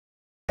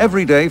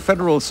Every day,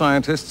 federal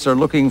scientists are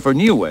looking for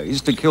new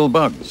ways to kill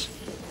bugs.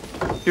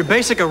 Your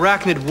basic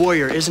arachnid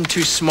warrior isn't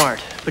too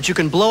smart, but you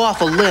can blow off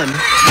a limb, and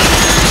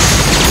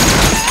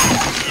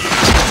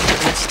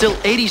it's still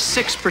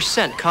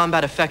 86%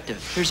 combat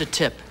effective. Here's a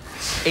tip.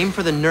 Aim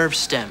for the nerve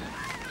stem,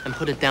 and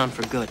put it down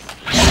for good.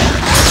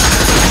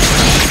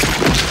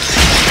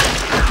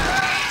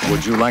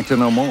 Would you like to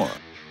know more?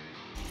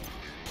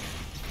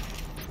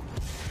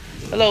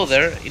 Hello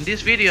there, in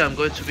this video I'm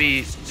going to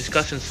be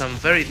discussing some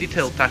very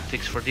detailed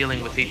tactics for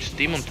dealing with each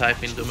demon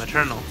type in Doom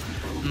Eternal,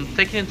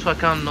 taking into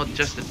account not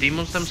just the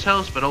demons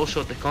themselves but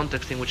also the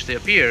context in which they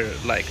appear,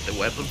 like the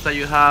weapons that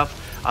you have,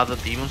 other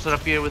demons that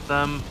appear with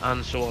them,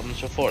 and so on and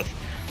so forth.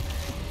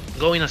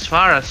 Going as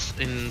far as,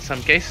 in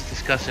some cases,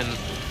 discussing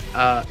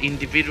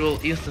individual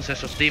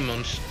instances of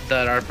demons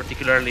that are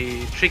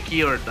particularly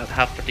tricky or that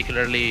have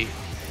particularly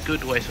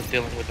good ways of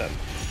dealing with them.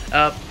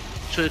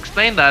 To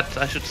explain that,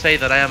 I should say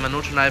that I am an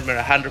Ultra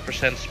Nightmare 100%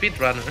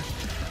 speedrunner,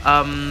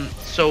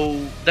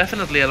 so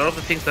definitely a lot of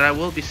the things that I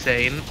will be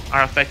saying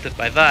are affected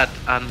by that,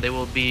 and they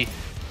will be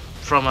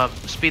from a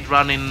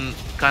speedrunning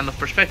kind of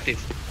perspective.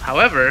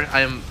 However,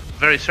 I am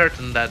very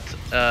certain that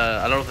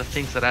a lot of the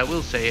things that I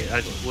will say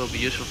will be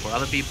useful for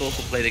other people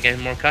who play the game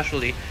more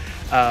casually,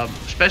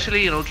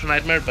 especially in Ultra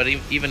Nightmare, but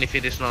even if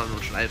it is not an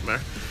Ultra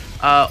Nightmare.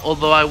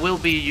 Although I will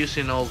be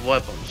using old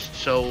weapons,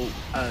 so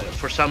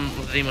for some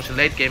of the demons in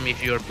late game,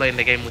 if you are playing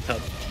the game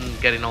without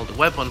getting all the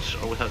weapons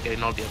or without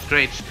getting all the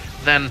upgrades,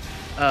 then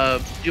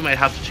you might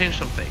have to change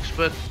some things,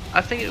 but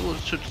I think it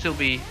should still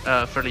be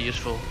fairly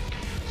useful.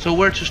 So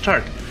where to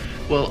start?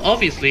 Well,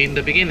 obviously in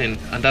the beginning,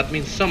 and that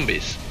means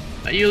zombies.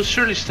 You'll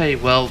surely say,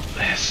 well,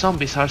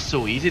 zombies are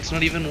so easy, it's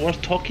not even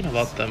worth talking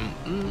about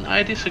them.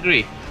 I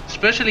disagree,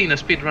 especially in a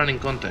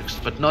speedrunning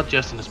context, but not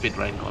just in a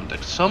speedrunning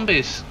context.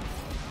 Zombies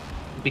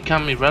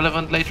become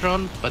irrelevant later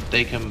on, but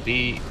they can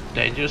be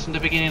dangerous in the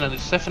beginning, and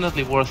it's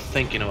definitely worth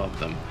thinking about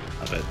them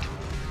a bit.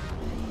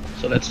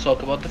 So let's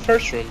talk about the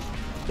first room.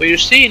 What you're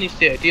seeing is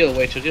the ideal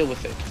way to deal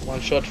with it, one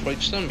shot for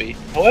each zombie.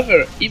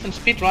 However, even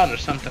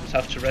speedrunners sometimes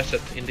have to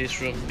reset in this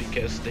room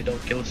because they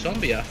don't kill a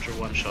zombie after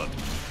one shot.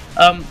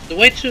 The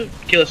way to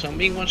kill a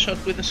zombie in one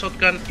shot with a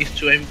shotgun is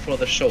to aim for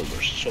the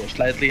shoulders, so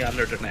slightly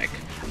under the neck,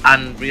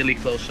 and really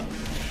close up.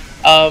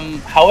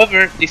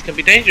 However, these can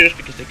be dangerous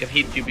because they can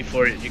hit you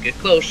before you get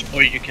close,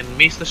 or you can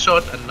miss the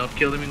shot and not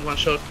kill them in one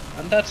shot,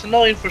 and that's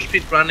annoying for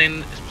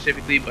speedrunning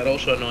specifically, but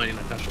also annoying in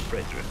a casual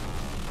playthrough.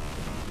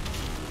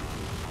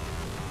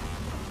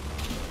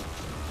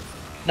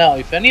 Now,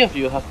 if any of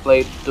you have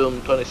played Doom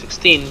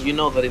 2016, you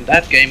know that in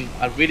that game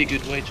a really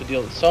good way to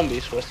deal with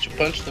zombies was to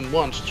punch them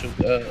once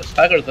to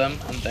stagger them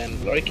and then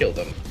glory kill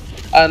them.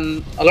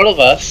 And a lot of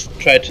us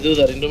tried to do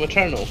that in Doom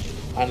Eternal,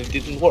 and it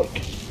didn't work.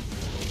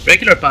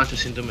 Regular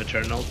punches in Doom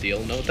Eternal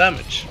deal no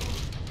damage.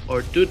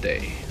 Or do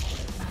they?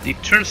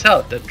 It turns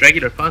out that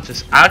regular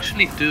punches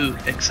actually do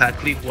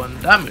exactly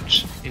 1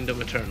 damage in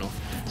Doom Eternal.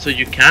 So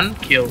you can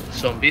kill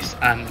zombies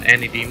and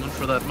any demon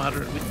for that matter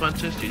with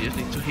punches, you just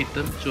need to hit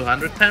them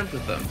 200 times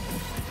with them.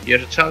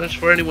 Here's a challenge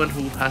for anyone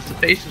who has the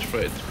patience for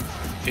it.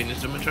 Finish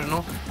Doom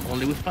Eternal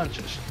only with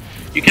punches.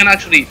 You can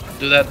actually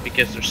do that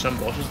because there's some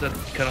bosses that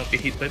cannot be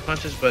hit by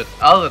punches, but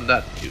other than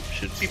that you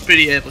should be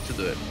pretty able to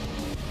do it.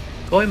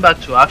 Going back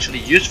to actually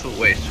useful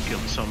ways to kill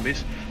the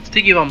zombies,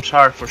 sticky bombs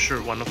are for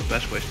sure one of the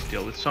best ways to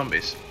deal with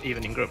zombies,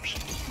 even in groups.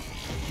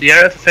 The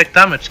area of effect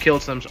damage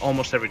kills them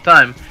almost every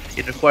time,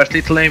 it requires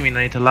little aiming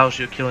and it allows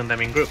you killing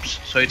them in groups,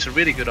 so it's a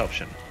really good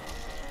option.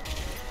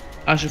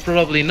 As you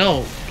probably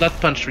know, Blood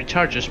Punch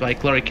recharges by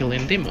glory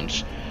killing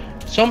demons.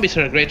 Zombies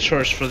are a great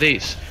source for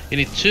this. You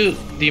need 2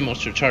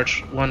 demons to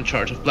charge 1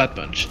 charge of Blood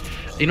Punch.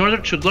 In order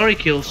to glory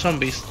kill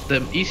zombies,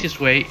 the easiest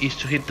way is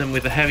to hit them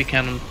with a heavy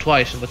cannon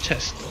twice on the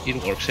chest.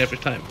 It works every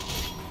time.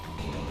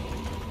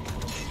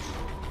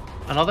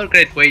 Another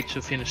great way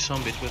to finish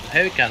zombies with a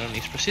heavy cannon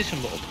is Precision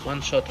Bolt.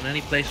 1 shot on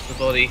any place of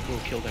the body will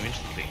kill them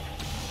instantly.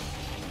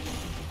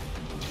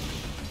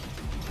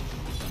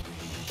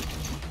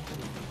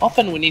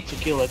 Often we need to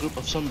kill a group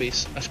of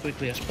zombies as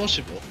quickly as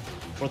possible.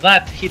 For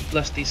that, Hit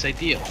Blast is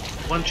ideal.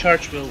 1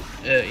 charge will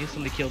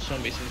instantly kill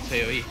zombies in its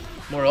AoE.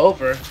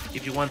 Moreover,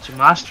 if you want to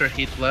master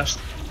Hit Blast,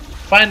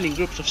 finding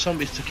groups of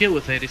zombies to kill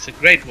with it is a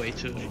great way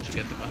to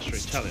get the mastery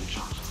challenge.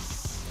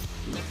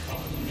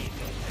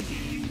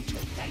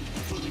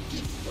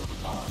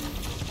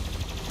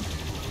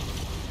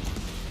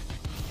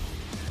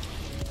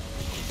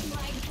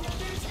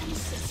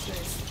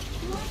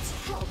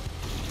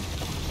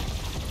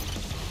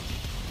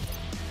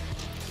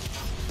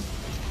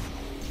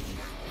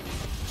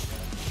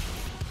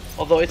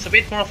 Although it's a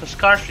bit more of a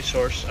scarce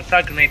resource, a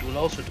frag grenade will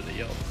also do the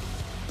job.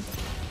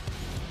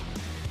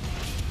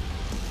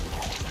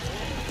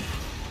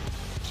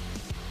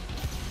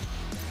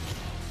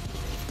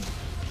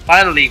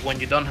 Finally, when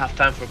you don't have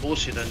time for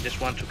bullshit and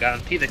just want to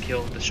guarantee the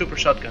kill, the super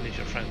shotgun is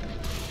your friend.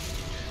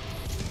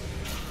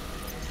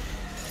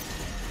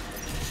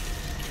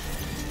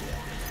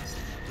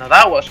 Now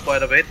that was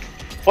quite a bit.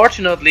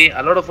 Fortunately,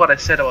 a lot of what I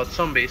said about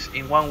zombies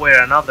in one way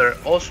or another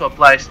also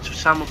applies to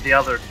some of the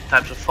other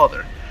types of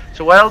fodder.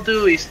 So what I'll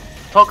do is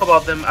talk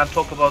about them and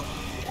talk about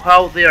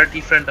how they are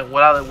different and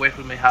what other ways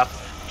we may have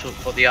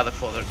for the other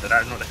fodder that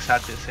are not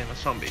exactly the same as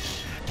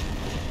zombies.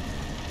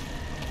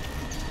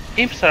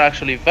 Imps are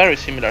actually very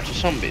similar to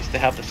zombies. They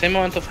have the same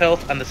amount of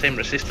health and the same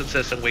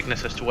resistances and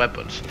weaknesses to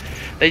weapons.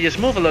 They just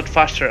move a lot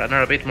faster and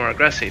are a bit more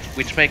aggressive,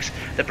 which makes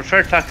the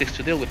preferred tactics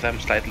to deal with them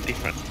slightly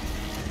different.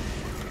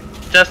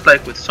 Just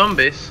like with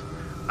zombies,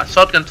 a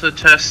shotgun to the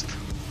chest,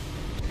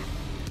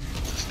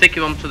 a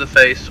sticky bomb to the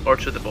face or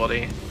to the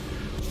body,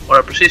 or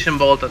a precision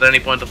bolt at any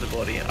point of the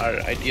body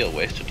are ideal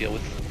ways to deal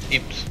with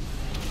imps.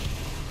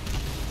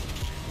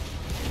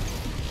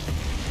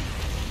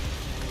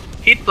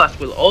 Heat Blast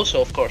will also,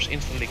 of course,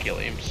 instantly kill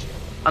imps.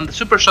 And the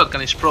Super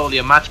Shotgun is probably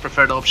a much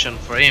preferred option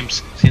for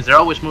imps, since they're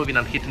always moving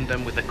and hitting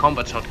them with the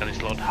combat shotgun is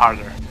a lot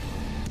harder.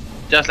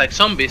 Just like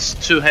zombies,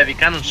 2 heavy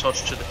cannon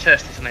shots to the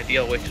chest is an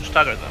ideal way to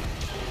stagger them.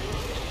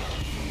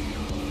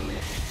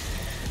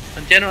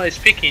 And generally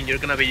speaking, you're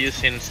gonna be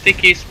using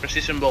stickies,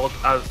 precision bolt,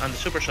 and the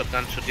Super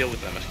Shotgun to deal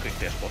with them as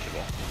quickly as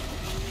possible.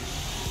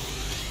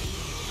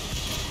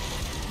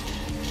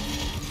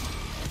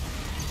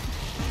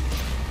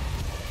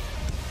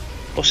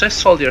 Possessed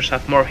soldiers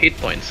have more hit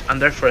points,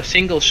 and therefore a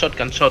single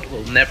shotgun shot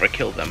will never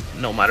kill them,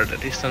 no matter the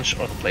distance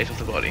or the place of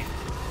the body.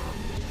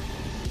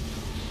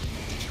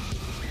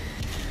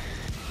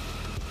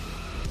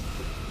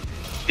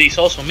 This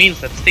also means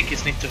that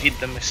stickies need to hit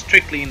them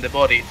strictly in the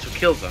body to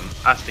kill them,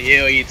 as the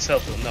AoE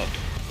itself will not.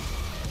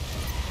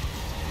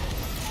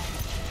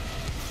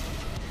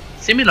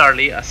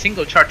 Similarly, a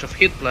single charge of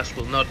Hit Blast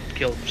will not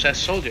kill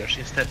possessed soldiers,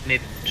 instead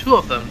need 2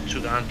 of them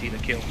to guarantee the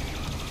kill.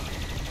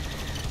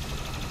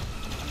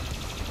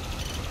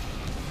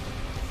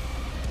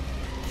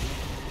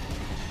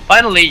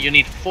 Finally, you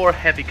need 4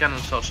 heavy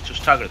cannon shots to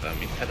stagger them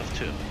instead of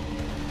 2.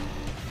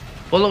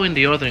 Following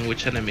the order in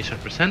which enemies are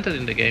presented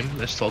in the game,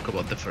 let's talk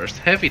about the first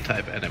heavy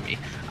type enemy,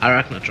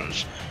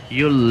 Arachnotrons.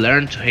 You'll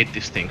learn to hate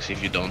these things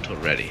if you don't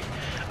already.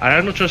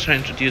 Arachnotrons are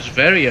introduced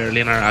very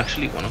early and are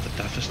actually one of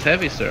the toughest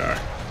heavies there are.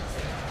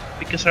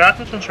 Because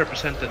Arachnotrons are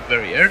presented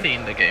very early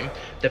in the game,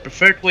 the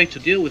preferred way to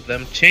deal with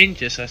them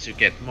changes as you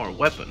get more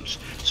weapons.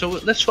 So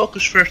let's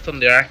focus first on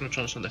the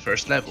Arachnotrons on the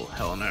first level,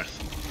 Hell on Earth.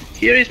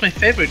 Here is my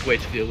favorite way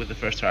to deal with the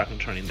first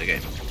Arachnotron in the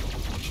game.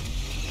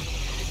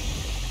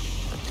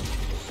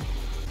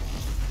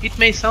 It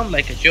may sound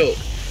like a joke,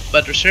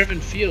 but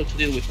reserving fuel to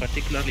deal with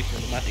particularly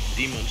problematic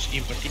demons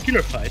in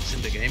particular fights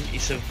in the game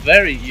is a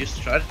very used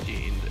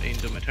strategy in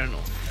Doom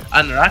Eternal,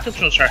 and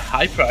Arachnotrons are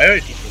high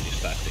priority for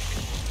this tactic.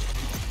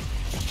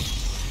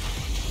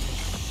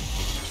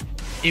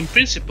 In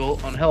principle,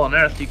 on Hell on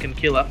Earth you can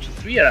kill up to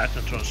 3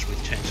 Arachnotrons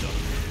with Chainsaw.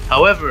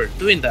 However,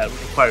 doing that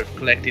would require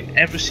collecting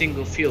every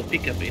single fuel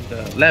pickup in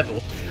the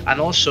level, and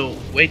also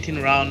waiting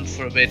around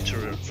for a bit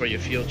for your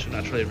fuel to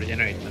naturally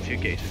regenerate in a few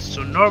cases.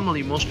 So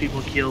normally most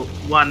people kill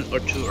 1 or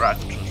 2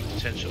 Arachnotrons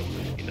with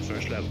Chainsaw in the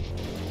first level.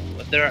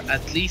 But there are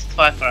at least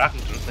 5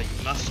 Arachnotrons that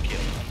you must kill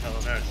on Hell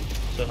on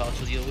Earth, so how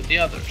to deal with the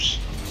others?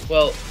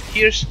 Well,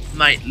 here's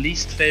my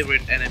least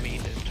favorite enemy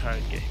in the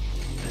entire game,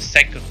 the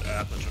second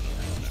Arachnotron.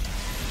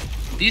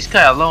 This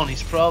guy alone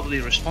is probably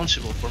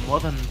responsible for more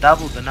than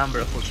double the number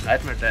of Ultra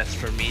Nightmare deaths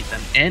for me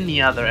than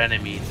any other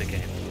enemy in the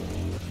game.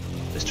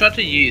 The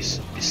strategy is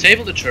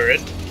disable the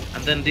turret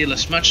and then deal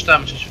as much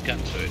damage as you can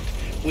to it,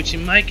 which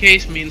in my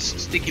case means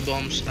sticky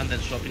bombs and then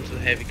swap into the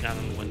heavy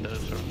cannon when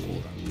those are on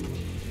cooldown.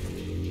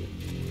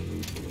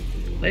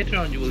 Later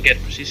on you will get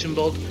Precision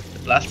Bolt, the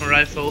Plasma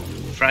Rifle,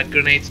 Frag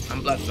Grenades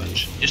and Blood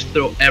Punch. Just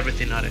throw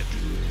everything at it.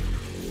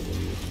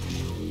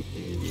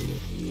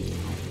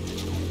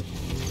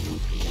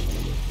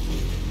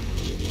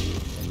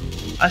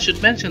 I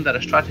should mention that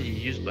a strategy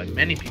used by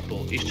many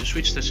people is to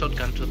switch the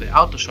shotgun to the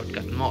auto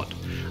shotgun mod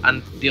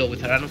and deal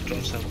with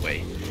Arachnotrons that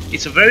way.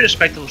 It's a very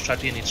respectable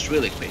strategy and it's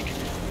really quick,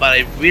 but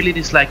I really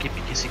dislike it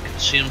because it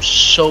consumes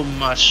so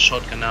much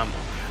shotgun ammo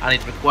and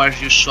it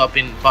requires you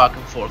swapping back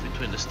and forth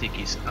between the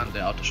stickies and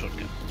the auto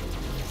shotgun.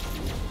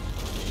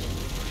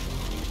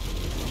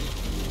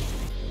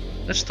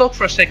 Let's talk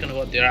for a second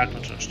about the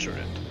Arachnotron's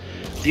turret.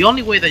 The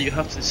only way that you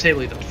have to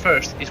disable it at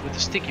first is with the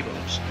sticky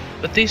bombs,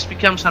 but this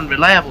becomes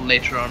unreliable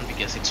later on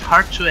because it's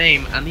hard to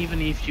aim, and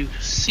even if you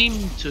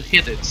seem to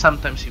hit it,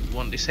 sometimes it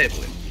won't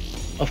disable it.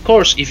 Of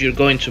course, if you're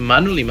going to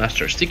manually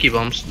master sticky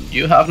bombs,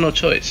 you have no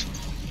choice.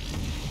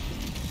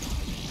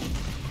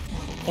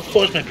 Of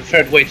course, my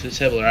preferred way to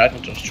disable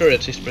Arachnotron's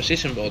turrets is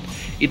Precision Bolt.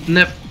 It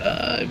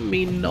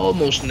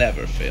almost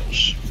never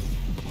fails.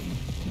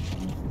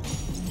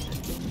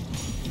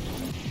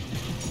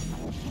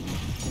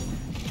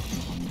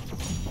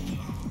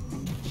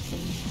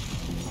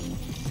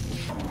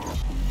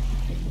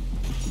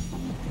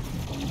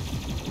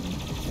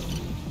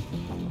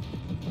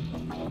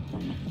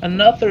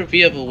 Another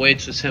viable way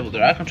to disable the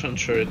Arachnotron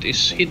turret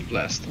is Hit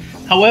Blast.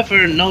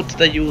 However, note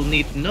that you will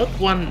need not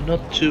 1,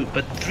 not 2,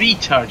 but 3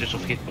 charges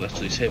of Hit Blast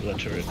to disable a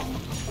turret.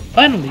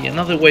 Finally,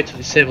 another way to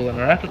disable an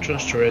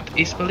Arachnotron's turret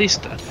is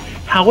Ballista.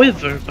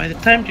 However, by the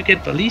time you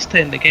get Ballista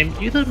in the game,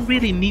 you don't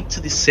really need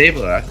to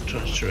disable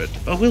Arachnotron's turret,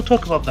 but we'll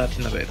talk about that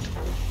in a bit.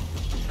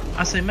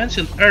 As I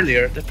mentioned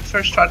earlier, the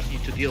preferred strategy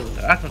to deal with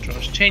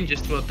arachnotrons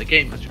changes throughout the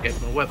game as you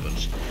get more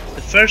weapons.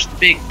 The first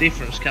big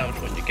difference comes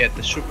when you get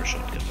the super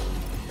shotgun.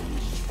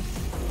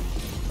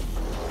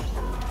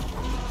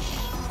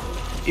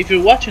 If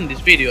you're watching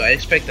this video, I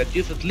expect that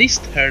you've at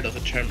least heard of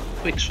the term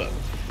quickswap.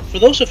 For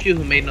those of you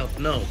who may not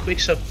know,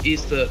 quickswap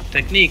is the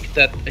technique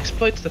that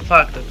exploits the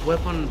fact that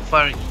weapon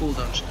firing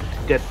cooldowns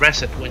get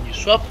reset when you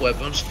swap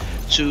weapons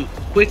to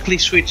quickly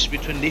switch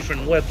between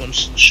different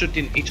weapons,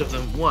 shooting each of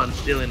them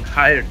once, dealing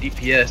higher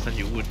DPS than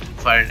you would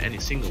firing any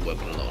single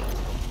weapon alone.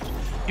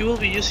 You will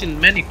be using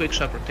many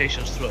quickswap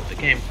rotations throughout the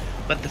game,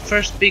 but the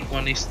first big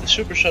one is the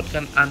super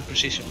shotgun and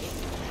precision bolt.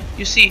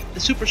 You see, the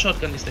super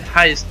shotgun is the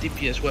highest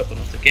DPS weapon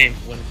of the game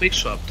when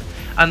quickswapped,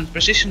 and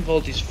precision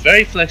bolt is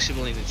very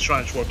flexible in its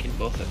range, working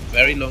both at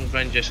very long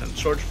ranges and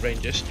short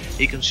ranges.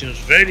 It consumes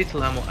very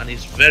little ammo and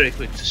is very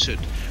quick to shoot,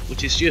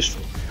 which is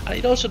useful, and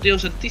it also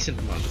deals a decent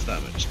amount of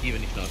damage,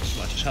 even if not as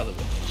much as other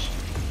weapons.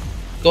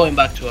 Going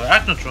back to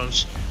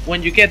arachnotrons,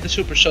 when you get the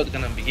super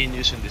shotgun and begin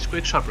using this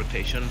quickswap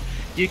rotation,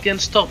 you can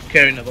stop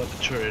caring about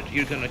the turret.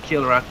 You're gonna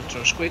kill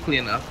arachnotrons quickly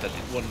enough that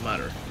it won't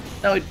matter.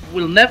 Now, it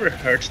will never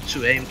hurt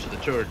to aim to the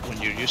turret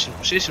when you're using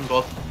precision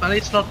bolt, but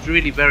it's not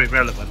really very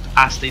relevant,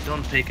 as they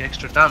don't take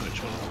extra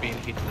damage when being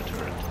hit to the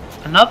turret.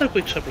 Another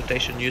quickswap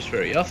rotation used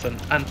very often,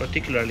 and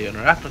particularly on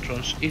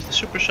arachnotrons, is the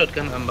super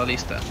shotgun and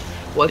ballista.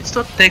 While it's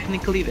not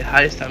technically the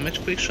highest damage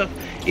quickswap,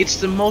 it's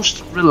the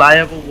most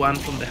reliable one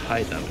from the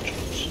high damage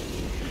ones.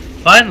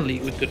 Finally,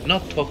 we could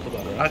not talk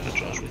about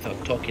arachnotrons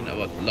without talking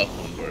about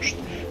lock-on burst.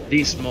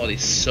 This mod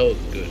is so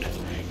good.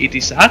 It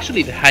is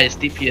actually the highest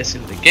DPS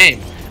in the game,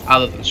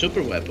 other than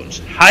super weapons,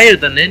 higher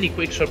than any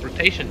quickswap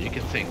rotation you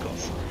can think of.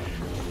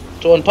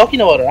 So when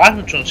talking about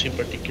arachnotrons in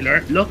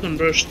particular, lock-on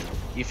burst,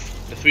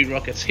 if the 3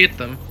 rockets hit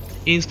them,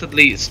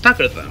 instantly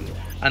stagger them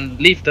and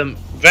leave them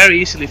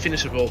very easily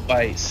finishable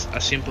by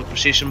a simple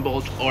precision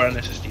bolt or an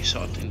SSG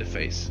shot in the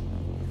face.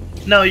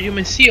 Now, you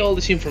may see all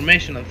this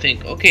information and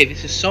think, okay,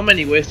 this is so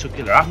many ways to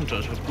kill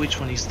arachnotrons, but which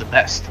one is the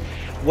best?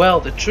 Well,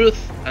 the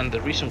truth, and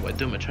the reason why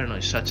Doom Eternal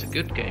is such a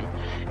good game,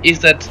 is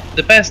that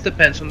the best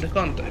depends on the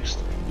context.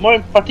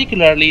 More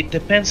particularly, it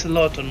depends a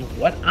lot on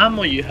what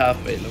ammo you have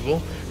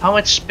available, how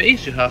much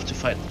space you have to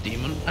fight the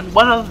demon, and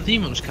what other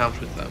demons come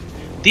with them.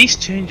 This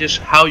changes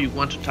how you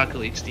want to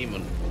tackle each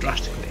demon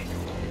drastically.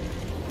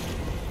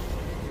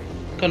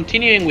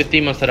 Continuing with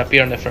demons that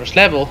appear on the first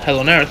level, Hell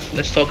on Earth,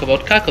 let's talk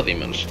about Caco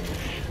demons.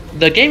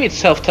 The game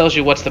itself tells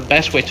you what's the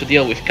best way to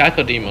deal with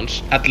Caco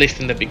demons, at least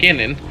in the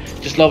beginning.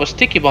 Just lob a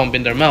sticky bomb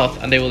in their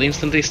mouth and they will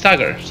instantly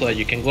stagger, so that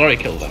you can glory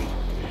kill them.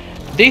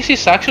 This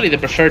is actually the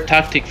preferred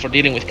tactic for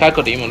dealing with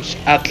Caco demons,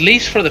 at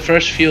least for the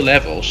first few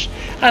levels,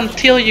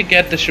 until you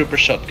get the super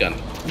shotgun.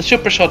 The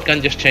super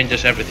shotgun just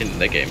changes everything in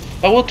the game,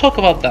 but we'll talk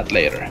about that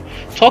later.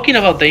 Talking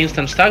about the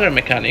instant stagger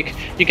mechanic,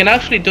 you can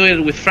actually do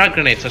it with frag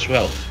grenades as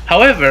well.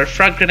 However,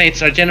 frag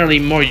grenades are generally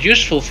more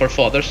useful for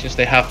fodder since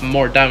they have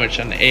more damage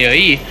than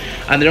AoE,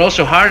 and they're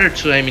also harder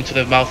to aim into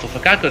the mouth of a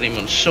Caco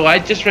demon, so I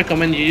just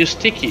recommend you use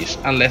stickies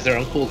unless they're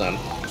on cooldown.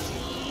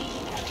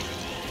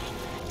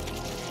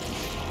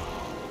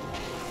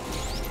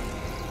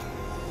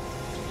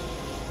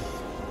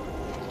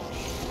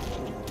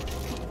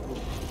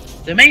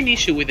 The main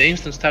issue with the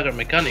instant stagger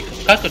mechanic of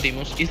Caco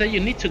demons is that you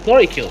need to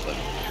glory kill them,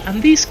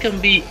 and this can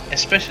be,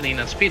 especially in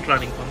a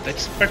speedrunning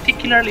context,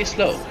 particularly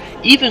slow,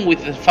 even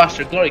with the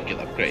faster glory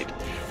kill upgrade.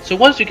 So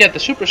once you get the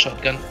super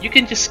shotgun, you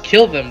can just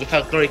kill them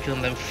without glory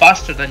killing them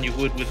faster than you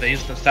would with the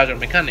instant stagger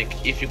mechanic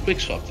if you quick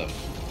swap them.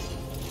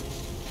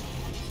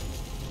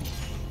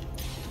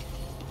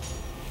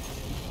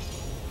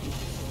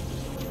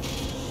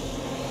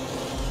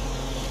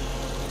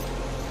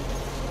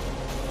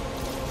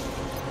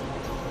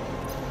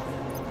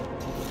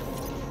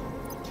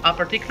 A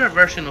particular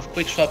version of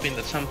quick swapping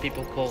that some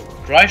people call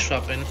dry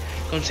swapping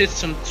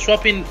consists of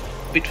swapping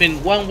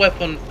between one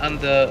weapon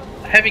and the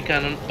heavy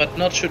cannon, but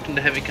not shooting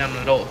the heavy cannon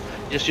at all,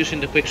 just using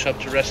the quick swap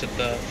to reset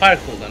the fire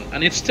cooldown,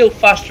 and it's still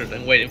faster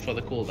than waiting for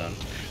the cooldown,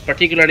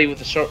 particularly with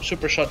the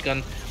super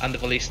shotgun and the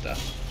ballista.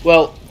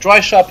 Well,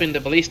 dry swapping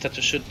the ballista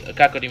to shoot a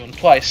Caco demon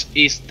twice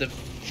is the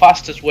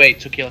fastest way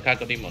to kill a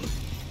Caco demon.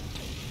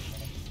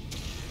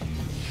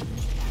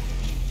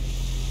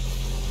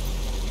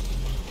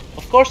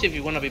 Of course, if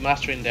you want to be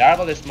mastering the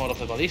arbalest mode of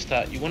the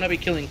ballista, you want to be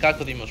killing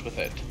Caco demons with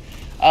it.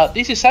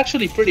 This is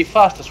actually pretty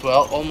fast as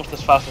well, almost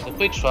as fast as the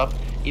quick swap.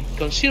 It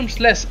consumes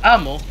less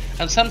ammo,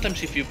 and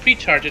sometimes if you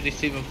pre-charge it,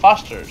 it's even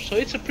faster, so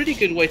it's a pretty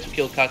good way to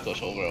kill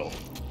Cacos overall.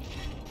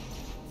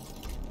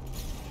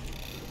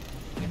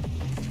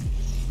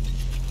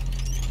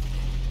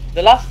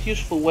 The last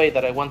useful way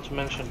that I want to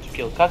mention to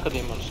kill Caco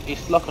demons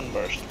is Lock-on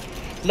Burst.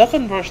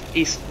 Lock-on Burst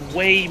is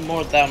way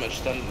more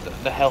damage than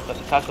the health that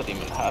the Caco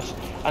demon has,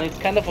 and it's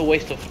kind of a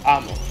waste of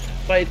ammo,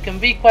 but it can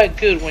be quite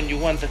good when you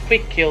want a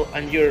quick kill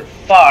and you're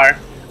far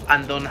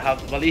and don't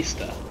have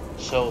ballista,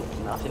 so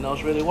nothing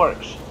else really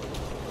works.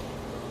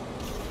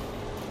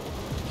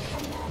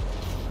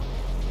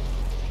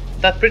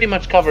 That pretty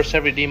much covers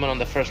every demon on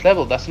the first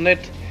level, doesn't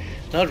it?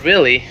 Not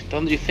really.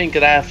 Don't you think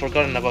that I have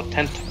forgotten about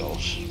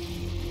tentacles?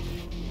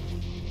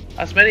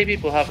 As many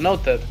people have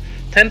noted,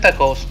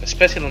 tentacles,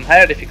 especially on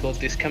higher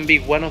difficulties, can be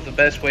one of the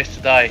best ways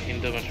to die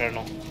in Doom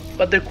Eternal,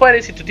 but they're quite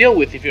easy to deal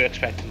with if you're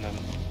expecting them.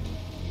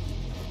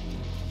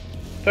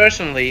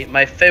 Personally,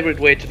 my favorite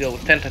way to deal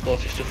with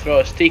tentacles is to throw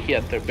a sticky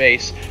at their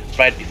base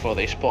right before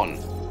they spawn.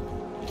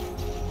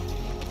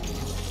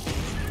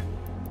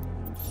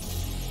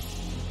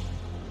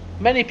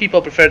 Many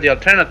people prefer the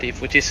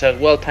alternative, which is a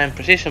well-timed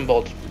precision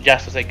bolt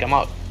just as they come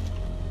out.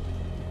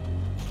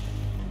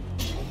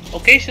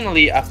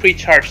 Occasionally, a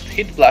pre-charged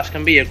hit blast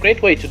can be a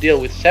great way to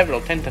deal with several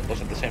tentacles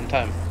at the same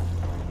time.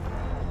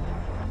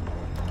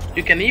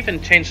 You can even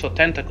chainsaw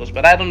tentacles,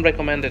 but I don't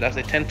recommend it as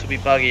they tend to be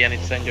buggy and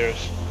it's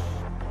dangerous.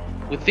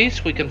 With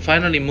this, we can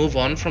finally move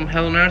on from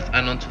Hell on Earth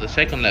and onto the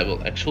second level,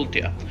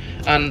 Exultia.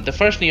 And the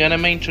first new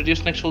enemy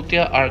introduced in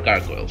Exultia are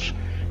gargoyles.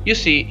 You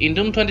see, in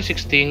Doom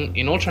 2016,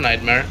 in Ultra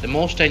Nightmare, the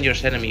most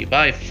dangerous enemy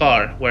by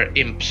far were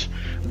imps.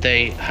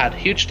 They had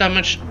huge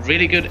damage,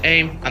 really good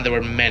aim, and there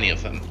were many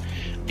of them.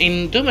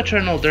 In Doom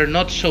Eternal, they're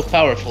not so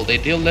powerful, they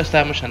deal less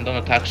damage and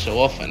don't attack so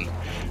often.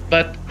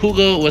 But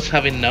Hugo was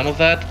having none of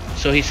that,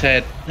 so he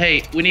said,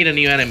 hey, we need a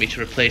new enemy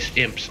to replace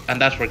imps, and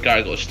that's where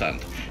gargoyles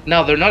stand.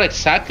 Now, they're not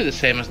exactly the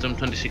same as Doom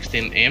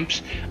 2016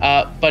 imps,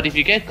 but if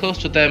you get close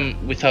to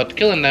them without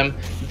killing them,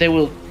 they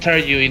will tear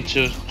you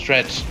into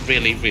shreds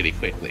really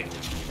quickly.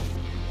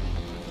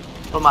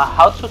 From a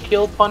how to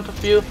kill point of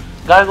view,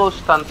 gargoyles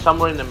stand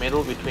somewhere in the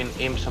middle between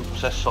imps and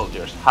possessed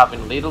soldiers,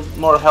 having little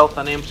more health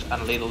than imps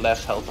and little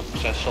less health than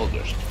possessed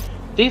soldiers.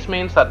 This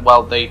means that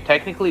while they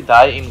technically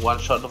die in one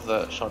shot of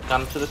the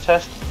shotgun to the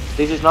chest,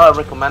 this is not a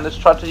recommended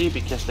strategy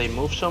because they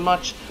move so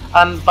much,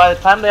 and by the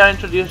time they are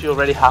introduced you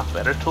already have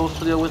better tools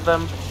to deal with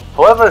them.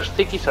 However,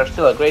 stickies are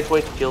still a great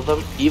way to kill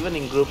them, even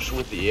in groups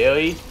with the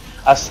AoE,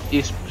 as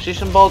is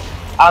Precision Bolt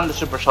and the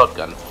Super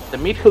Shotgun. The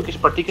meat hook is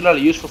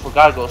particularly useful for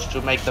gargoyles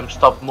to make them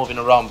stop moving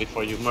around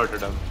before you murder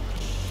them.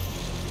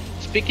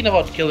 Speaking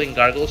about killing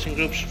gargoyles in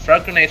groups,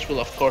 frag grenades will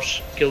of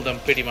course kill them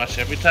pretty much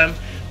every time,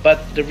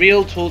 but the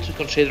real tool to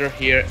consider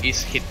here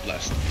is Hit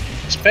Blast.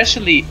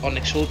 Especially on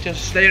Exultia's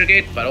Slayer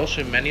Gate, but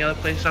also in many other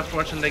places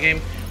afterwards in the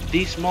game,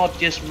 this mod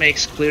just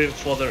makes clearing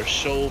fodder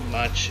so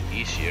much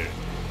easier.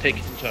 Take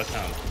it into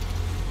account.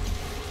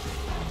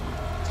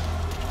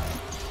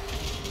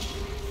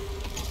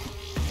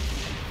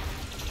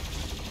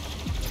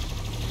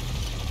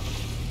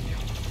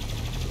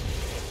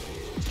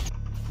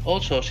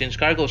 Also, since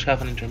gargoyles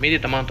have an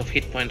intermediate amount of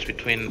hit points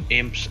between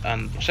imps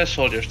and possessed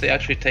soldiers, they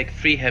actually take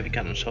 3 heavy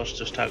cannon shots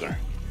to stagger.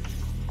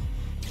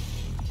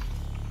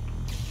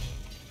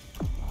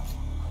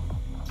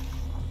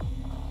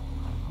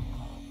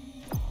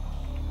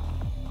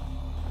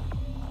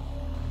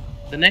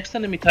 The next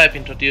enemy type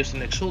introduced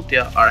in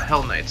Exultia are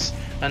Hell Knights,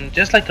 and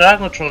just like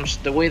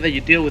Ragnatrons, the way that you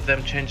deal with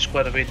them changes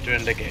quite a bit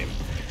during the game.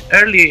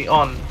 Early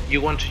on,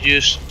 you want to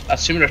use a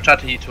similar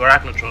strategy to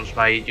Arachnotrons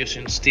by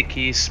using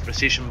stickies,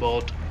 precision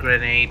bolt,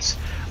 grenades,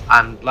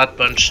 and blood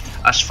punch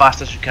as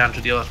fast as you can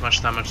to deal as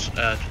much damage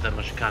to them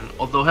as you can.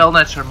 Although Hell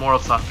Knights are more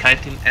of a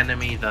kiting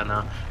enemy than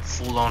a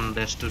full-on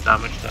let's do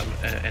damage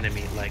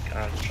enemy like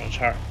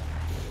Arachnotrons are.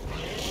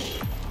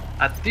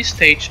 At this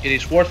stage, it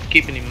is worth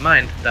keeping in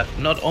mind that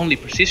not only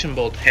precision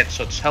bolt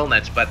headshots Hell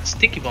Knights, but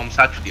sticky bombs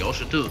actually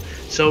also do,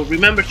 so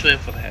remember to aim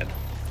for the head.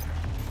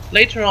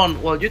 Later on,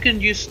 while you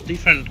can use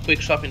different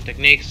quick swapping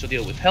techniques to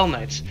deal with Hell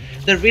Knights,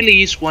 there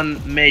really is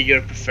one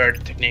major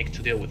preferred technique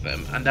to deal with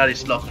them, and that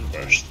is Lock and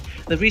Burst.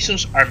 The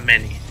reasons are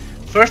many.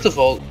 First of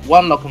all,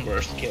 one Lock and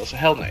Burst kills a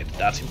Hell Knight,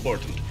 that's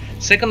important.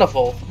 Second of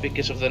all,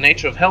 because of the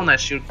nature of Hell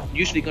Knights, you're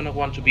usually gonna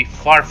want to be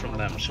far from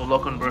them, so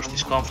Lock and Burst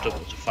is comfortable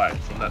to fire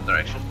from that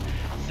direction.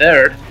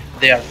 Third,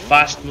 they are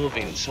fast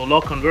moving, so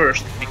Lock and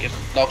Burst, because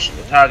it locks on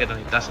the target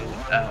and it doesn't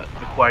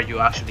require you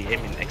actually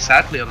aiming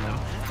exactly on them,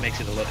 makes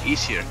it a lot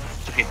easier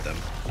to hit them.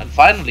 And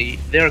finally,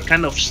 they are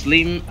kind of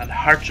slim and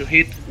hard to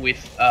hit with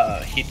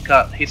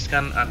hit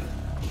scan and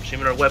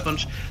similar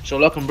weapons, so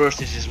Lock and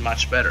Burst is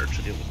much better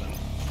to deal with them.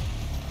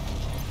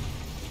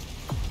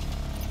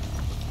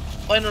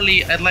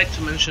 Finally, I'd like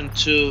to mention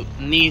 2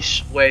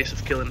 niche ways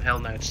of killing Hell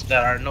Knights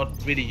that are not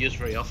really used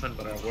very often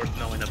but are worth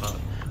knowing about.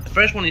 The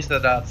first one is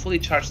that a fully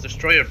charged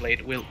Destroyer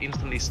Blade will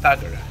instantly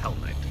stagger a Hell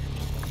Knight.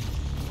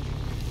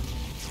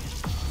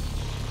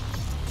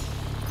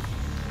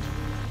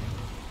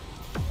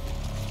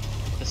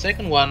 The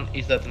second one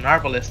is that an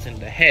arbalest in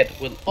the head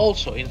will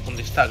also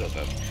instantly stagger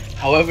them.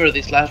 However,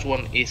 this last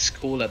one is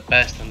cool at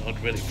best and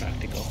not really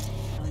practical.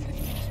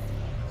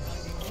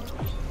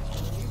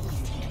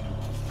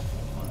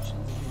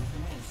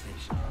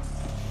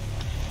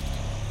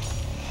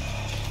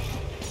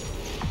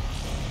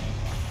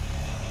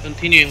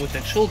 Continuing with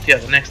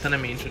Exultia, the next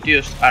enemy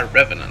introduced are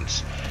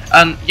Revenants,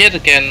 and yet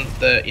again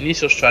the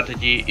initial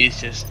strategy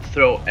is just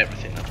throw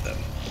everything at them.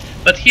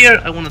 But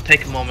here I want to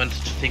take a moment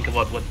to think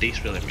about what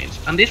this really means,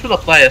 and this will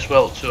apply as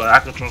well to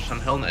Arachnotrons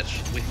and Hell Knights,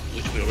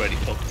 which we already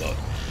talked about.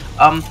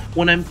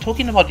 When I'm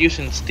talking about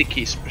using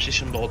stickies,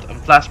 precision bolt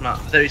and plasma,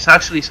 there is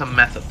actually some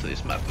method to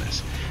this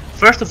madness.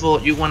 First of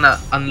all, you wanna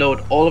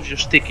unload all of your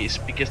stickies,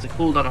 because the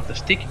cooldown of the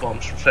sticky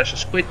bombs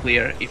refreshes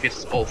quicker if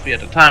it's all 3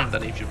 at a time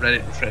than if you let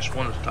it refresh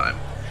 1 at a time.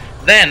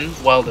 Then,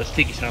 while the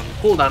stickies are on the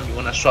cooldown, you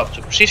wanna swap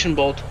to precision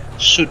bolt,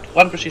 shoot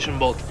 1 precision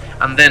bolt,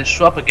 and then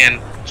swap again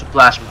to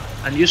plasma,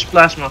 and use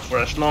plasma for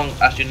as long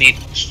as you need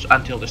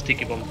until the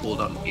sticky bomb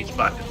cooldown is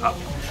back up,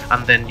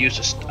 and then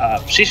use a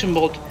precision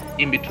bolt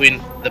in between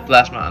the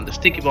plasma and the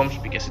sticky bombs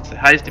because it's the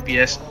highest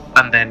DPS,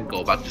 and then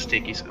go back to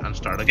stickies and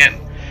start again.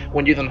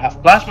 When you don't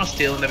have plasma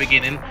still in the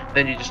beginning,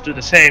 then you just do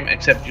the same,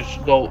 except you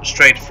go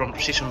straight from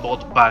precision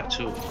bolt back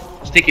to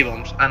sticky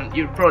bombs, and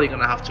you're probably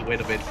gonna have to wait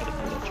a bit for the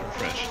cooldown to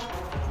refresh.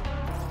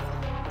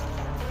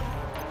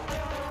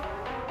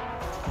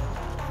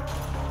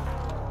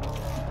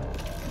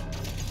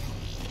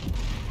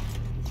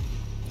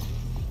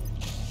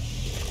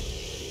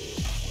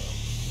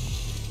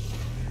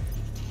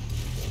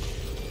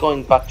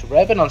 Going back to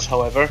Revenants,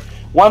 however,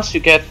 once you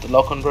get the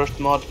Lock on Burst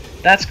mod,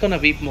 that's gonna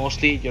be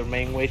mostly your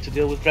main way to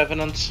deal with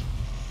Revenants.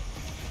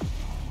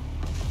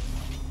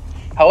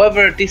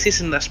 However, this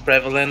isn't as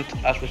prevalent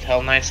as with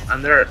Hell Knights,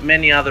 and there are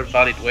many other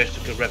valid ways to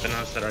kill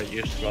Revenants that are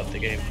used throughout the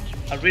game.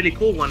 A really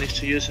cool one is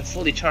to use a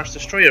fully charged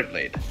Destroyer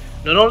Blade.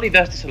 Not only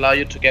does this allow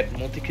you to get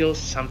multi-kills,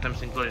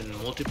 sometimes including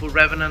multiple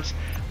Revenants,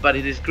 but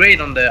it is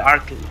great on the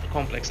Arc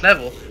Complex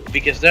level,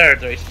 because there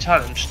is a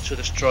challenge to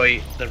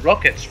destroy the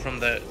rockets from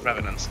the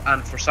Revenants,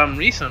 and for some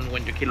reason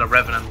when you kill a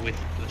Revenant with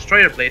the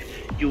Destroyer Blade,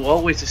 you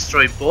always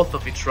destroy both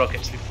of its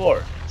rockets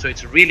before, so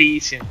it's a really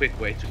easy and quick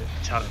way to get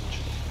the challenge.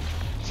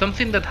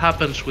 Something that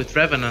happens with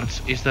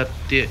Revenants is that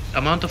the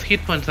amount of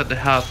hit points that they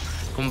have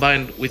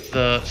combined with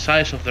the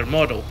size of their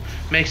model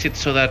makes it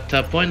so that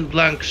point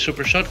blank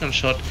super shotgun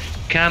shot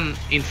can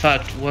in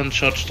fact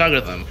one-shot stagger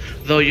them,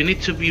 though you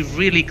need to be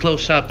really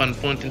close up and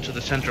point into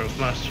the center of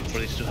mass for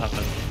this to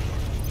happen.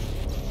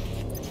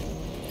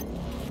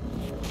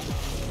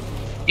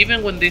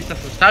 Even when this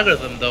doesn't stagger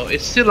them though,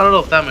 it's still a lot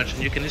of damage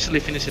and you can easily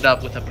finish it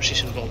up with a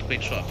precision bolt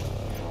quick swap.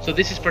 So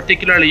this is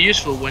particularly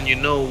useful when you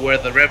know where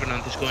the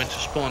Revenant is going to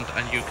spawn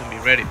and you can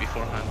be ready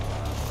beforehand.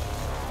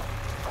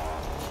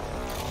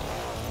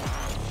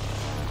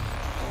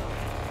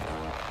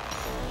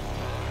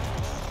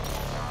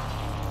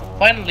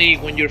 Finally,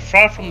 when you're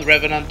far from the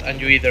Revenant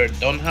and you either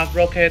don't have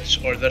rockets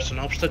or there's an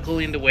obstacle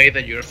in the way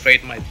that you're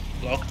afraid might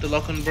block the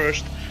lock and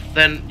burst,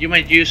 then you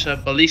might use a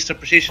Ballista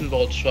Precision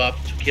Bolt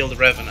swap to kill the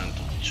Revenant.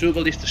 2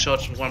 Ballista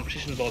shots and 1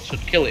 Precision Bolt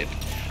should kill it,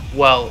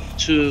 while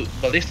 2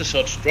 Ballista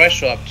shots dry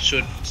swap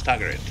should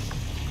stagger it.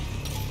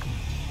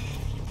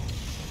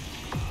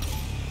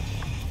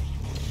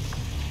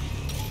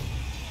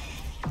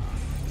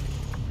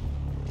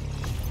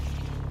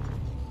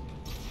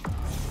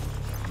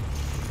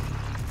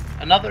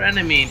 Another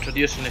enemy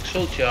introduced in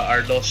Exultia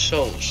are Lost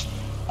Souls.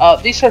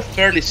 These are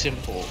fairly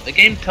simple. The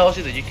game tells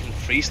you that you can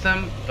freeze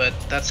them, but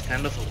that's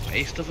kind of a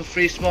waste of a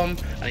freeze bomb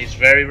and it's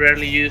very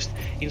rarely used.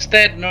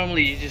 Instead,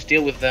 normally you just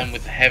deal with them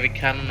with the heavy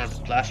cannon or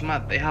the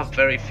plasma. They have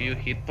very few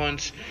hit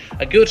points.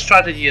 A good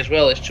strategy as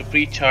well is to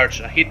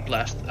pre-charge a hit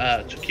blast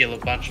to kill a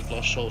bunch of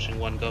Lost Souls in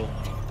one go.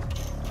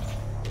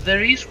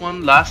 There is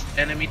one last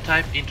enemy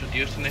type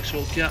introduced in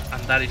Exultia,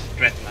 and that is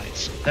Dread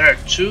Knights. There are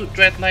 2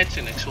 Dread Knights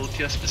in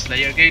Exultia's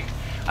Slayer Gate.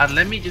 And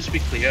let me just be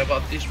clear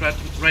about this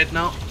right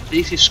now,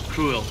 this is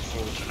cruel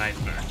for Ultra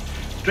Nightmare.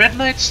 Dread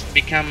Knights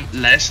become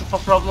less of a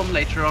problem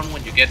later on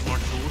when you get more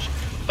tools,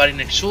 but in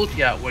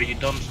Exultia, where you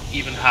don't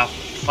even have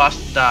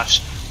fast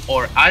dash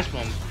or ice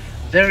bomb,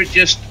 they're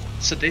just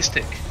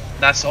sadistic.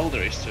 That's all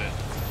there is to it.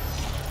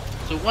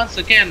 So once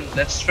again,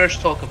 let's first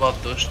talk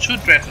about those 2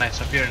 Dread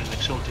Knights appearing in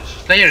Exultia's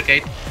Slayer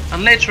Gate,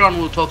 and later on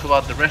we'll talk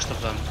about the rest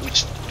of them,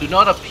 which do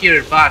not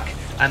appear back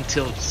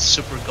until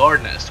Super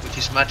Guard Nest, which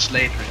is much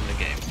later in the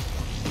game.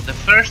 The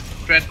first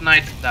Dread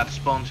Knight that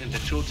spawns in the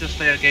Exultia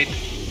Slayer Gate,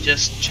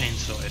 just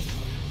chainsaw it.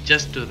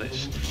 Just do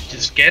this.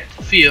 Just get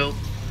fuel,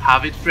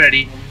 have it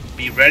ready,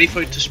 be ready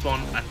for it to spawn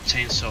and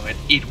chainsaw it.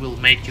 It will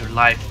make your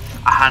life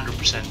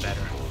 100%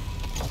 better.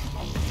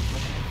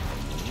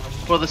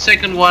 For the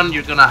second one,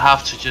 you're gonna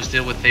have to just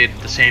deal with it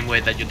the same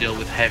way that you deal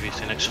with heavies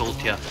in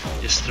Exultia.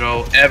 Just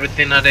throw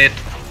everything at it,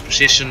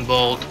 precision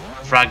bolt,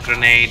 frag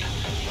grenade,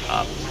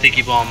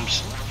 sticky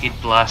bombs, heat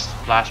blast,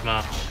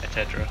 plasma,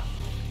 etc.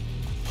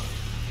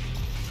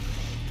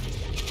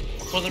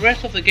 For the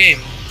rest of the game,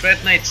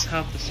 Dread Knights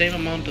have the same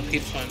amount of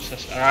hit points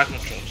as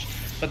Arachnotrons,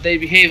 but they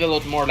behave a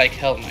lot more like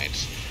Hell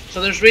Knights. So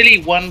there's really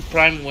one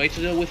prime way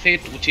to deal with it,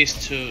 which is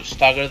to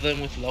stagger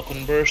them with Lock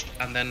on Burst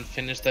and then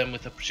finish them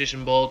with a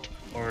Precision Bolt,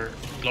 or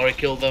Glory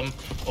Kill them,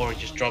 or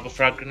just drop a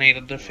frag grenade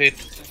at their feet.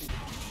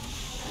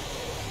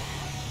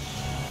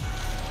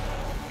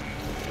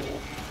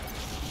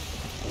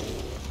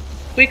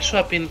 Quick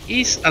swapping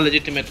is a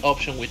legitimate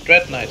option with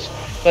Dread Knights,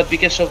 but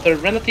because of their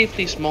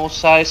relatively small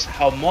size,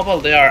 how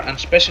mobile they are, and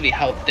especially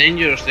how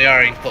dangerous they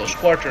are in close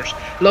quarters,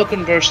 Lock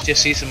on Burst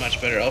just is a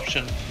much better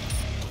option.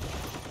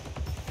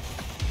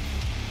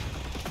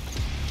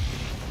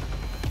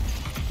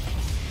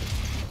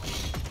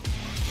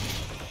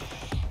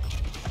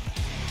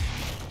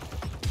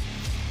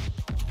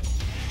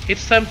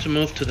 It's time to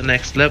move to the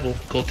next level,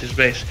 Cultist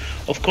Base.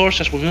 Of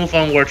course, as we move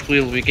onwards,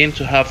 we'll begin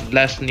to have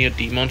less new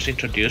demons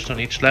introduced on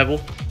each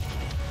level.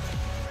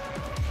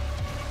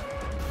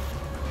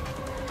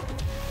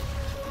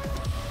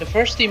 The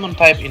first demon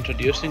type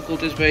introduced in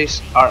Cultist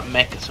Base are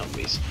Mecha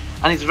Zombies,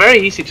 and it's very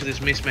easy to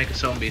dismiss Mecha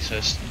Zombies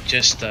as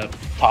just a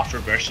tougher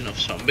version of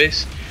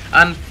zombies,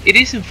 and it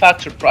is in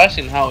fact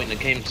surprising how in a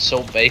game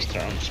so based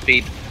around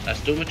speed as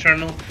Doom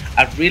Eternal,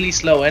 a really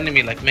slow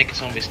enemy like Mecha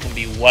Zombies can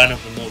be one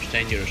of the most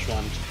dangerous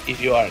ones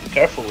if you aren't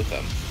careful with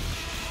them.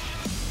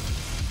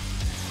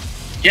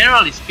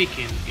 Generally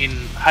speaking, in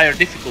higher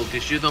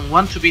difficulties you don't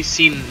want to be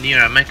seen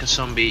near a Mecha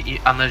Zombie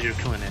unless you're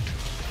killing it.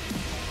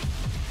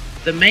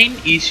 The main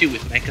issue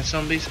with Mecha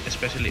Zombies,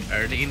 especially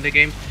early in the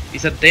game,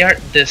 is that they are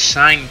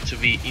designed to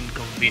be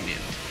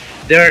inconvenient.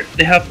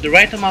 They have the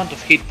right amount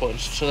of hit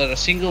points so that a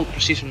single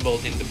precision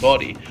bolt in the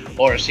body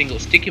or a single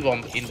sticky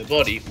bomb in the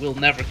body will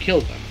never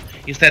kill them,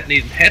 instead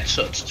needing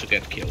headshots to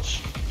get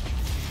kills.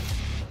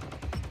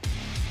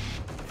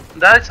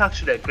 That is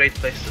actually a great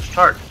place to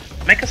start.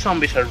 Mecha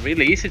Zombies are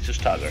really easy to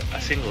stagger.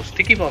 A single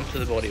sticky bomb to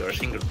the body or a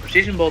single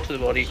precision bolt to the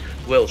body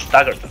will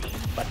stagger them,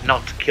 but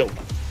not kill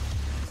them.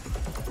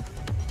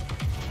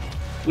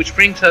 Which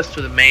brings us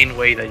to the main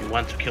way that you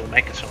want to kill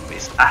Mecha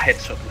Zombies, a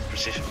headshot with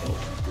precision bolt.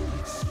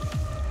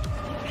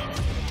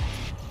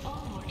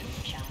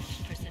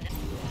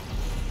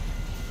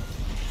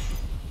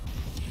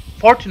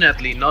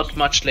 Fortunately, not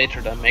much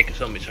later than Mecha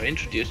Zombies are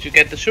introduced, you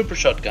get the super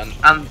shotgun,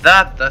 and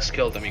that does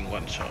kill them in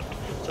one shot,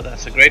 so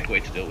that's a great way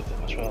to deal with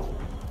them as well.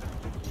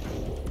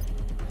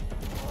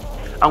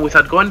 And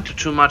without going into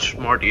too much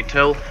more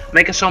detail,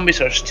 Mecha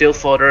Zombies are still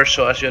fodder,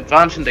 so as you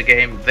advance in the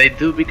game, they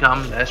do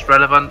become less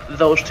relevant,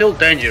 though still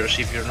dangerous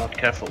if you're not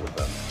careful with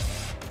them.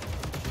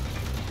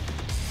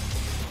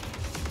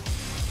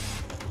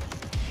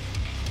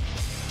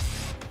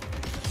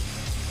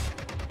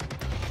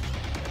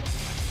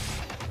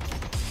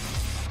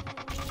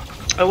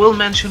 I will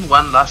mention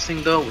one last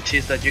thing though, which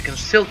is that you can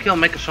still kill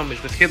Mecha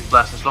Zombies with Hit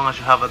Blast as long as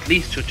you have at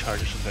least 2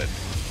 charges of it.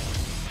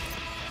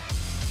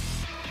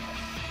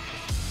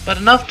 But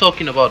enough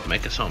talking about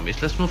Mecha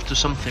Zombies, let's move to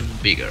something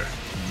bigger,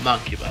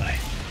 Monkey-Bye.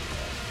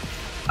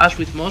 As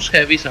with most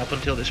heavies up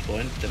until this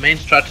point, the main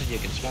strategy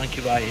against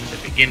Monkey-Bye in the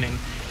beginning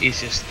is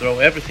just throw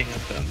everything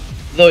at them.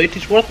 Though it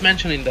is worth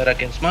mentioning that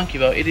against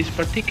Monkey-Bye it is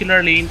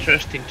particularly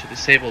interesting to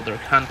disable their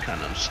hand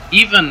cannons,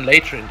 even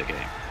later in the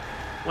game.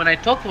 When I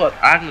talked about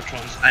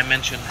Agnetrons, I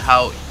mentioned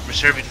how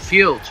reserving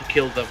fuel to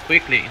kill them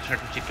quickly in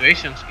certain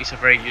situations is a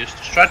very used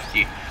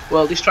strategy.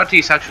 Well, this strategy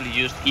is actually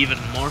used even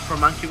more for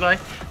Monkey-Bye.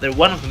 They're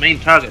one of the main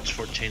targets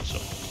for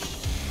Chainsaw.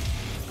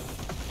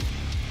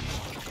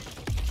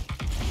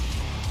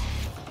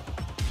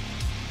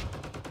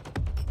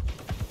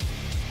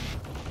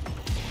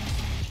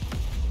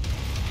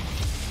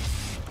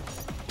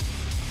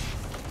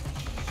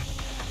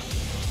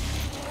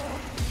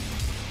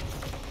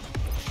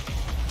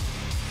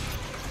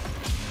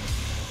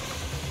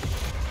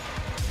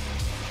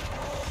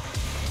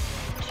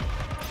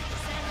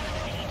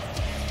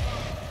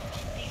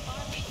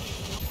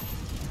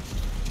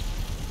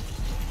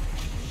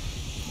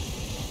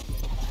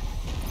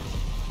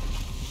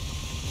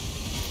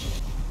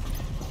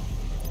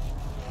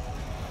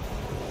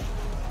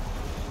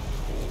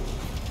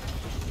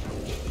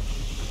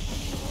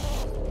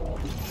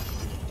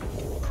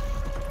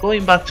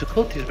 Going back to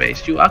Cultist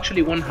Base, you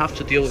actually won't have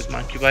to deal with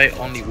Monkey-Bye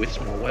only with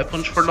small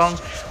weapons for long,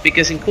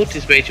 because in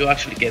Cultist Base you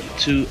actually get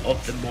 2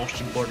 of the most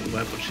important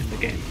weapons in the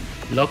game,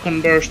 Lock-on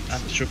Burst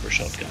and the Super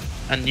Shotgun,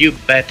 and you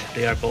bet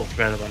they are both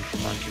relevant for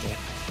Monkey-Bye.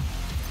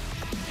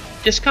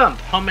 Just count,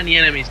 how many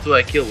enemies do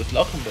I kill with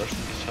Lock-on Burst in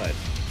this fight?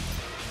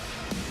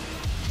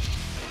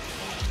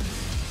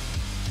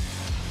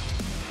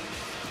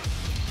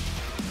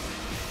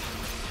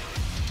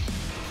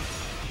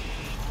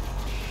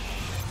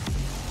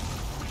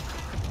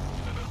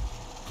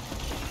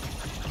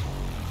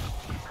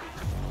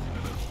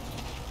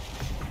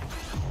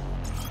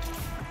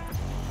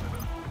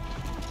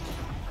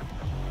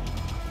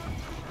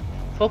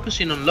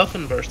 Focusing on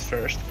Lock-on Burst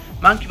first,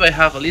 Monkey-Bye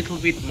have a little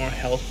bit more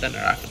health than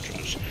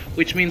Arachnotrons,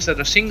 which means that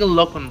a single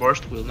Lock-on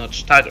Burst will not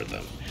stagger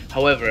them.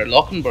 However, a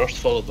Lock-on Burst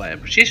followed by a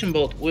Precision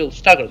Bolt will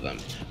stagger them,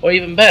 or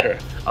even better,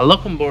 a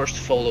Lock-on Burst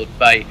followed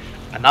by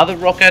another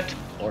rocket,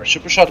 or a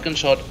Super Shotgun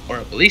shot, or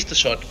a Ballista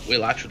shot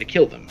will actually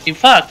kill them. In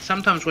fact,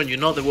 sometimes when you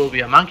know there will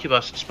be a Monkey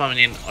Bus spawning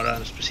in or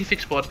on a specific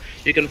spot,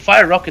 you can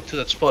fire a rocket to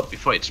that spot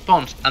before it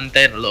spawns and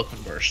then a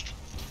Lock-on Burst.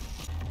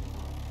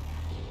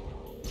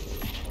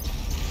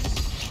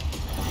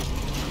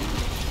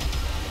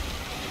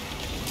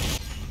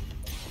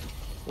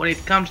 When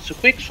it comes to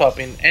quick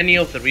swapping, any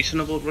of the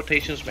reasonable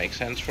rotations make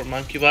sense for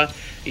Monkey-Bye.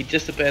 It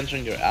just depends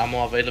on your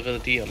ammo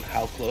availability and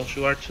how close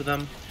you are to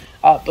them.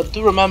 But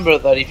do remember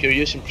that if you're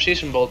using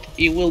Precision Bolt,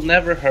 it will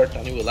never hurt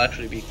and it will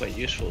actually be quite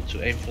useful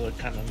to aim for their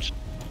cannons.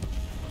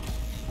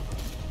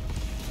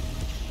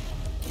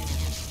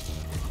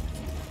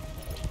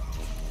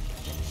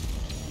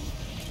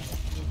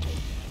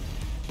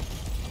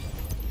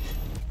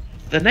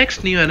 The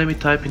next new enemy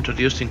type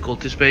introduced in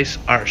Cultist base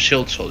are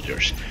shield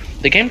soldiers.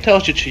 The game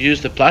tells you to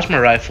use the plasma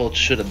rifle to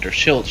shoot at their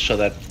shields so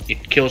that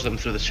it kills them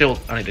through the shield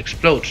and it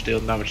explodes,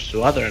 dealing damage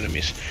to other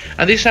enemies.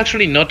 And this is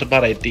actually not a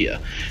bad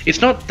idea. It's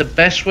not the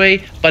best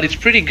way, but it's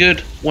pretty good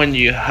when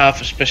you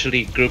have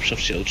especially groups of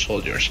shield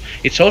soldiers.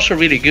 It's also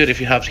really good if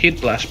you have hit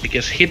blast,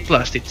 because hit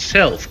blast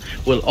itself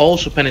will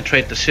also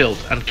penetrate the shield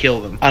and kill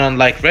them. And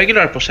unlike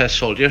regular possessed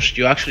soldiers,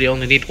 you actually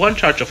only need one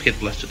charge of hit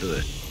blast to do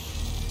this.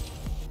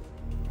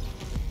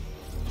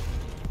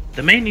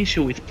 The main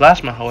issue with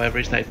plasma, however,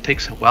 is that it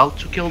takes a while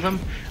to kill them,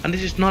 and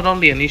this is not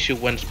only an issue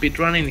when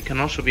speedrunning, it can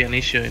also be an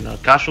issue in a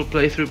casual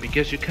playthrough,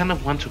 because you kind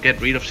of want to get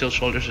rid of shield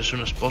soldiers as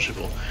soon as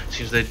possible,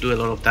 since they do a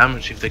lot of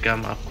damage if they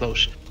come up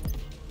close.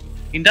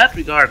 In that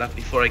regard, and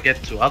before I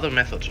get to other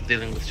methods of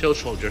dealing with shield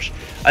soldiers,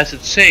 I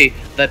should say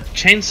that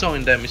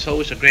chainsawing them is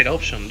always a great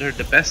option. They're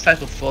the best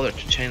type of fodder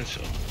to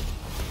chainsaw.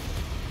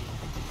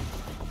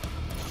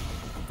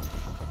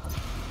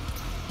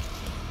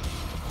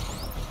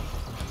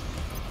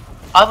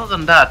 Other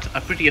than that, a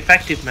pretty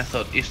effective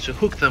method is to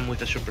hook them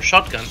with a super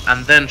shotgun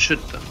and then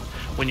shoot them.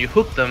 When you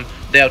hook them,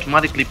 they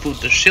automatically put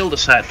their shield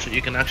aside so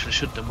you can actually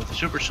shoot them with a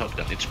super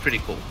shotgun. It's pretty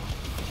cool.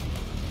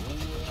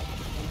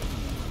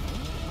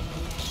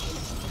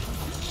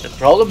 The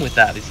problem with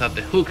that is that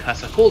the hook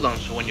has a cooldown,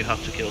 so when you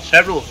have to kill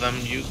several of them,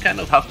 you kind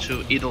of have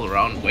to idle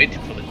around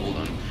waiting for the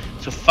cooldown.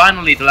 So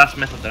finally, the last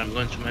method that I'm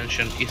going to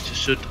mention is to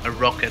shoot a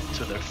rocket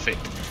to their feet.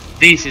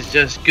 This is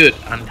just good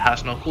and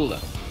has no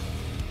cooldown.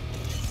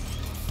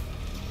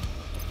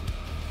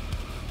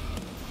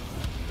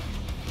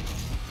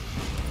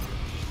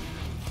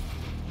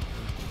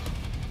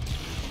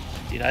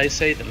 Did I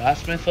say the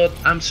last method?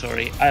 I'm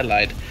sorry, I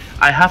lied.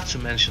 I have to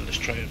mention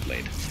Destroyer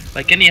Blade.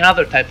 Like any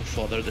other type of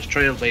fodder,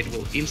 Destroyer Blade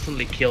will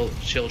instantly kill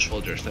shield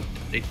soldiers that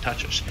it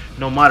touches,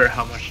 no matter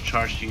how much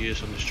charge you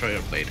use on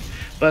Destroyer Blade.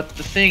 But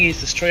the thing is,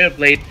 Destroyer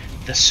Blade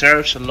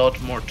deserves a lot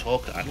more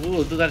talk, and we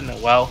will do that in a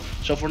while,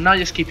 so for now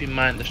just keep in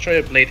mind,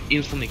 Destroyer Blade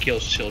instantly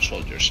kills shield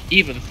soldiers,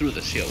 even through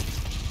the shield.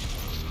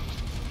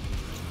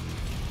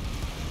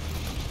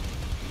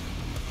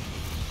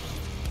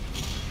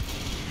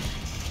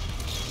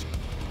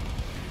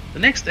 The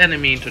next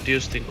enemy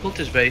introduced in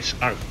Cultist base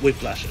are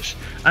whiplashes,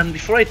 and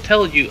before I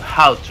tell you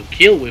how to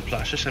kill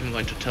whiplashes, I'm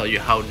going to tell you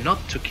how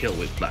not to kill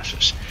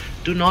whiplashes.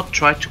 Do not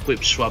try to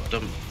quick swap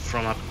them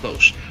from up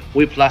close.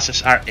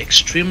 Whiplashes are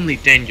extremely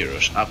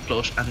dangerous up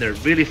close and they're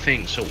really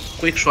thin, so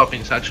quick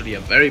swapping is actually a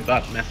very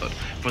bad method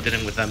for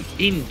dealing with them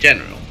in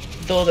general.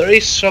 Though there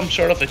is some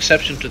sort of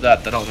exception to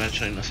that I'll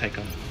mention in a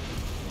second.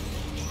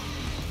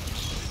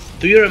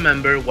 Do you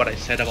remember what I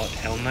said about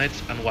Hell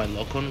Knights and why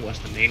lock-on was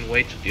the main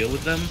way to deal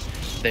with them?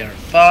 They are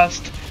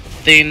fast,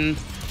 thin,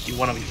 you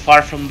want to be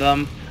far from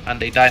them, and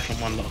they die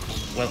from one lock-on.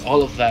 Well,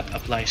 all of that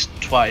applies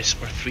twice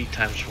or 3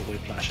 times for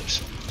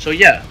whiplashes. So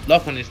yeah,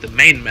 lock-on is the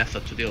main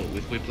method to deal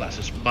with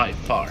whiplashes by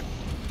far.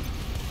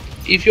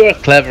 If you are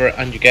clever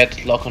and you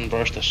get lock-on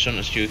burst as soon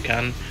as you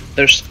can,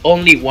 there's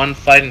only one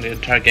fight in the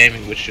entire game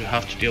in which you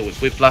have to deal with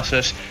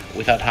whiplashes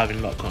without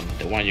having lock-on,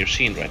 the one you're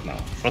seeing right now.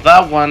 For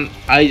that one,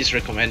 I just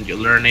recommend you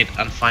learn it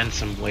and find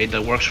some way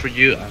that works for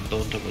you and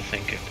don't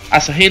overthink it.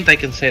 As a hint, I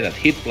can say that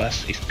hit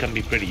blast can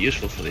be pretty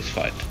useful for this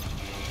fight.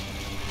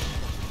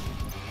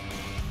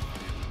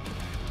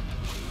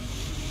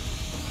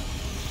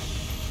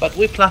 But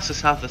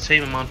whiplashes have the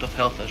same amount of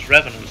health as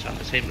revenants and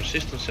the same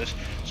resistances,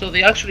 so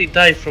they actually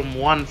die from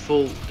one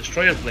full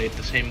destroyer blade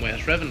the same way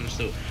as revenants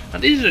do,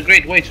 and this is a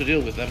great way to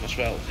deal with them as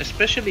well,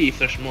 especially if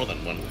there's more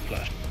than one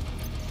whiplash.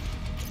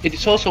 It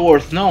is also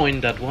worth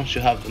knowing that once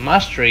you have the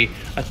mastery,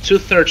 a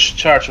 2/3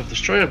 charge of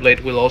destroyer blade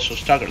will also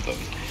stagger them.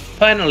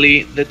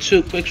 Finally, the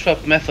 2 quick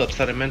swap methods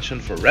that I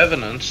mentioned for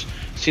revenants,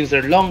 since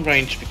they're long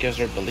range because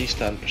they're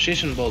ballista and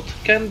precision bolt,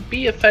 can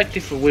be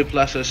effective for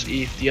whiplashes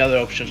if the other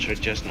options are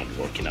just not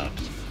working out.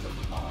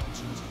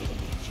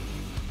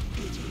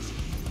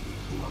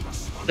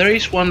 There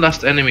is one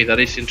last enemy that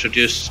is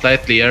introduced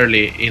slightly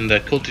early in the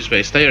Cultist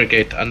base layer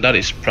gate, and that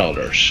is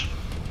Prowlers.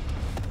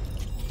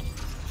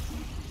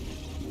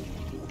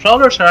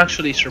 Prowlers are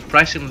actually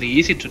surprisingly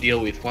easy to deal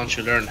with once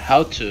you learn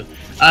how to,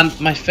 and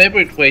my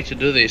favorite way to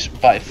do this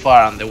by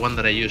far, and the one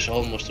that I use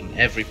almost on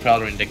every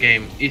Prowler in the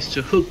game, is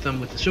to hook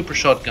them with a super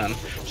shotgun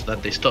so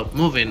that they stop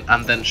moving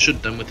and then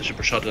shoot them with the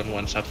super shotgun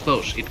once up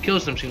close. It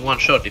kills them in one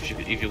shot if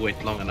you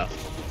wait long enough.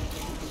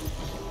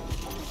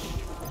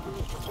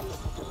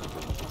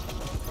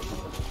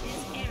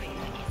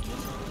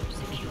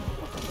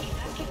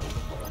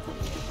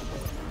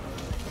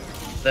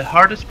 The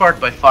hardest part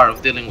by far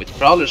of dealing with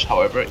Prowlers,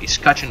 however, is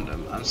catching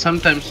them, and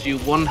sometimes you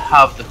won't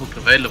have the hook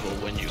available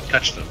when you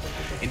catch them.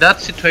 In that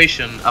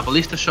situation, a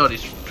ballista shot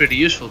is pretty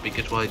useful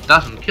because while it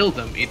doesn't kill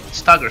them, it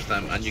staggers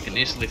them and you can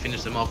easily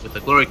finish them off with a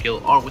glory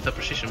kill or with a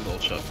precision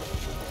bolt shot.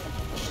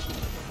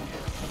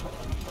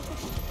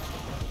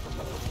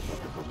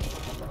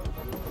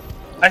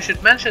 I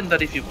should mention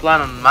that if you plan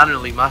on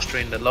manually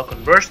mastering the lock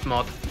on burst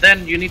mod,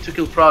 then you need to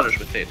kill Prowlers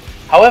with it.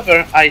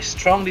 However, I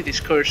strongly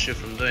discourage you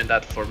from doing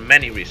that for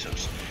many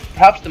reasons.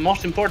 perhaps the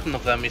most important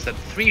of them is that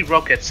 3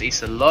 rockets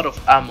is a lot of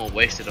ammo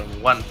wasted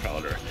on one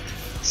Prowler.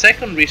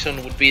 Second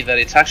reason would be that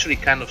it's actually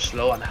kind of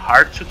slow and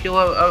hard to kill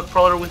a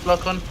Prowler with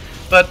lock-on,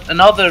 but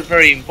another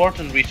very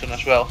important reason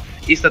as well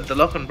is that the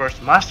lock-on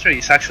burst mastery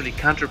is actually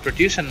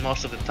counterproducing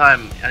most of the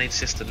time, and it's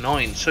just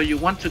annoying, so you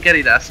want to get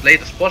it as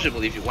late as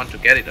possible if you want to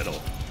get it at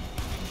all.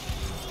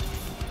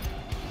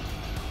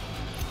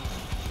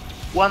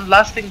 One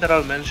last thing that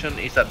I'll mention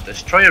is that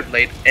Destroyer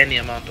Blade, any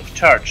amount of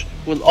charge,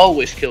 will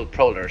always kill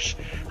Prowlers.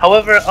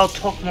 However, I'll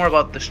talk more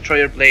about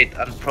Destroyer Blade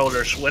and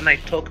Prowlers when I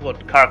talk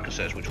about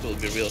Carcasses, which will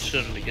be real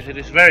soon, because it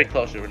is very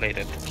closely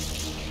related.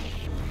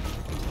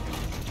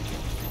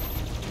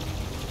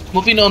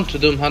 Moving on to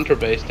Doom Hunter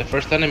Base, the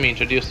first enemy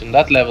introduced in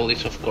that level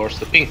is of course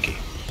the Pinky.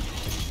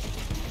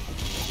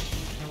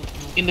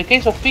 In the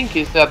case of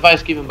Pinkies, the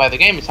advice given by the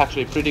game is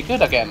actually pretty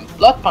good again.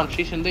 Blood Punch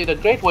is indeed a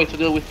great way to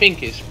deal with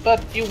Pinkies,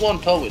 but you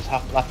won't always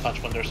have Blood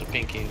Punch when there's a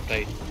Pinky in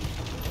play.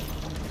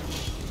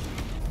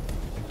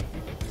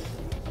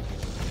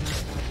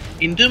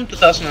 In Doom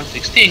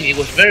 2016 it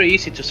was very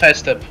easy to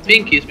sidestep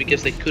Pinkies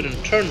because they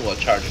couldn't turn while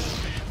charging.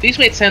 This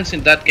made sense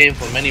in that game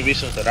for many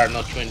reasons that are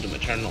not true in Doom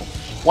Eternal,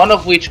 one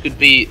of which could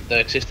be the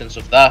existence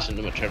of dash in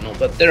Doom Eternal,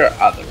 but there are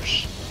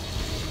others.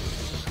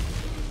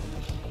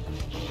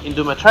 In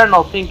Doom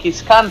Eternal,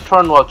 Pinkies can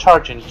turn while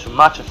charging to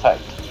much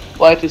effect.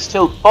 While it is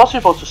still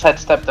possible to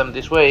sidestep them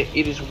this way,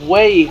 it is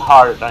way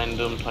harder than in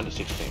Doom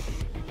 2016.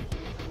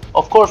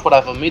 Of course, what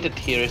I've omitted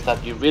here is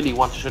that you really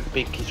want to shoot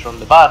Pinkies from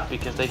the back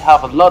because they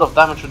have a lot of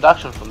damage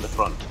reduction from the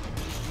front.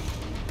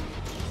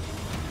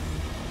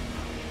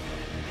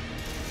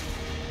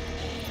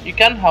 You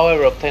can,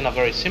 however, obtain a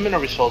very similar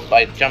result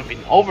by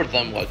jumping over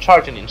them while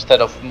charging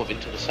instead of moving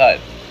to the side.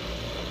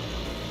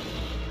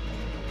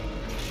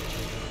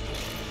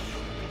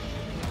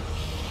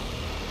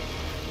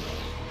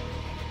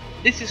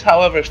 This is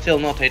however still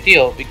not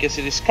ideal, because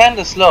it is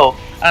kinda slow,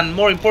 and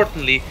more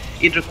importantly,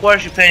 it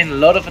requires you paying a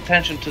lot of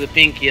attention to the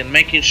Pinky and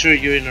making sure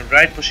you're in the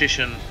right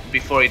position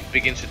before it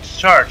begins its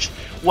charge,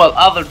 while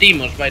other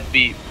demons might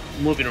be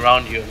moving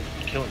around you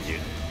and killing you.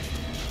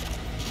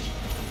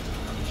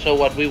 So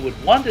what we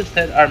would want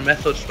instead are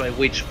methods by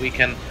which we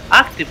can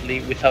actively,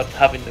 without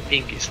having the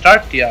Pinky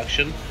start the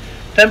action,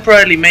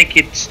 temporarily make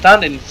it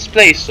stand in its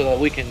place so that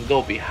we can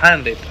go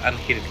behind it and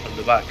hit it from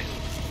the back.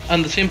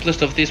 And the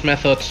simplest of these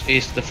methods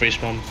is the freeze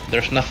bomb.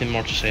 There's nothing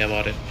more to say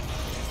about it.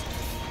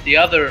 The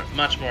other,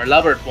 much more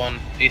elaborate one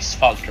is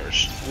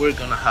falters. We're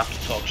gonna have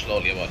to talk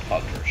slowly about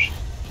falters.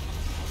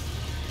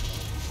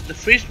 The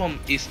freeze bomb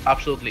is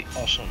absolutely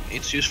awesome.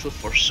 It's useful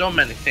for so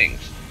many things.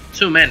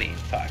 Too many,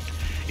 in fact.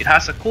 It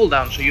has a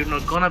cooldown, so you're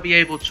not gonna be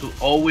able to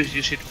always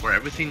use it for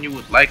everything you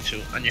would like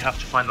to, and you have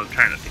to find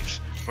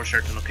alternatives for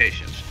certain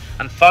occasions.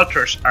 And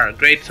falters are a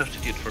great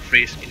substitute for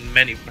freeze in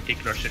many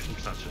particular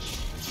circumstances.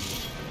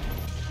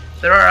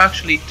 There are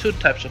actually 2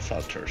 types of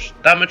falters,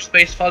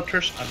 damage-based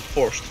falters and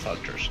forced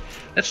falters.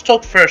 Let's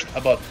talk first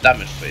about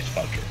damage-based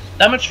falters.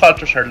 Damage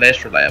falters are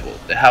less reliable.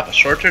 They have a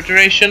shorter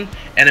duration,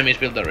 enemies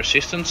build a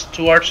resistance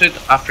towards it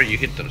after you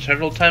hit them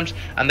several times,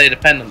 and they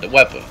depend on the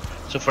weapon.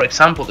 So for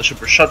example, the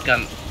super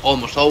shotgun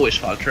almost always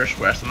falters,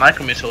 whereas the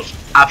micro missiles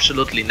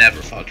absolutely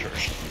never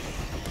falters.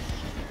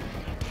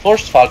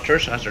 Forced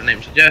falters, as their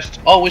name suggests,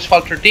 always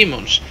falter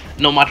demons,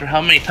 no matter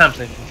how many times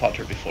they've been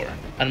faltered before,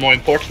 and more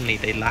importantly,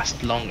 they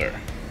last longer.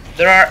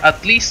 There are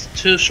at least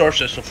 2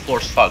 sources of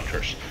forced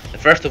falters, the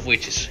first of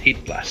which is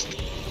Heat Blast.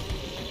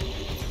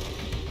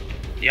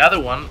 The other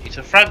one is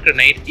a frag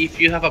grenade if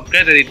you have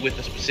upgraded it with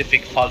a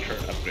specific falter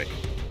upgrade.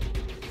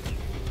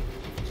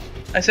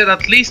 I said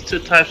at least 2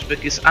 types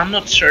because I'm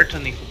not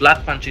certain if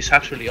Blood Punch is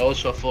actually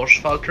also a forced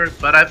falter,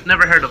 but I've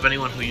never heard of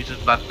anyone who uses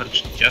Blood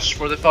Punch just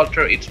for the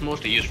falter. It's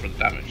mostly used for the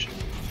damage.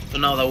 So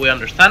now that we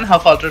understand how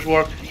falters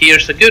work,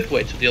 here's a good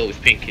way to deal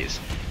with Pinkies.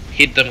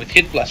 Hit them with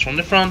Hit Blast from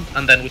the front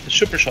and then with the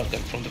super shotgun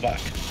from the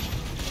back.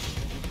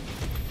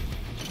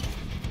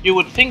 You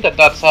would think that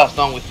that's as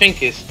done with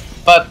Pinkies,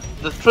 but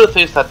the truth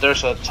is that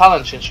there's a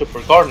challenge in Super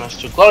Gardeners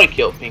to glory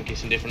kill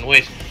Pinkies in different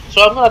ways,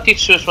 so I'm gonna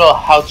teach you as well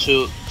how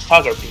to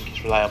stagger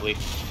Pinkies reliably.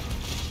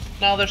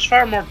 Now there's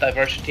far more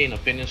diversity in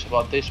opinions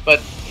about this, but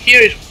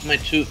here is my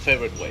 2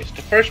 favorite ways.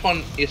 The first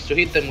one is to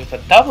hit them with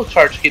a double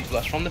charge Hit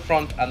Blast from the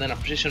front and then a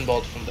precision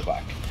bolt from the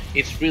back.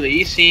 It's really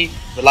easy,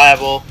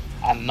 reliable,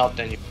 and not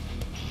dangerous.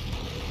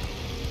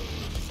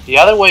 The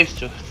other way is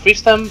to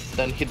freeze them,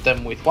 then hit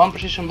them with 1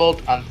 precision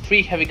bolt and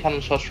 3 heavy cannon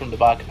shots from the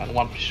back and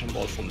 1 precision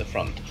bolt from the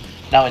front.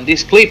 Now in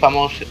this clip I'm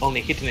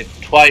only hitting it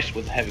twice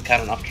with the heavy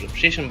cannon after the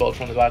precision bolt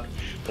from the back,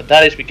 but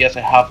that is because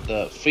I have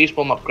the freeze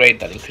bomb upgrade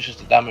that increases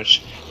the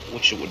damage,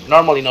 which you would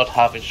normally not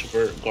have in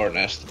Super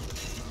Gardeners.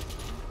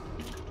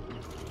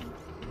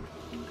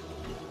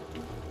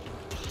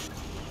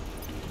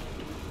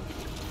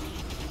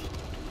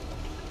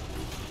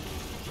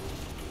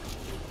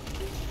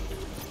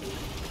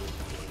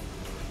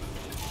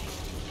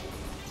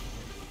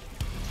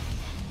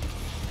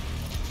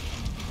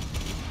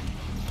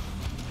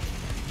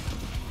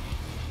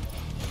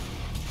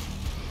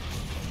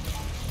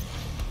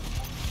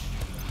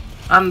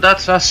 And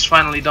that's us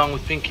finally done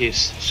with pinkies.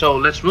 So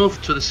let's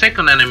move to the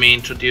second enemy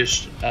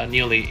introduced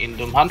newly in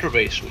Doom Hunter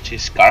base, which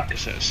is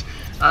carcasses.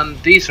 And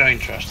these are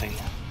interesting.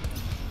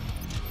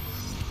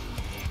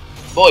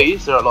 Boy,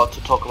 is there a lot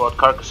to talk about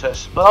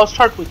carcasses, but I'll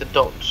start with the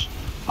don'ts.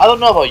 I don't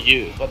know about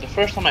you, but the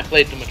first time I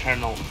played Doom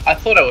Eternal, I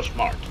thought I was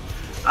smart.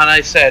 And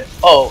I said,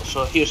 oh,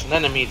 so here's an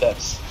enemy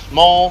that's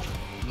small,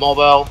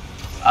 mobile,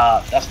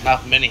 doesn't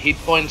have many hit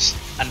points,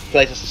 and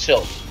plays as a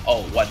shield.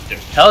 Oh, what they're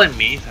telling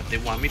me is that they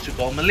want me to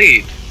go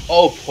melee.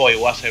 Oh boy,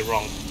 was I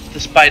wrong.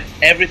 Despite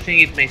everything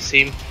it may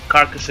seem,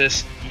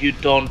 carcasses, you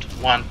don't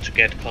want to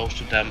get close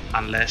to them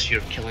unless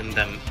you're killing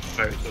them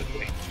very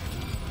quickly.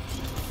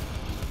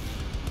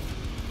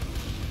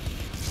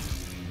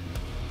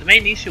 The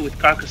main issue with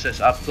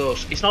carcasses up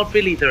close is not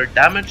really their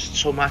damage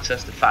so much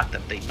as the fact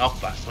that they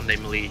knock back when they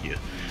melee you.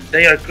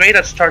 They are great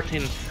at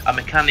starting a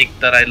mechanic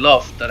that I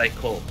love that I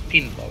call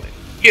pinballing.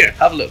 Here,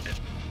 have a look.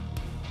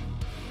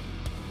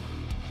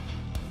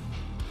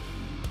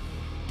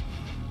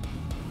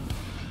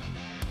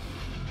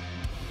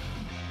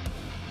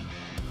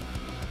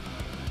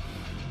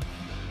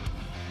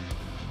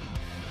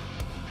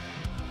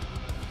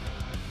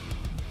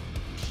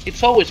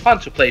 It's always fun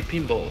to play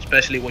pinball,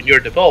 especially when you're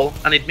the ball,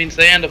 and it means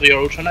the end of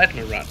your Ultra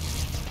Nightmare run.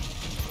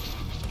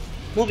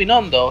 Moving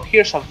on though,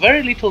 here's a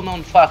very little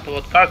known fact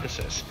about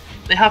carcasses.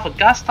 They have a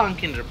gas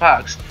tank in their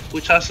backs,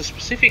 which has a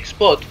specific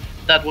spot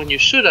that when you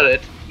shoot at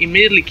it,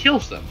 immediately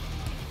kills them.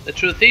 The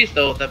truth is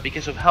though that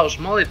because of how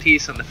small it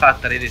is and the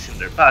fact that it is in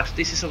their backs,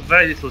 this is of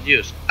very little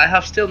use. I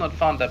have still not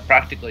found a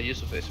practical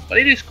use of this, but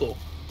it is cool.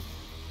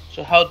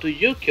 So how do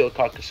you kill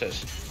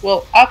carcasses?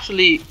 Well,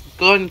 actually,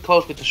 going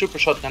close with the super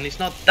shotgun is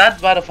not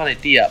that bad of an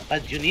idea,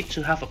 but you need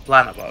to have a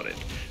plan about it.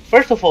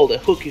 First of all, the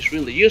hook is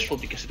really useful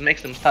because it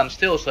makes them stand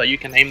still so you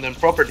can aim them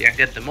properly and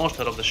get the most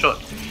out of the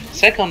shot.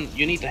 Second,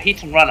 you need a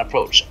hit and run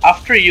approach.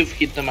 After you've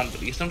hit them and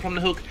released them from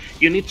the hook,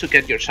 you need to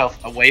get yourself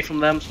away from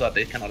them so that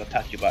they cannot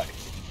attack you back.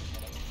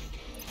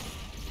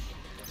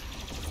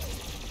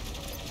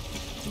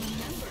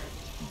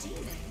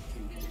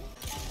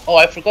 Oh,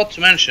 I forgot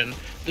to mention,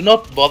 do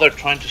not bother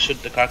trying to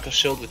shoot the carcass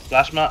shield with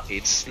plasma.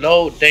 It's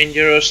slow,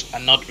 dangerous,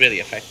 and not really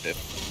effective.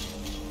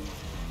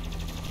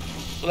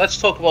 So let's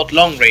talk about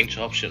long range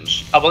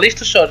options. A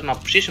ballista shot and a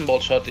precision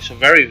bolt shot is a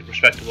very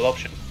respectable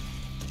option.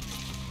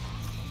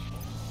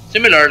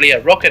 Similarly,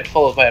 a rocket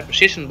followed by a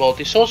precision bolt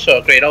is also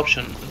a great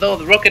option, though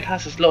the rocket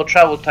has a slow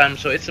travel time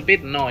so it's a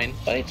bit annoying,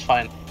 but it's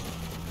fine.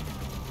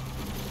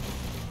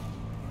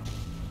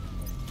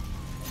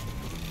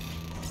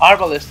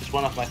 Arbalest is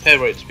one of my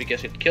favorites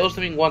because it kills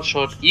them in one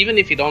shot even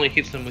if it only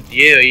hits them with the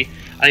AoE,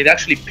 and it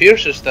actually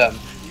pierces them,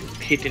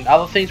 hitting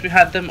other things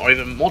behind them or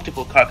even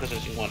multiple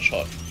carcasses in one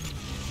shot.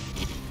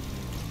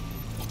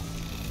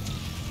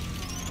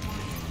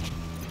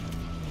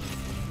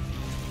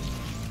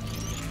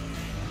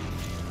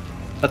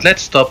 But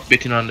let's stop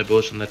beating around the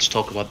bush and let's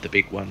talk about the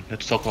big one.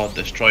 Let's talk about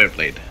the Destroyer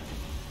Blade.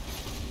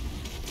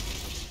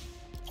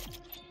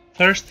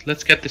 First,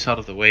 let's get this out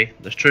of the way.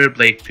 The Destroyer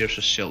Blade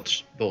pierces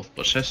shields, both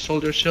possessed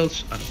soldier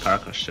shields and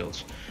carcass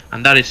shields,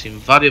 and that is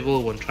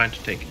invaluable when trying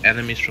to take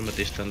enemies from a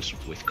distance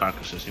with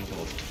carcasses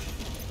involved.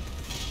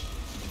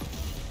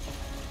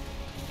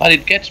 But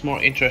it gets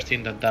more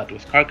interesting than that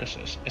with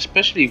carcasses,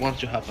 especially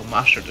once you have a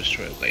Master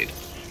Destroyer Blade.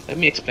 Let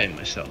me explain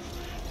myself.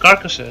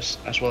 Carcasses,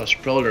 as well as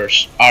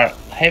Prowlers, are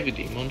heavy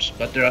demons,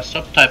 but there are a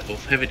subtype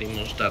of heavy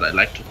demons that I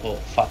like to call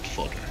fat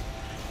fodder.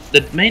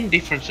 The main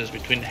differences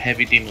between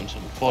heavy demons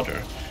and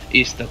fodder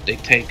is that they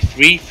take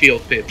 3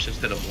 field pips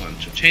instead of 1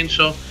 to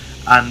chainsaw,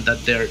 and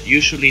that they're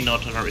usually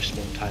not on a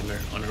respawn timer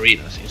on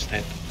arenas,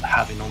 instead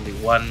having only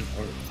 1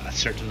 or a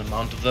certain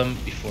amount of them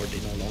before they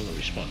no longer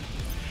respawn.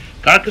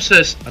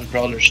 Carcasses and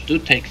Prowlers do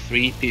take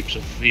 3 pips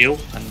of fuel,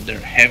 and they're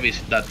heavies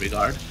in that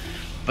regard,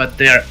 but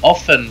they are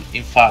often,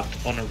 in fact,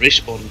 on a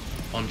respawn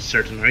on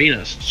certain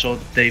arenas, so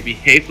they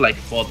behave like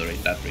fodder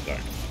in that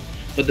regard.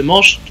 But the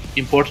most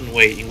important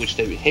way in which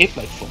they behave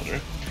like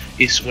fodder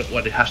is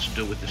what it has to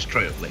do with the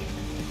Destroyer Blade.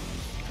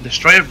 The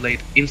Destroyer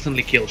Blade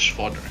instantly kills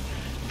fodder,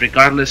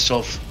 regardless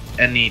of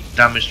any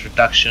damage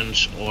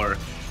reductions or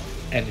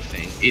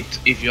anything.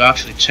 If you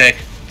actually check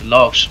the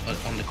logs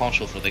on the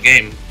console for the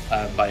game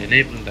by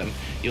enabling them,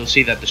 you'll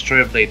see that the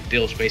Destroyer Blade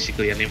deals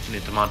basically an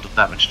infinite amount of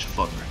damage to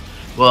fodder.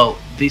 Well,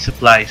 this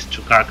applies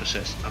to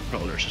carcasses and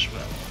Prowlers as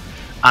well.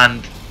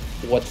 And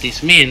what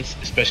this means,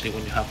 especially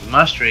when you have the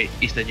mastery,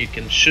 is that you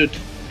can shoot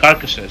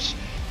carcasses,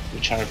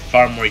 which are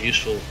far more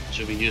useful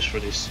to be used for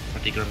this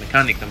particular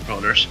mechanic than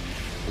Prowlers,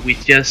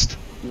 with just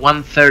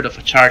 1/3 of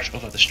a charge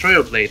of a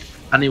Destroyer Blade,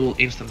 and it will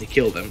instantly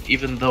kill them,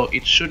 even though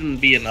it shouldn't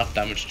be enough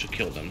damage to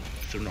kill them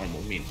through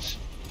normal means.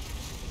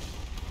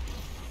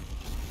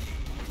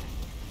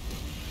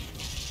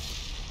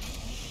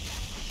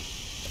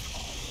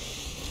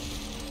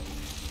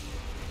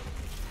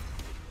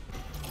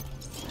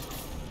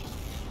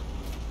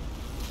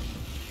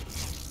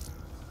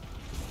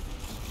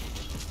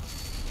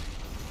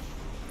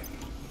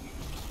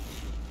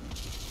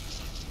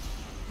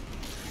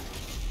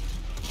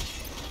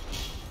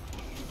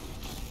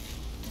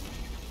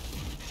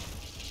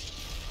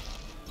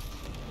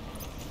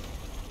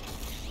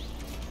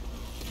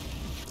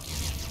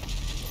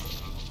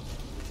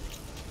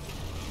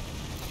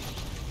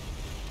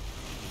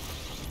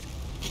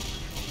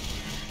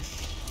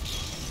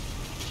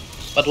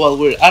 But while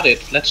we're at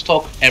it, let's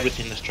talk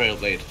everything Destroyer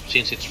Blade,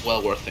 since it's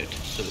well worth it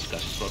to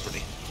discuss it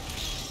properly.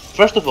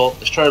 First of all,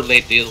 Destroyer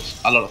Blade deals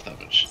a lot of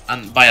damage,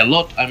 and by a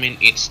lot I mean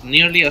it's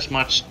nearly as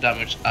much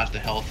damage as the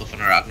health of an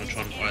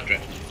Arachnotron or a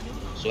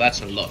Dreadnought. So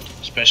that's a lot,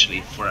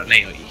 especially for an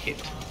AoE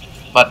hit.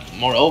 But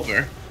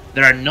moreover,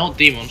 there are no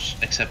demons,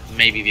 except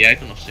maybe the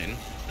Icon of Sin,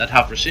 that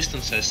have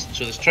resistances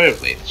to Destroyer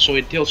Blade, so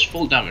it deals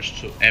full damage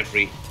to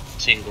every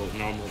single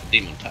normal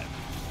demon type.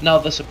 Now,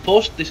 the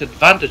supposed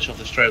disadvantage of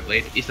Destroyer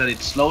Blade is that it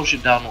slows you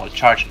down while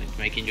charging it,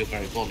 making you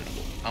very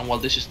vulnerable. And while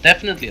this is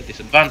definitely a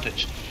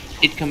disadvantage,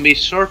 it can be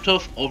sort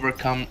of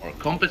overcome or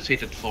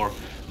compensated for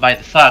by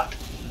the fact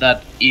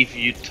that if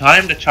you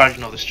time the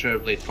charging of Destroyer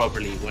Blade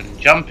properly when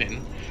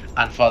jumping,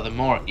 and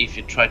furthermore if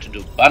you try to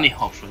do bunny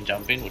hops when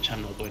jumping, which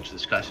I'm not going to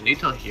discuss in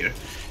detail here,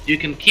 you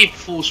can keep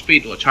full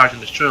speed while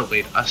charging Destroyer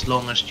Blade as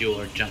long as you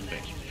are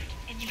jumping.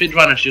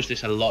 Speedrunners use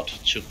this a lot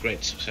to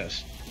great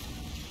success.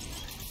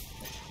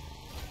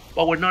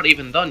 But we're not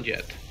even done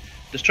yet.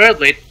 Destroyer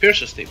Blade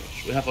pierces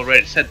demons, we have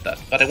already said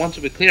that, but I want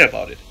to be clear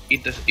about it.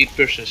 It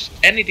pierces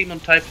any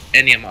demon type,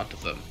 any amount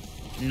of them,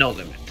 no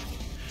limit.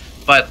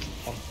 But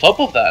on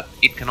top of that,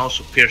 it can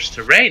also pierce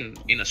terrain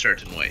in a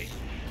certain way.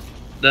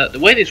 The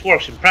way this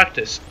works in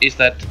practice is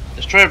that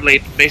Destroyer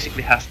Blade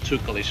basically has two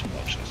collision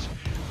boxes.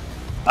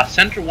 A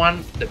center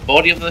one, the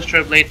body of the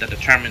Destroyer Blade that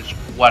determines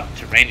what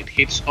terrain it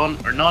hits on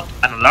or not,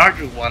 and a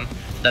larger one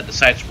that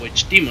decides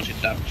which demons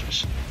it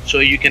damages. So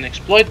you can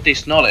exploit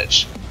this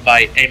knowledge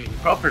by aiming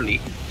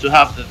properly to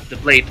have the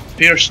blade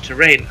pierce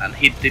terrain and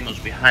hit demons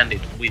behind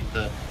it with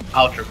the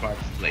outer part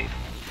of the blade.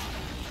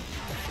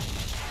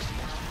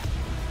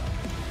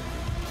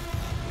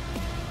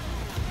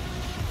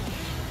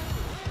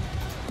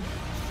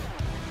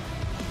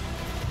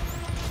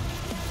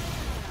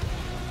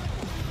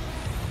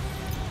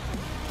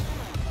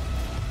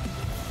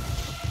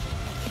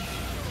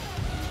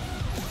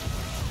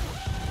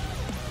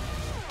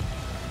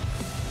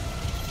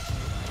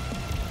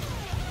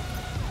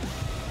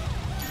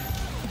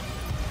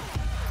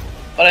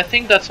 But I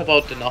think that's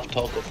about enough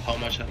talk of how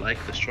much I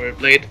like Destroyer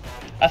Blade.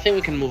 I think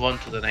we can move on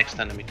to the next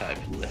enemy type,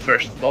 the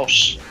first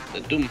boss, the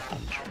Doom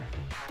Hunter.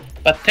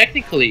 But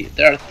technically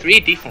there are 3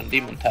 different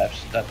demon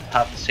types that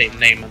have the same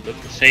name and look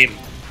the same,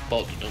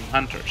 called Doom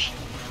Hunters.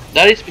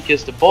 That is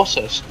because the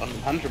bosses on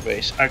Doom Hunter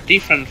base are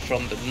different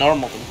from the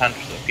normal Doom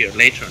Hunters that appear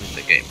later on in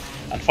the game.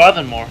 And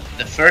furthermore,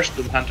 the first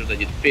Doom Hunter that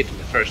you defeat in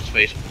the first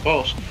phase of the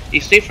boss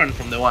is different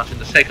from the ones in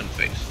the second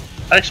phase.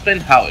 I'll explain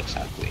how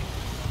exactly.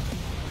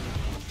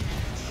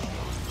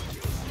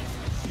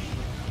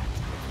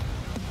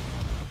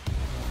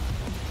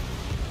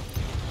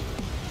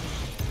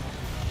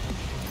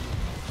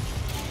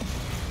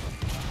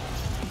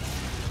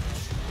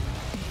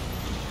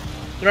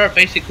 There are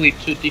basically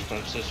 2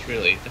 differences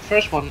really. The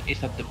first one is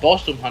that the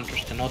boss Doom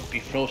Hunters cannot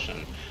be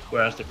frozen,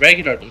 whereas the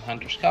regular Doom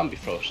Hunters can be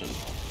frozen.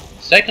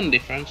 The second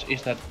difference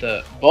is that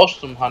the boss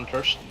Doom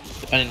Hunters,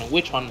 depending on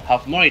which one,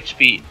 have more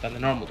HP than the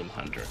normal Doom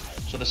Hunter.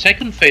 So the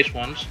second phase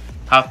ones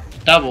have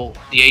double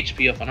the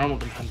HP of a normal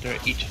Doom Hunter,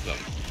 each of them,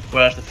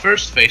 whereas the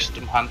first phase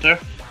Doom Hunter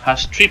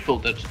has triple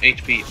the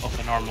HP of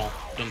a normal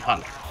Doom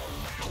Hunter.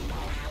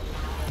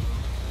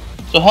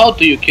 So how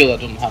do you kill a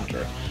Doom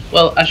Hunter?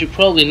 Well, as you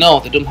probably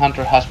know, the Doom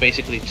Hunter has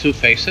basically 2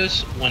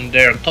 phases, when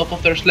they're on top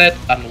of their sled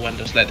and when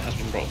the sled has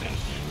been broken.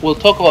 We'll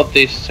talk about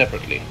this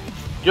separately.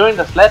 During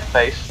the sled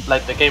phase,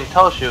 like the game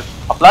tells you,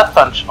 a Blood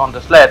Punch on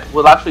the sled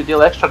will actually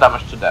deal extra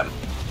damage to them.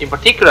 In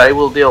particular, it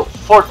will deal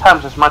 4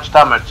 times as much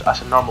damage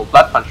as a normal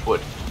Blood Punch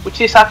would, which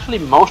is actually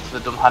most of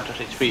the Doom Hunter's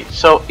HP,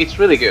 so it's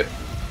really good.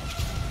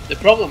 The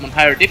problem on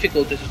higher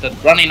difficulties is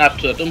that running up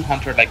to a Doom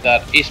Hunter like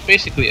that is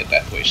basically a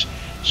death wish.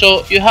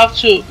 So you have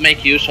to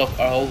make use of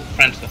our old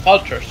friends the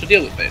Vultures to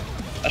deal with it.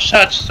 As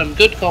such, some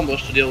good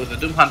combos to deal with the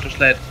Doom Hunter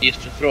sled is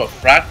to throw a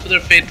frag to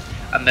their feet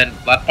and then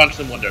Blood Punch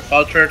them when they're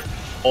faltered,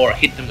 or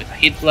hit them with a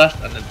Heat Blast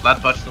and then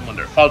Blood Punch them when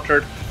they're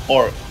faltered,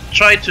 or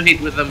try to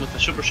hit with them with a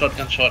Super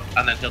Shotgun Shot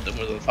and then hit them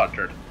when they're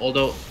faltered.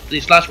 Although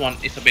this last one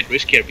is a bit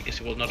riskier because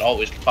it will not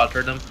always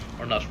falter them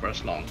or not for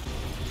as long.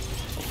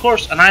 Of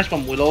course, an Ice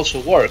Bomb will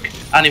also work,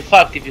 and in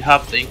fact if you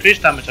have the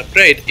increased damage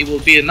upgrade, it will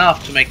be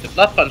enough to make the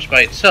Blood Punch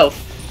by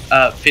itself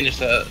finish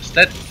the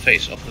sled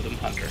phase of the Doom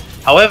Hunter.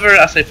 However,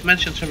 as I've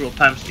mentioned several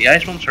times, the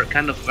Ice Bombs are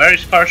kind of a very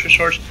scarce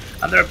resource,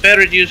 and there are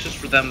better uses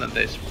for them than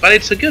this, but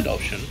it's a good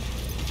option.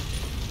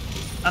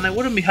 And I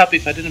wouldn't be happy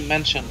if I didn't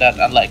mention that,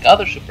 unlike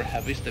other super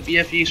heavies, the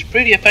BFE is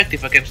pretty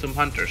effective against Doom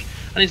Hunters,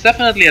 and it's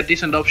definitely a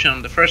decent option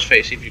on the first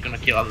phase if you're gonna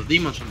kill other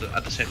demons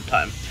at the same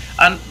time.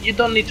 And you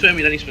don't need to aim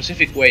it any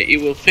specific way, it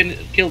will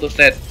kill the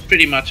sled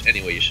pretty much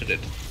any way you shoot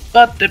it.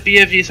 But the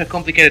BFE is a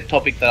complicated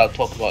topic that I'll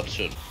talk about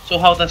soon. So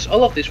how does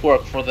all of this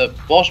work for the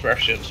boss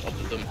versions of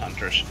the Doom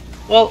Hunters?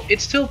 Well,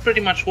 it still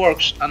pretty much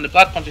works, and the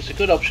Blood Punch is a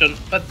good option,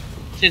 but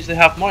since they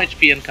have more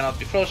HP and cannot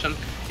be frozen,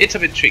 it's a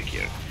bit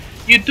trickier.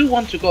 You do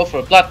want to go for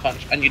a Blood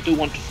Punch, and you do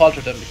want to falter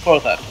them before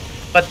that,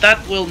 but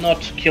that will not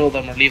kill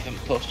them or leave them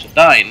close to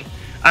dying,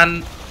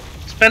 and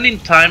spending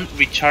time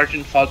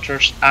recharging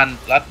falters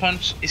and Blood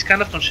Punch is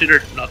kind of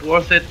considered not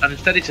worth it, and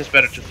instead it's just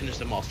better to finish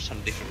them off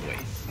some different way.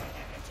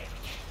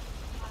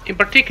 In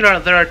particular,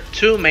 there are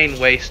two main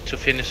ways to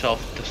finish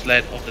off the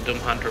sled of the Doom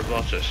Hunter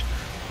bosses.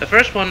 The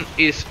first one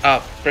is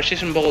a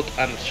precision bolt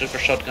and super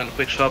shotgun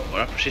quick swap,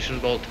 or a precision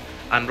bolt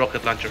and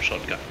rocket launcher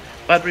shotgun.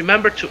 But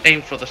remember to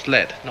aim for the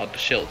sled, not the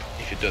shield,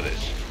 if you do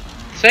this.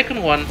 The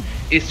second one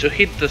is to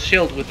hit the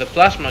shield with the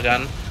plasma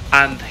gun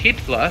and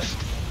hit blast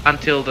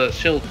until the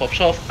shield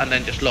pops off and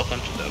then just lock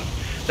onto them.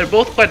 They're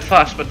both quite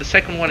fast, but the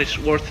second one is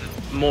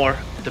worth more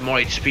the more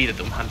HP the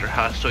Doom Hunter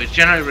has, so it's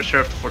generally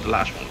reserved for the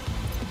last one.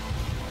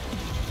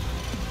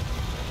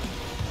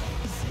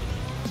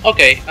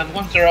 Okay, and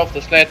once they're off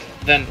the sled,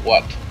 then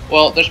what?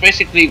 Well, there's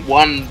basically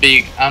one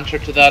big answer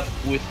to that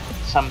with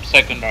some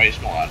secondary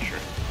small answer.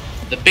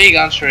 The big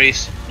answer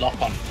is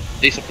lock on.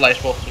 This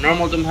applies both to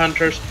normal Doom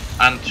Hunters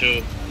and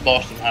to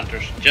boss Doom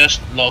Hunters.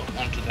 Just lock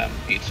onto them.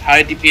 It's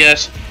high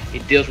DPS,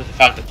 it deals with the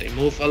fact that they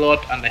move a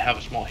lot and they have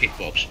a small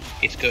hitbox.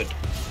 It's good.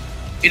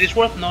 It is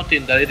worth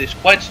noting that it is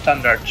quite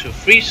standard to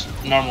freeze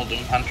normal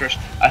Doom Hunters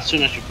as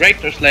soon as you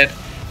break their sled,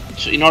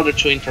 in order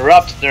to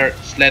interrupt their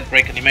sled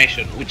break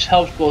animation, which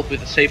helps both with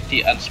the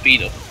safety and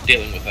speed of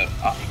dealing with them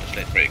after the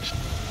sled breaks.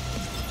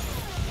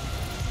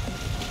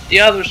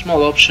 The other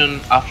small option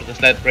after the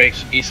sled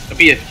breaks is a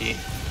BFG.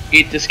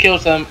 It just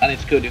kills them, and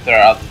it's good if there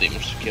are other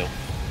demons to kill.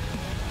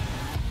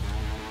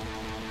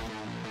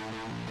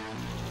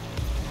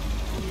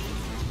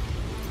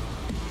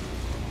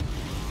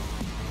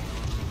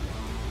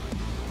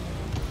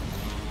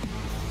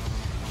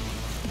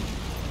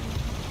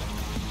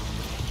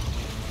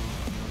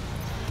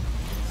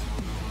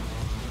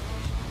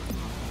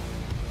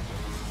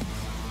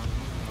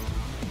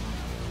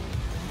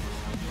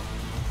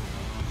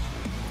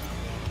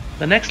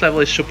 The next level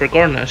is Super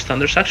Gornest,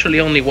 and there's actually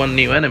only one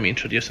new enemy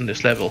introduced in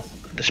this level,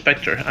 the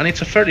Spectre, and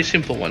it's a fairly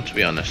simple one to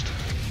be honest.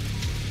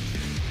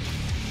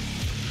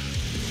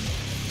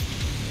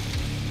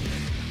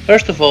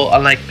 First of all,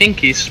 unlike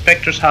Pinkies,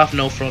 Spectres have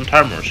no front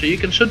armor, so you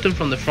can shoot them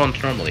from the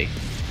front normally.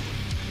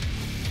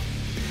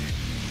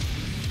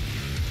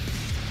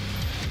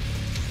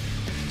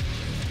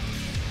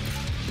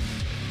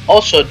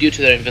 Also, due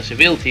to their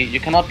invisibility, you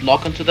cannot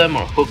lock onto them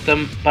or hook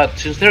them, but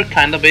since they're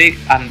kinda big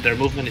and their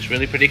movement is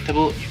really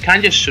predictable, you can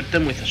just shoot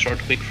them with a short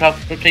quick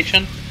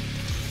rotation.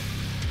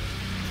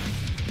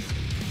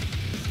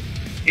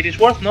 It is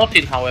worth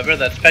noting, however,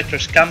 that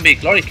Spectres can be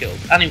glory killed,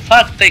 and in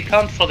fact they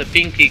count for the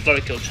Pinky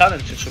glory kill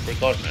challenge in Super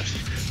Gornest.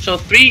 So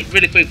 3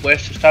 really quick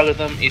ways to target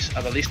them is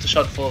a ballista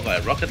shot followed by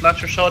a rocket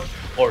launcher shot,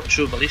 or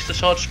 2 ballista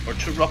shots, or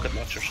 2 rocket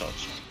launcher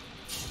shots.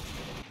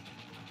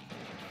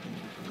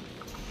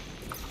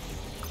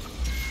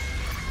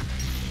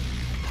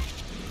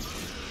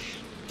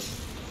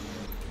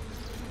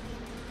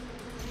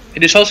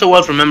 It is also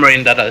worth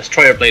remembering that a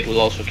destroyer blade will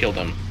also kill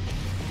them.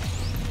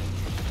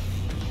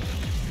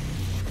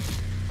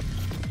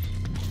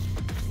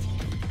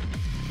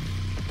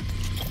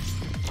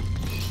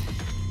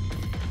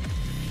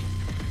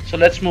 So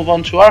let's move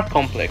on to our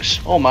complex.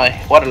 Oh my,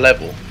 what a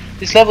level.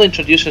 This level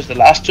introduces the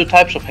last 2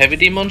 types of heavy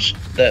demons,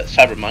 the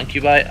Cyber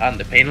Mancubi and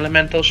the Pain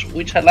Elementals,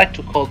 which I like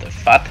to call the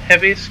Fat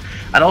Heavies,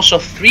 and also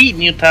 3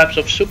 new types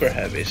of Super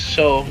Heavies,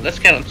 so let's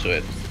get onto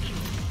it.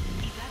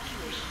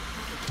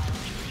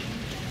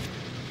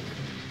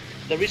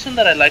 The reason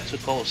that I like to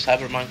call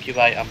Cyber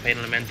Mancubi and Pain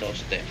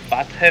Elementals the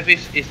Fat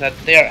Heavies is that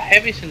they are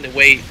heavies in the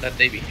way that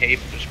they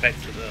behave with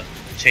respect to the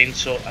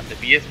chainsaw and the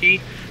BFG,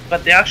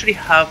 but they actually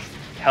have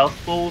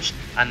health pools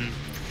and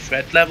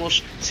threat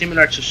levels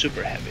similar to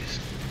Super Heavies.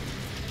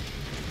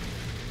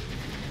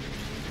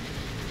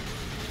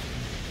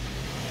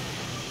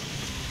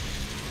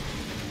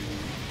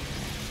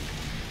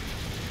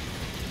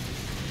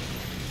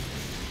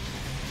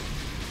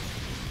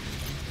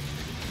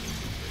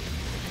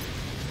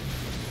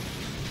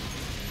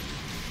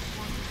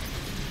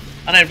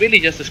 And I really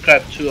just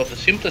described 2 of the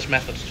simplest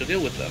methods to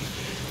deal with them.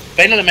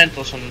 Pain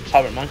Elementals and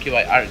Cyber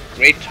Mancubi are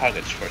great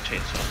targets for a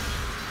chainsaw.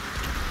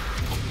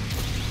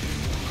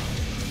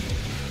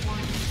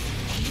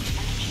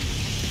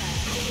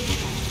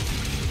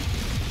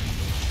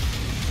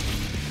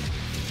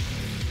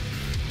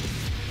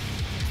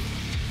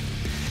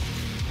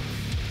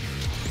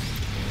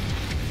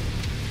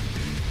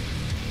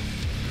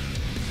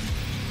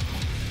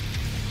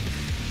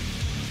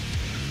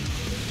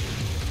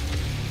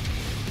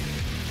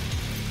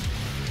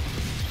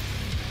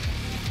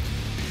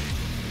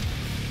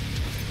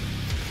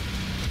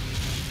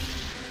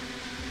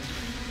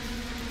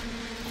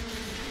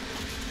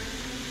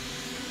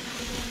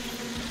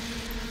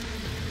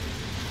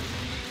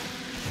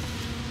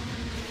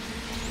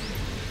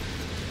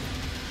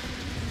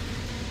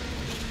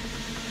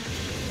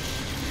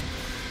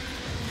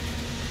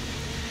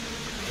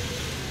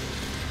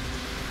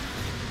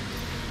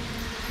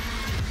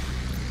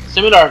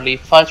 Similarly,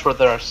 fights where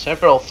there are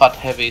several fat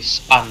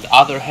heavies and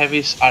other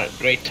heavies are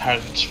great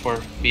targets for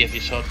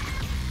BFG shot.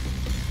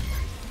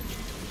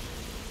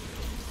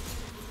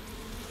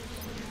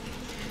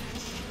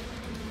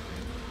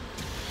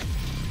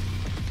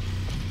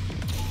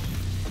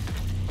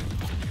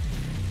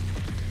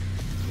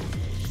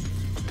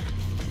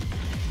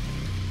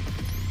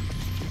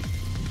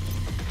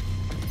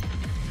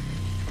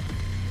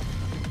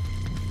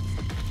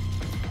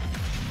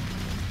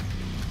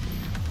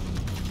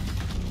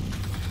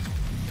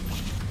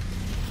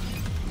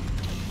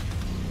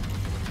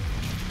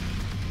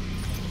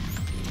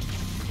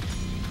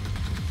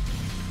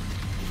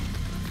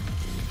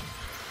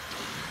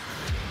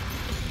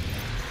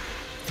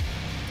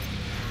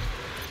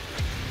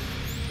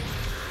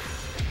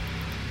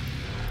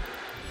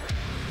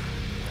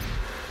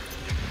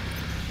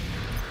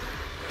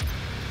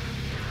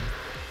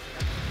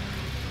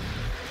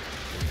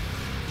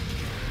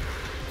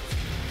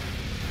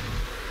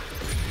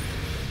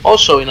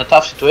 Also, in a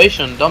tough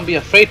situation, don't be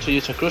afraid to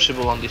use a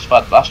crucible on these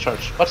fat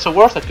bastards. What's the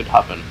worst that could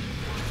happen?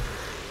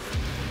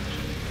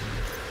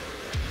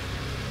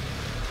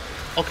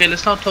 Okay,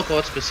 let's now talk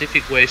about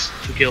specific ways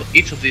to kill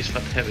each of these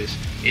fat heavies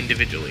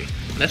individually.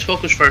 Let's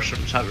focus first on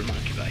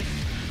Cybermonkey.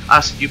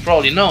 As you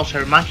probably know,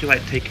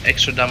 Cybermonkey take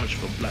extra damage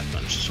from Blood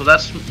Punch, so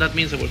that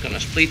means that we're gonna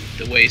split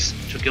the ways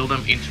to kill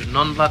them into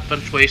non-Blood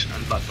Punch ways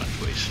and Blood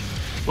Punch ways.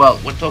 Well,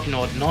 when talking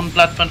about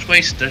non-Blood Punch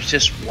ways, there's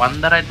just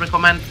one that I'd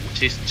recommend,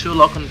 which is 2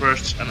 lock-on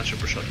bursts and a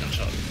super shotgun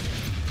shot.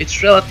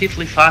 It's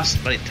relatively fast,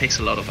 but it takes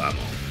a lot of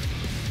ammo.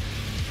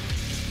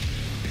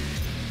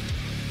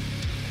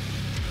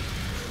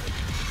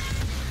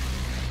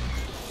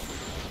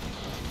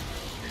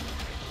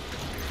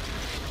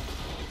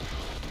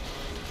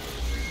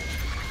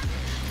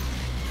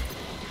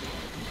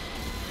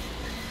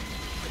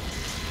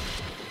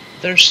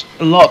 There's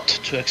a lot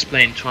to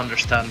explain to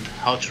understand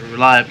how to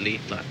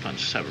reliably Blood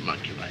Punch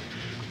Cybermonkey.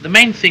 The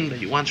main thing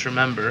that you want to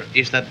remember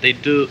is that they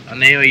do an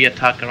AoE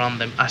attack around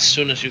them as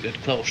soon as you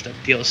get close that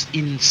deals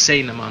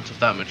insane amounts of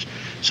damage,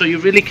 so you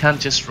really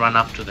can't just run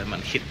up to them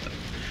and hit them.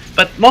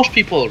 But most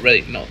people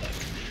already know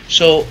that.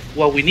 So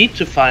what we need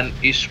to find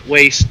is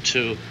ways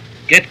to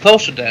get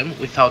close to them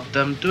without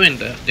them doing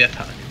the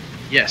attack.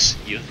 Yes,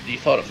 you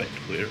thought of it,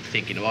 we're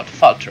thinking about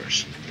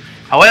falters.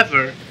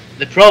 However,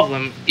 the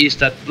problem is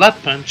that Blood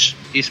Punch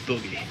is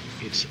buggy.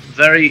 It's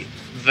very,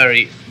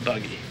 very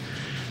buggy.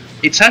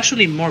 It's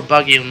actually more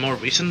buggy on more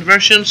recent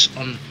versions.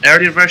 On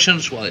earlier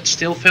versions, while it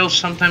still fails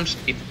sometimes,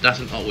 it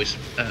doesn't always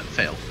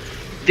fail.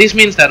 This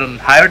means that on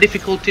higher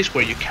difficulties,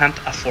 where you can't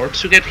afford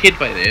to get hit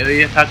by the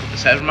AoE attack of the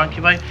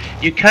Cybermonkey,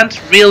 you can't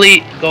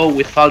really go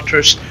with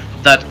falters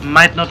that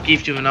might not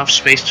give you enough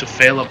space to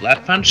fail a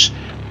Blood Punch,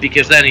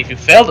 because then if you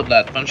fail the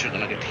Blood Punch, you're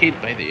gonna get hit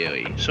by the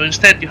AoE. So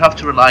instead you have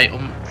to rely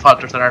on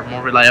falters that are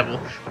more reliable,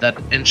 that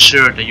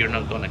ensure that you're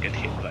not gonna get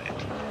hit by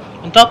it.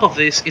 On top of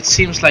this, it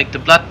seems like the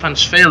Blood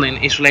Punch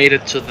failing is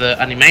related to the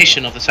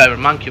animation of the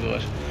Cybermonkey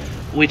boss,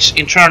 which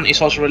in turn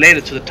is also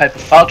related to the type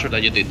of falter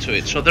that you did to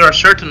it. So there are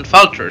certain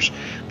falters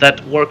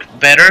that work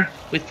better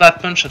with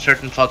Blood Punch and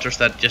certain falters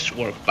that just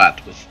work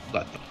bad with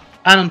Blood Punch.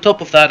 And on top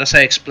of that, as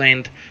I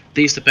explained,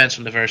 this depends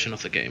on the version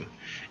of the game.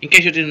 In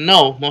case you didn't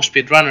know, most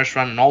speedrunners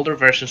run older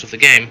versions of the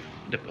game,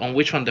 on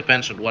which one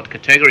depends on what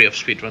category of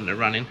speedrun they're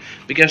running,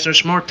 because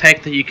there's more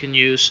tech that you can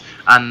use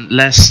and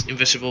less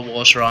invisible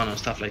walls around and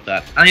stuff like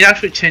that. And it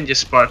actually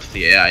changes parts of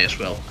the AI as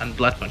well, and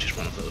Blood Punch is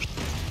one of those.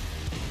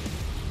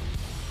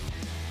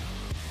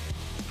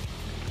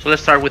 So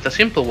let's start with a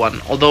simple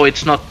one. Although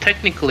it's not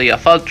technically a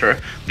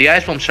falter, the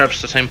Ice Bomb serves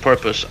the same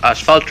purpose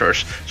as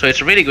falters, so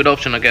it's a really good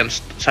option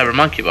against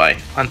Cybermonkey.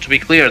 And to be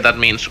clear, that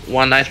means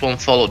one Ice Bomb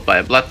followed by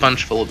a Blood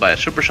Punch followed by a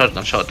super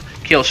shotgun shot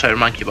kills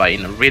Cybermonkey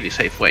in a really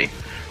safe way.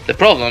 The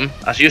problem,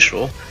 as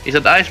usual, is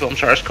that the Ice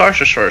Bombs are a scarce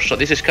resource, so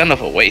this is kind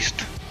of a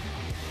waste.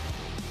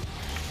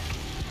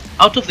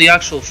 Out of the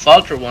actual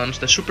falter ones,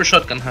 the super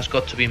shotgun has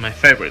got to be my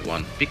favorite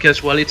one,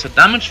 because while it's a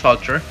damage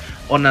falter,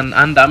 on an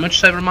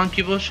undamaged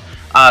Cybermonkey boss,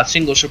 a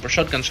single super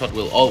shotgun shot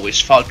will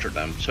always falter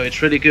them, so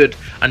it's really good,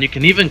 and you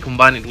can even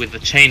combine it with the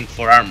chain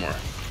for armor.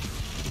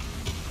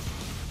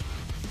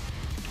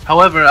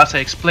 However, as I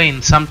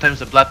explained, sometimes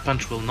the Blood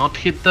Punch will not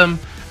hit them,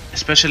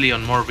 especially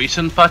on more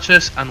recent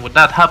patches, and when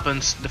that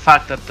happens, the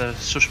fact that the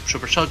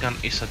super shotgun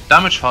is a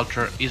damage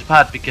falter is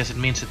bad because it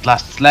means it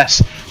lasts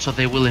less, so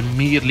they will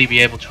immediately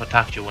be able to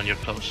attack you when you're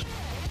close.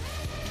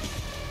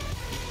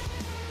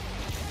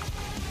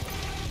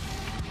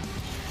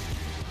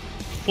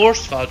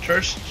 Forced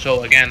falters,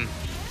 so again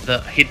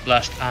the hit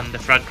blast and the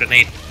frag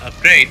grenade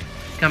upgrade,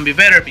 can be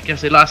better because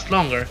they last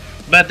longer,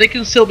 but they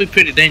can still be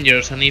pretty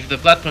dangerous, and if the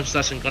Blood Punch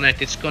doesn't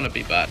connect, it's gonna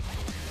be bad.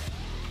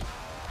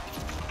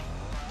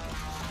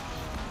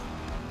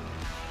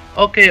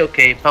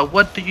 Okay, but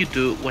what do you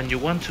do when you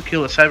want to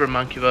kill a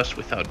Cybermonkey boss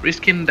without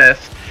risking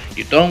death,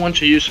 you don't want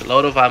to use a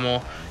lot of ammo,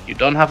 you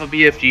don't have a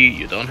BFG,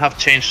 you don't have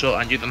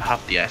chainsaw, and you don't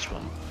have the Ice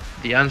Bomb?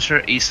 The answer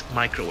is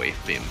Microwave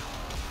Beam.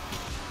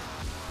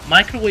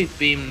 Microwave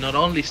Beam not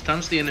only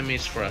stuns the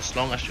enemies for as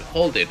long as you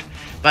hold it,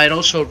 but it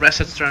also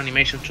resets their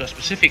animation to a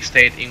specific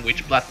state in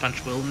which Blood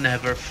Punch will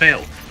never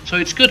fail, so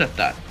it's good at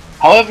that.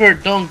 However,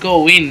 don't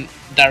go in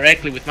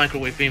directly with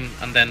Microwave Beam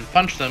and then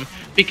punch them,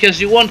 because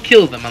you won't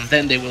kill them and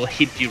then they will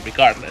hit you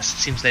regardless,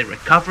 since they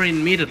recover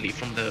immediately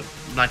from the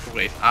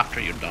microwave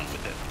after you're done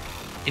with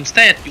it.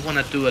 Instead, you want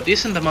to do a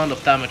decent amount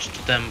of damage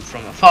to them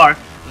from afar,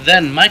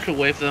 then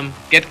microwave them,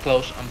 get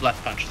close and Blood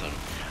Punch them.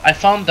 I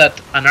found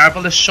that an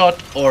arbalest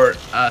shot or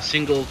a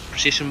single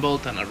precision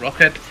bolt and a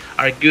rocket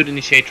are good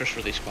initiators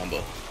for this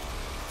combo.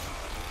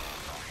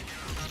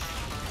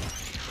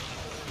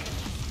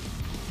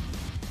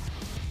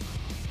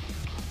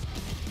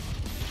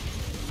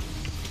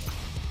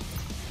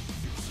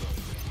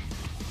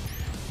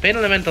 Pain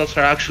Elementals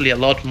are actually a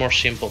lot more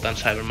simple than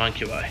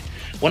Cybermonkey.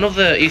 One of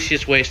the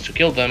easiest ways to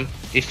kill them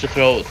is to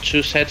throw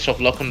 2 sets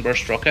of lock-on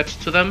burst rockets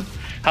to them.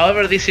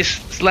 However, this is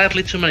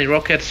slightly too many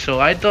rockets,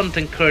 so I don't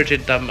encourage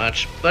it that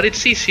much, but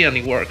it's easy and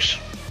it works.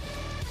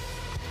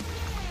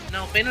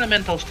 Now Pain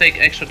Elementals take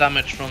extra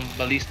damage from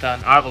Ballista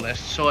and Arbalest,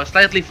 so a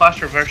slightly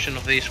faster version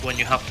of this when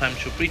you have time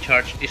to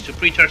pre-charge is to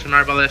pre-charge an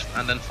Arbalest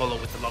and then follow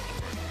with the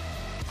Lock'n'Burn.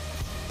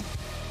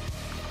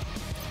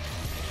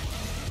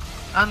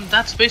 And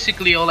that's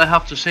basically all I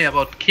have to say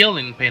about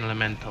killing Pain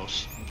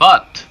Elementals.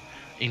 But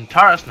in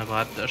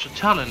Tarasnavat there's a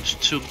challenge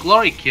to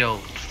glory kill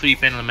 3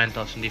 Pain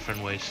Elementals in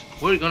different ways.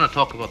 We're gonna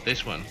talk about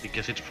this one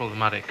because it's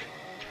problematic.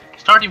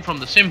 Starting from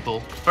the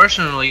simple,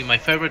 personally my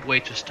favorite way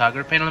to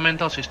stagger Pain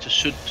Elementals is to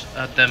shoot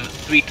them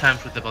 3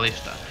 times with the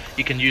Ballista.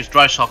 You can use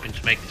dry sopping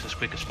to make this as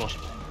quick as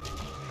possible.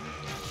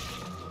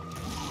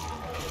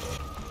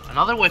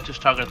 Another way to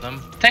stagger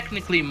them,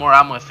 technically more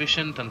ammo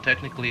efficient and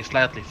technically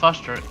slightly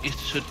faster, is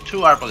to shoot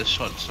 2 Arbalest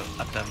shots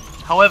at them.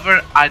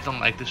 However, I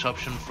don't like this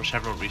option for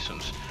several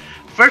reasons.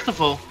 First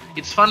of all,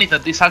 it's funny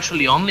that this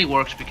actually only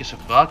works because of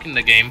a bug in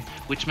the game,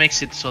 which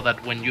makes it so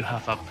that when you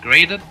have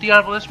upgraded the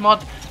Arbalest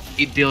mod,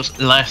 it deals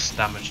less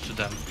damage to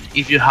them.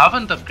 If you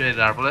haven't upgraded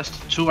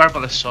Arbalest, 2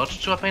 Arbalest shots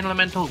to a Pain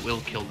Elemental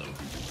will kill them.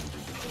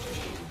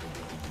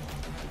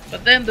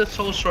 But then there's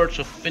all sorts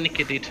of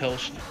finicky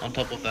details on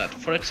top of that.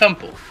 For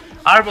example,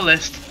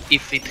 Arbalest,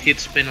 if it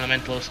hits Pain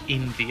Elementals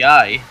in the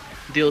eye,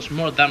 deals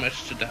more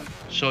damage to them.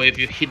 So if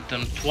you hit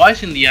them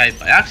twice in the eye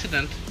by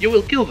accident, you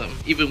will kill them,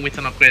 even with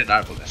an upgraded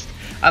Arbalest.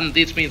 And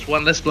this means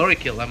one less glory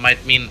kill and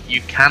might mean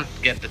you can't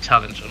get the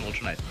challenge on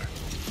Ultra Nightmare.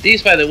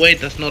 This, by the way,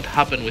 does not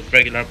happen with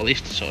regular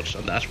Ballista swords,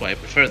 and that's why I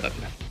prefer that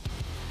method.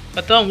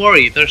 But don't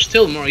worry, there's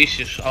still more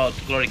issues about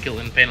glory kill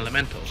in Pain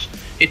Elementals.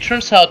 It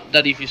turns out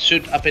that if you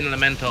shoot a Pain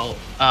Elemental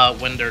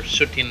when they're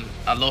shooting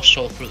a lost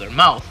soul through their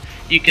mouth,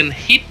 you can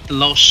hit the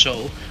lost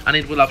soul and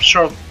it will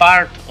absorb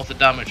part of the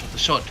damage of the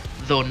shot,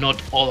 though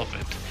not all of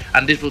it.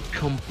 And this will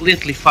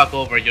completely fuck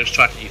over your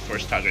strategy for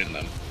staggering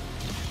them.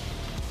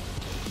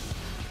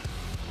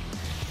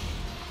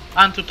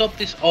 And to top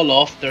this all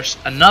off, there's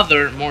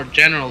another more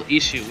general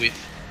issue with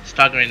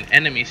staggering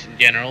enemies in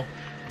general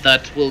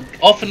that will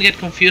often get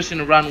confused in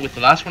a run with the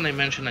last one I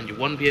mentioned and you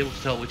won't be able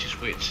to tell which is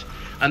which.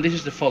 And this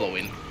is the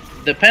following.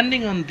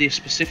 Depending on the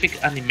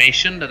specific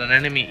animation that an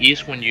enemy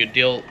is when you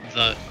deal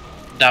the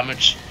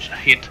damage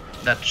hit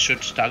that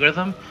should stagger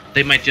them,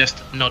 they might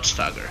just not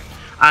stagger.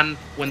 And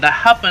when that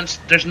happens,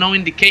 there's no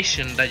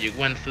indication that you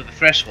went through the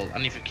threshold,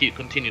 and if you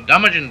continue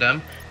damaging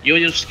them,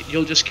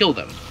 you'll just kill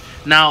them.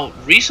 Now,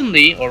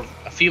 recently, or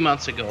a few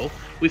months ago,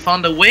 we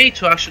found a way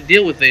to actually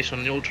deal with this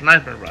on the Ultra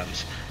Nightmare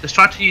runs. The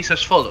strategy is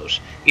as follows.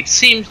 It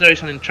seems there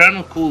is an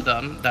internal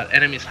cooldown that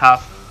enemies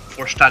have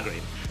for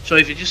staggering. So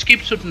if you just keep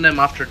shooting them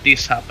after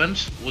this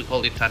happens, we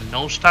call it a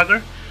no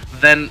stagger,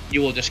 then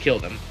you will just kill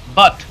them.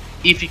 But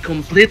if you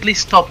completely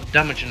stop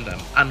damaging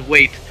them and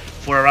wait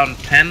for around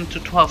 10 to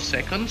 12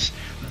 seconds,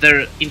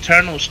 their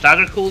internal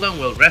stagger cooldown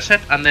will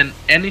reset, and then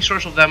any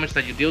source of damage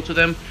that you deal to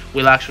them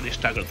will actually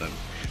stagger them.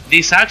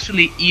 This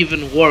actually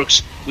even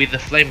works with the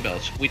flame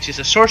belts, which is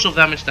a source of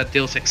damage that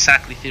deals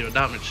exactly 0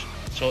 damage.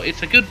 So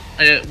it's a good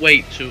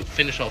way to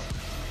finish off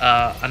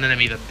an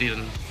enemy that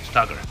didn't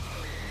stagger.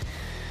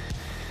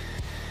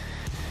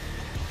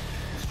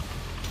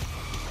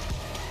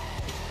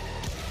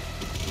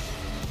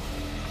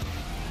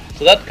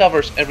 So that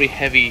covers every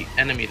heavy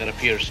enemy that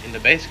appears in the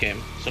base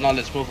game. So now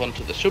let's move on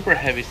to the super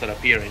heavies that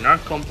appear in our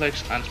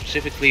complex, and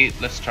specifically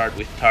let's start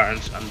with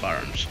Tyrants and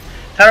Barons.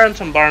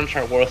 Tyrants and Barons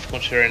are worth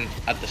considering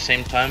at the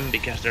same time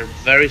because they're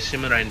very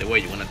similar in the way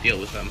you want to deal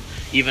with them,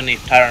 even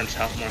if Tyrants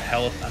have more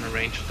health and a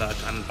range attack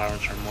and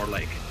Barons are more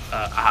like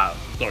a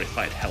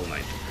glorified Hell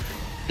Knight.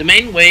 The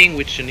main way in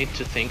which you need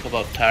to think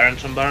about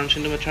Tyrants and Barons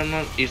in Doom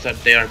Eternal is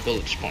that they are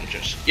bullet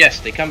sponges. Yes,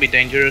 they can be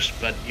dangerous,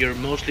 but you're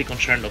mostly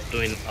concerned of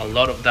doing a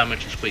lot of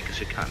damage as quick as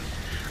you can.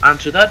 And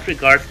to that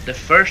regard, the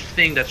first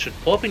thing that should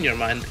pop in your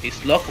mind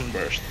is Lock and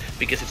Burst,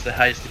 because it's the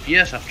highest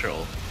DPS after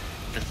all.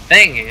 The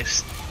thing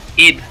is,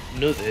 id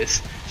knew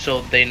this,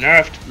 so they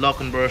nerfed Lock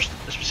and Burst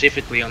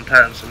specifically on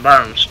Tyrants and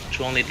Barons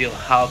to only deal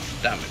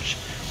half damage.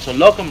 So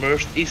Lock and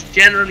Burst is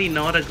generally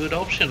not a good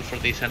option for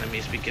these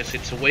enemies because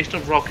it's a waste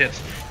of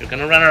rockets, you're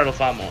gonna run out of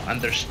ammo, and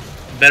there's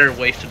better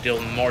ways to deal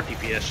more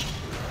DPS.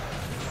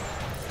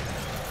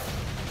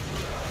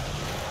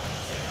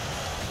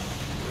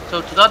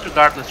 So to that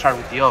regard, let's start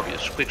with the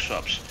obvious, quick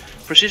swaps.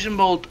 Precision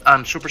Bolt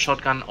and Super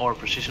Shotgun, or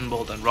Precision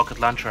Bolt and Rocket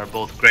Launcher, are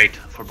both great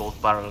for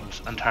both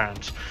Barons and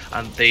Tyrants,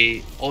 and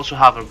they also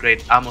have a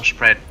great ammo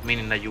spread,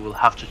 meaning that you will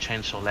have to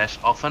chainsaw less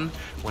often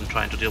when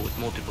trying to deal with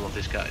multiple of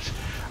these guys.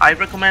 I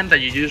recommend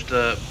that you use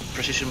the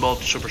Precision Bolt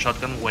Super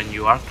Shotgun when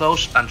you are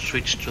close and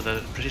switch to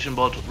the Precision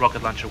Bolt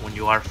Rocket Launcher when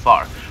you are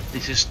far.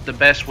 This is the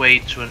best way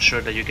to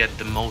ensure that you get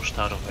the most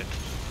out of it.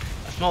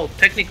 A small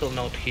technical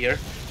note here,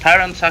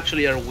 Tyrants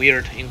actually are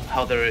weird in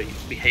how they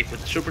behave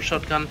with the Super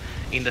Shotgun,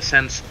 in the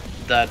sense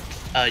that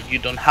you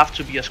don't have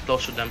to be as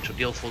close to them to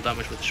deal full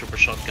damage with the Super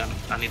Shotgun,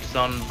 and it's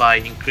done by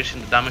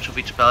increasing the damage of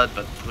each pellet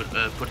but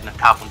putting a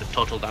cap on the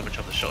total damage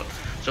of the shot.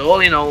 So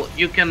all in all,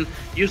 you can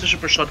use the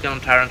Super Shotgun on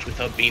Tyrants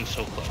without being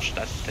so close.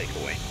 That's the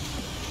takeaway.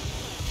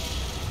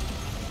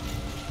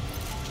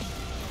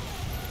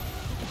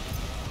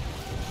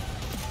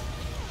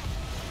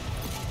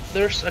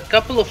 there's a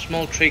couple of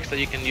small tricks that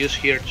you can use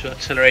here to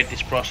accelerate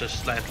this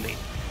process slightly.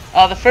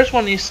 The first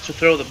one is to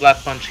throw the blood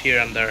punch here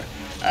and there.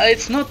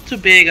 It's not too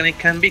big and it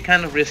can be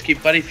kind of risky,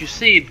 but if you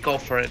see it, go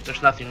for it,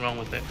 there's nothing wrong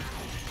with it.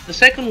 The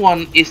second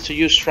one is to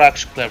use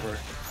frags clever.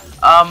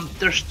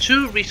 There's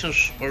two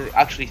reasons, or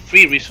actually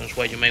three reasons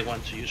why you may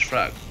want to use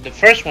frag. The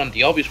first one,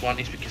 the obvious one,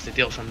 is because they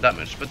deal some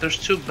damage, but there's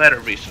two better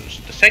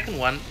reasons. The second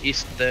one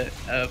is the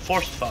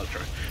forced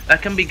falter.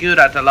 That can be good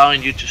at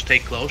allowing you to stay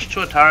close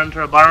to a Tyrant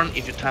or a Baron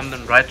if you time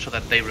them right so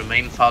that they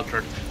remain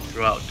faltered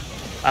throughout.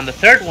 And the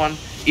third one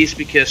is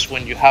because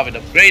when you have it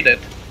upgraded,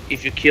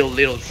 if you kill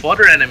little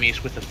fodder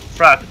enemies with a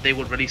frag, they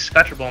will release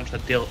scatter bombs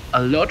that deal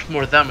a lot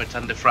more damage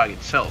than the frag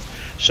itself.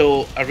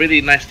 So a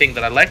really nice thing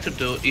that I like to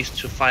do is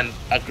to find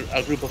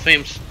a group of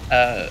imps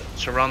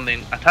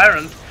surrounding a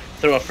Tyrant,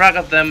 throw a frag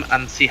at them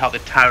and see how the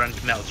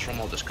Tyrant melts from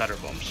all the scatter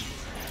bombs.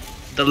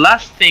 The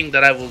last thing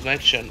that I will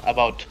mention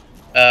about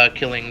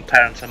killing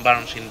Tyrants and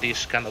Barons in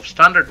this kind of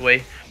standard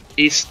way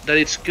is that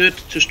it's good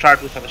to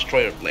start with a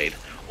Destroyer Blade,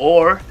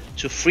 or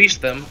to freeze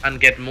them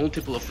and get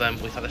multiple of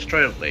them with a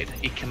Destroyer Blade.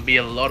 It can be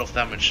a lot of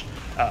damage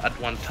at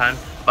one time,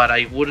 but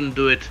I wouldn't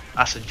do it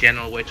as a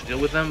general way to deal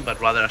with them, but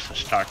rather as a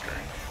starter.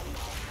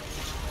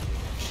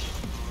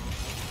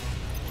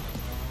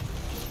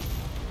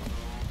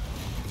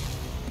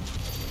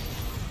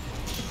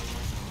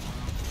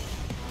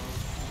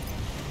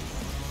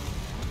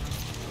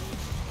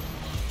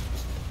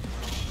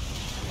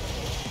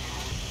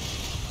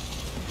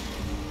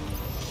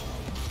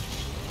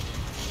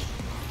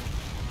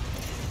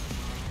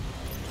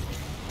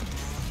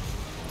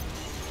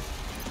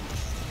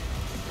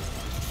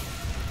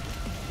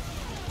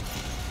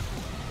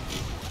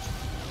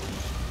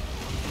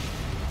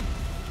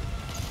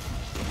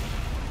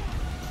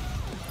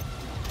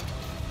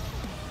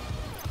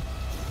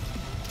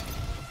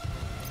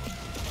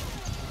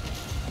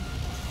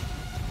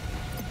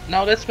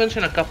 Now let's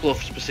mention a couple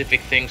of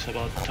specific things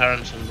about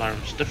Tyrants and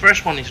Barons. The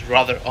first one is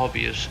rather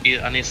obvious,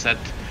 and is that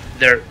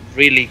they're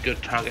really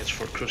good targets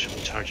for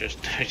Crucible charges.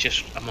 They're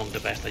just among the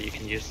best that you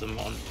can use them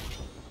on.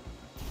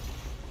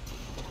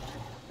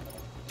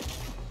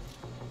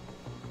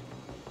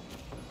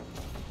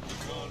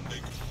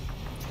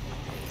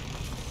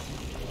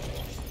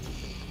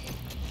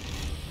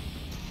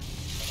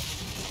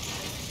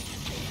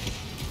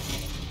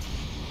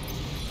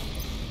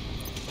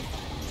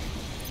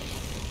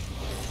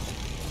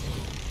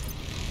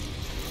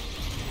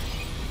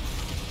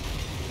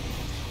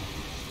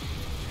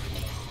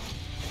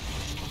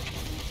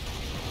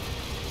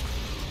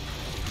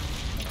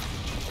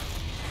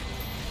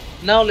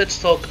 Now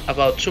let's talk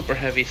about super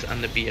heavies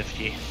and the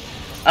BFG.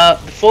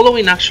 The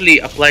following actually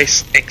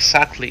applies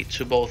exactly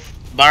to both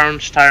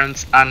Barons,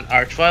 Tyrants and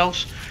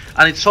Archviles,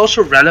 and it's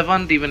also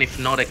relevant, even if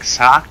not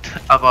exact,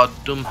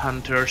 about Doom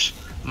Hunters,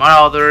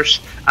 Marauders,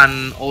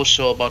 and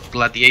also about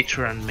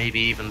Gladiator and maybe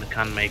even the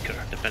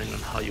Canmaker, depending on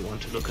how you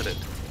want to look at it.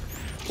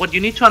 What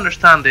you need to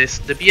understand is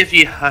the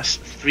BFG has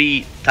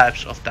three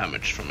types of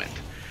damage from it.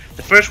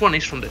 The first one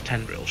is from the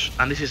tendrils,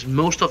 and this is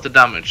most of the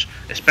damage,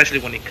 especially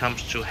when it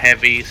comes to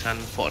heavies and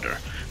fodder.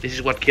 This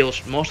is what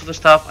kills most of the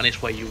stuff, and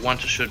it's why you want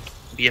to shoot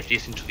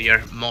BFGs into the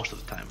air most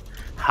of the time.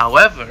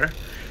 However,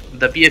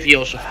 the BFG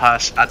also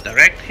has a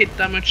direct hit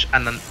damage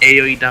and an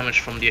AoE damage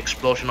from the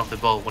explosion of the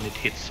ball when it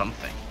hits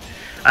something.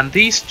 And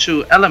these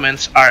two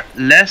elements are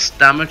less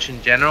damage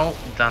in general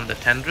than the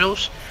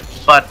tendrils,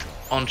 but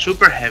on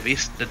super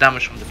heavies, the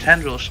damage from the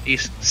tendrils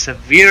is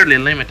severely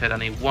limited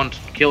and it won't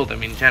kill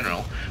them in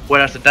general,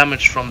 whereas the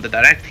damage from the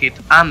direct hit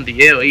and the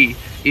AoE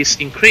is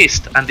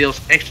increased and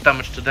deals extra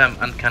damage to them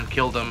and can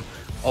kill them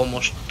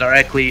almost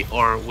directly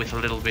or with a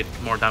little bit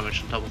more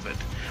damage on top of it.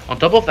 On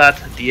top of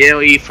that, the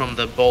AoE from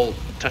the ball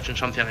touching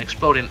something and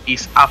exploding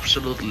is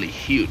absolutely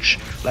huge,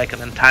 like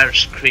an entire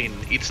screen.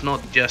 It's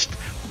not just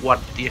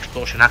what the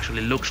explosion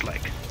actually looks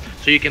like.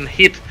 So you can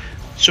hit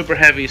super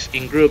heavies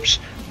in groups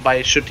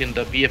by shooting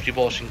the BFG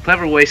balls in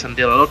clever ways and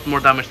deal a lot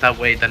more damage that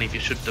way than if you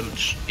shoot them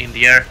in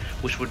the air,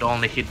 which would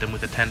only hit them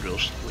with the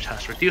tendrils, which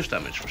has reduced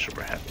damage for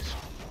super heavies.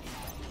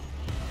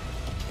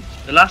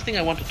 The last thing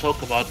I want to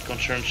talk about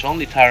concerns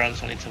only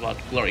Tyrants, and it's about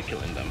glory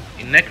killing them.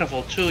 In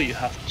Necrofall 2 you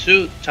have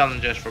two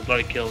challenges for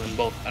glory kill in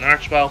both an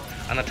Archvile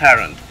and a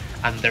Tyrant,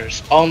 and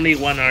there's only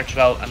one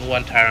Archvile and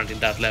one Tyrant in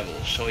that level,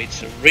 so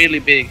it's a really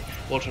big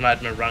Ultra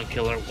Nightmare rank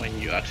killer when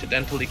you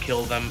accidentally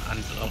kill them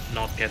and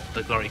not get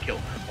the glory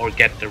kill, or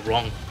get the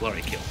wrong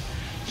glory kill.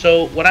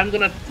 So what I'm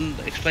gonna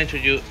explain to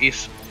you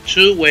is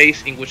two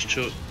ways in which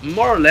to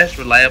more or less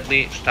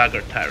reliably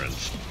stagger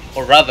Tyrants,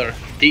 or rather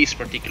this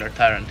particular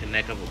Tyrant in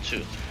Necrofall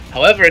 2.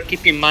 However,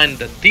 keep in mind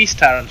that this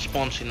Tyrant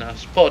spawns in a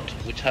spot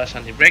which has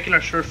an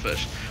irregular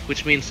surface,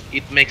 which means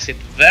it makes it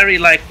very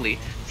likely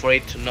for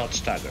it to not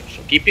stagger.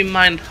 So keep in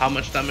mind how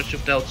much damage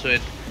you've dealt to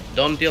it,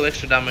 don't deal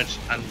extra damage,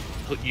 and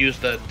use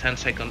the 10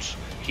 seconds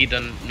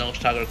hidden no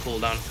stagger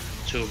cooldown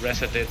to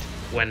reset it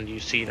when you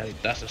see that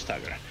it doesn't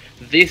stagger.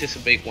 This is a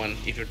big one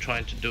if you're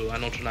trying to do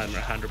an Ultra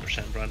Nightmare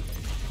 100% run.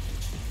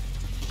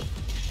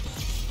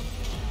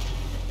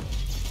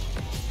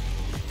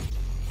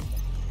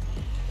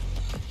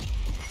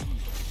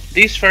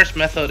 This first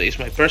method is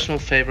my personal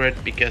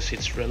favorite because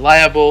it's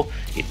reliable,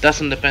 it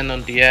doesn't depend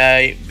on the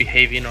AI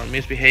behaving or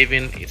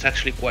misbehaving, it's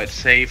actually quite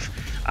safe,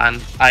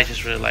 and I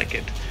just really like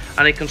it.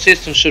 And it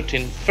consists in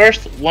shooting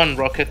first one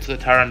rocket to the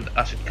Tyrant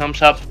as it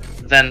comes up,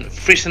 then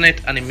freezing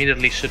it and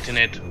immediately shooting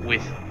it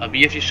with a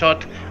BFG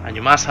shot, and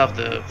you must have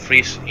the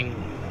freeze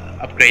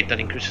upgrade that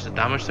increases the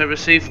damage they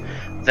receive,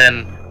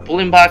 then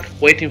pulling back,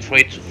 waiting for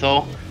it to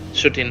thaw,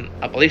 shooting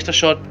a ballista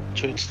shot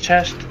to its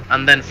chest,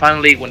 and then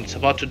finally when it's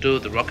about to do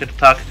the rocket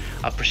attack,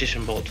 a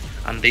precision bolt,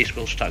 and this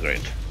will stagger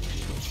it.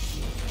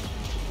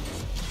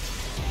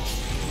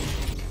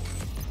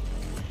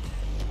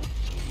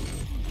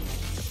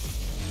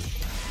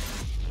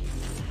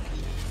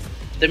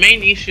 The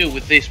main issue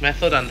with this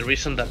method, and the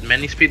reason that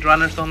many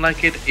speedrunners don't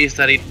like it, is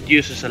that it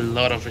uses a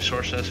lot of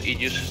resources. It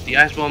uses the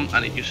ice bomb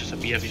and it uses a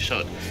BFG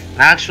shot.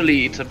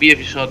 Actually, it's a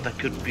BFG shot that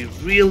could be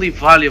really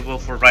valuable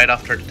for right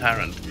after the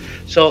Tyrant.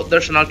 So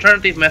there's an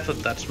alternative method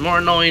that's more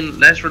annoying,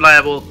 less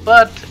reliable,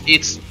 but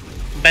it's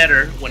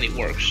better when it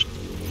works.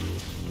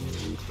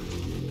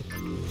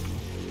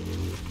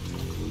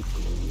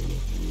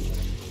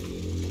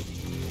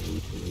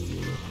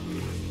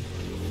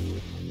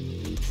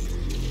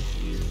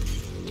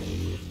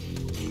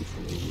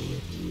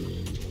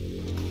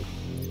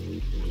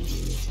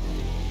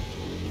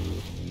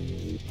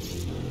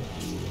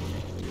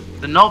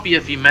 The no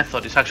BFV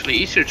method is actually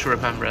easier to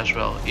remember as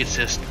well. It's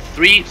just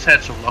 3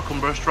 sets of lock and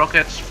burst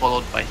rockets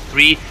followed by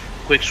 3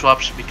 quick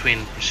swaps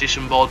between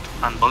precision bolt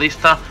and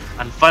ballista,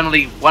 and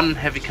finally 1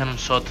 heavy cannon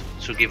shot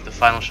to give the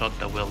final shot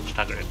that will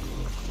stagger it.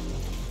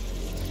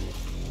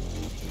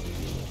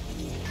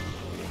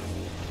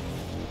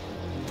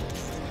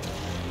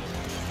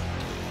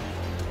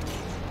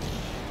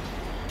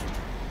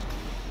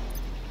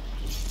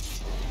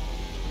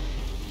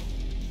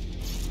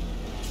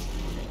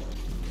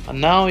 And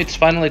now it's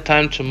finally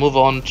time to move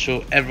on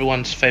to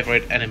everyone's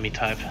favorite enemy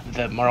type,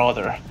 the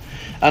Marauder.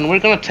 And we're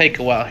gonna take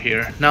a while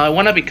here. Now I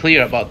wanna be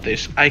clear about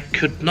this, I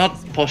could not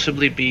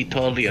possibly be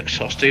totally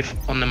exhaustive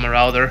on the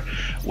Marauder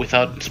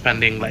without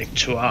spending like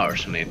 2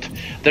 hours on it.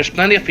 There's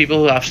plenty of people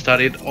who have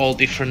studied all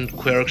different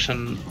quirks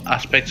and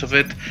aspects of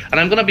it, and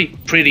I'm gonna be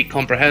pretty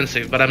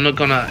comprehensive, but I'm not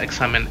gonna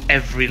examine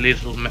every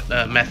little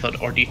method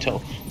or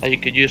detail that you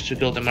could use to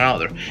build the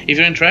Marauder. If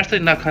you're interested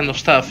in that kind of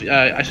stuff,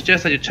 I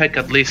suggest that you check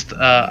at least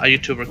a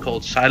YouTuber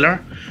called Sylar.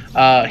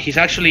 He's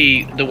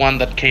actually the one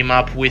that came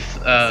up with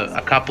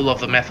a couple of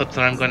the methods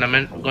that I'm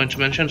going to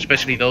mention,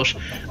 especially those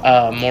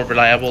more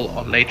reliable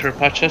on later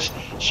patches.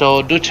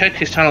 So do check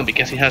his channel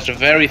because he has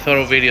very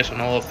thorough videos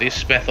on all of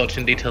these methods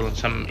in detail,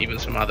 and even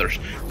some others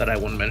that I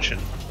won't mention.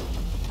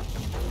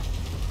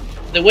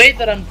 The way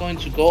that I'm going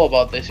to go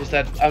about this is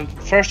that I'm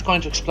first going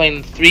to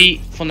explain 3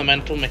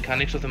 fundamental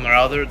mechanics of the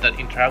Marauder that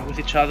interact with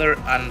each other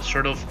and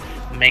sort of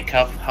make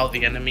up how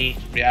the enemy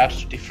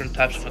reacts to different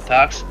types of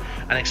attacks,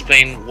 and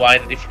explain why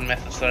the different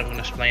methods that I'm going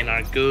to explain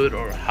are good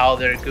or how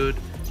they're good,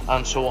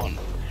 and so on.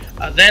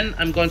 Then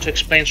I'm going to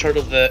explain sort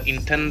of the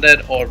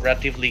intended or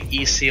relatively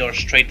easy or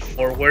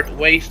straightforward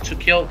ways to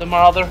kill the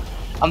Marauder,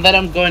 and then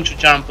I'm going to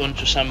jump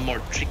onto some more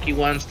tricky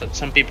ones that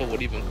some people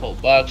would even call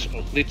bugs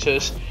or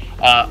glitches,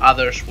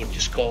 others would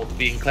just call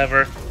being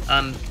clever,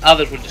 and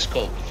others would just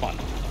call fun,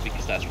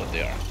 because that's what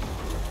they are.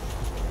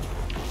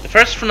 The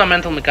first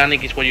fundamental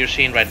mechanic is what you're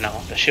seeing right now,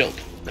 the shield.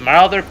 The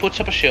Marauder puts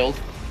up a shield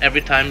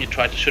every time you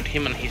try to shoot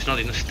him and he's not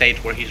in a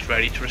state where he's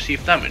ready to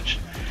receive damage.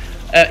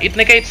 It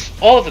negates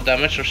all of the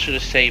damage, or should I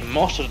say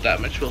most of the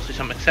damage, we'll see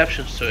some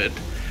exceptions to it.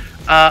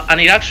 And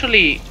it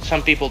actually,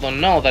 some people don't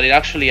know that it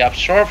actually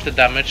absorbs the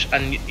damage,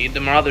 and the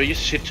Marauder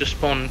uses it to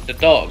spawn the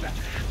dog.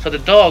 So the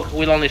dog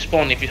will only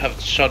spawn if you have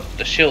shot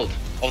the shield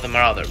of the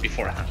Marauder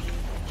beforehand.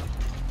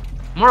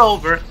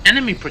 Moreover,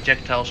 enemy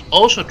projectiles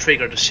also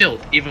trigger the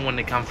shield even when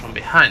they come from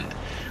behind,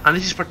 and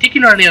this is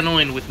particularly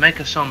annoying with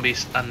mecha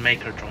zombies and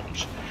maker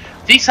drones.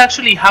 This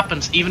actually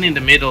happens even in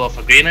the middle of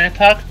a grenade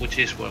attack, which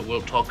is what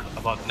we'll talk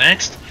about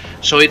next,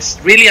 so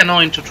it's really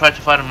annoying to try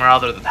to fight a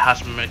Marauder that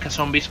has mecha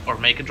zombies or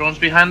maker drones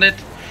behind it.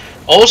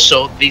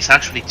 Also, these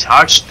actually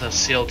charge the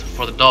shield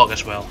for the dog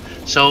as well,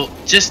 so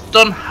just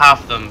don't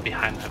have them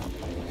behind him.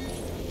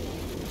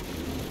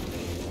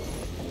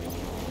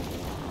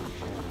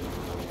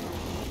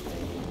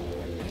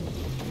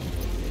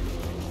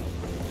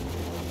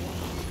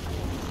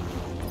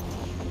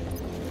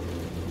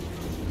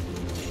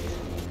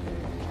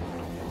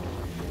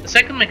 The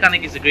second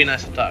mechanic is the green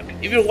ice attack.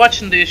 If you're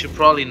watching this, you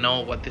probably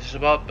know what this is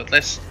about, but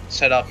let's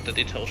set up the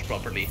details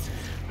properly.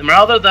 The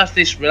Marauder does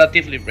this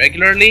relatively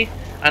regularly,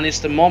 and it's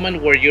the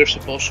moment where you're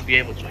supposed to be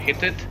able to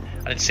hit it,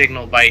 and it's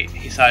signaled by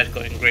his eyes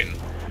going green.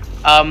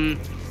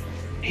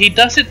 He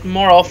does it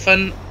more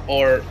often,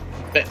 or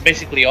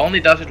basically only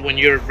does it when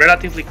you're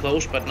relatively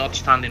close but not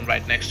standing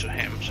right next to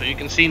him. So you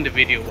can see in the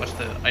video what's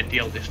the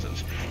ideal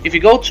distance. If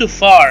you go too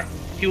far,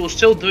 he will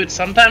still do it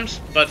sometimes,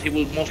 but he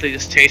will mostly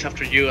just chase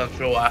after you and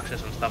throw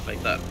axes and stuff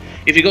like that.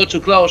 If you go too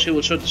close, he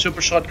will shoot the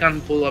super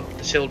shotgun, pull up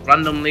the shield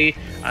randomly,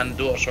 and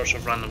do all sorts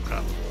of random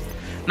crap.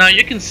 Now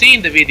you can see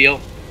in the video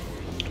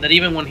that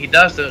even when he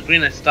does the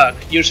green attack,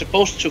 you're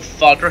supposed to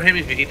falter him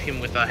if you hit him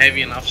with a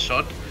heavy enough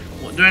shot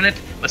during it,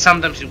 but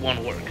sometimes it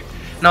won't work.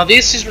 Now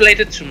this is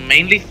related to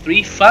mainly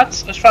 3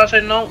 facts as far as I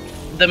know.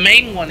 The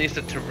main one is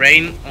the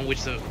terrain on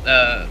which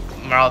the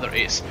Marauder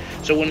is.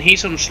 So when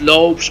he's on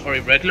slopes or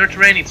irregular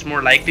terrain, it's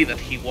more likely that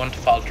he won't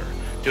falter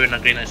during a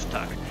green ice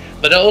attack.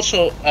 But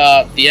also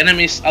the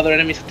other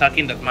enemies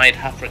attacking that might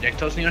have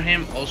projectiles near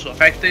him also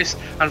affect this.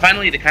 And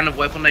finally, the kind of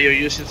weapon that you're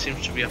using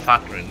seems to be a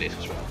factor in this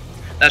as well.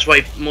 That's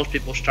why most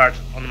people start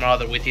on the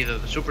Marauder with either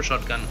the super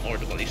shotgun or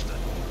the ballista.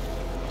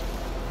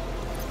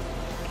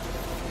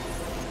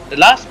 The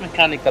last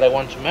mechanic that I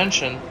want to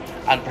mention,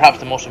 and perhaps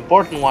the most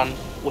important one,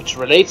 which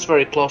relates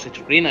very closely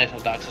to green ice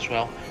attacks as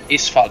well,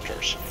 is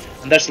falters.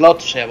 And there's a lot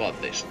to say about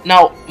this.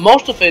 Now,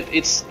 most of it,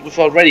 we've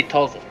already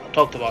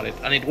talked about it,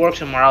 and it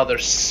works in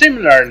Marauders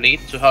similarly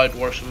to how it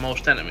works in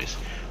most enemies.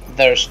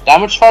 There's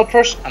damage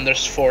falters and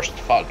there's forced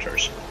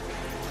falters.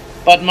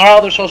 But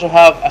Marauders also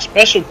have a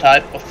special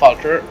type of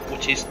falter,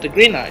 which is the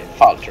green eye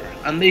falter.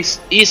 And this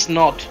is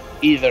not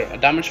either a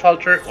damage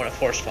falter or a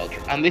forced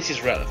falter, and this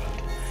is relevant.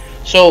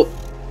 So,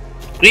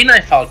 green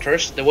eye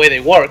falters, the way they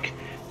work,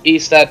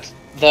 is that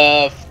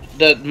the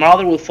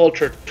Marauder will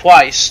falter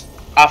twice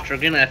after a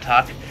green eye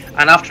attack,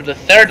 and after the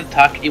 3rd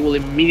attack it will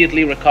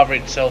immediately recover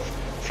itself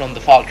from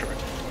the falter.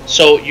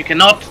 So you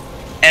cannot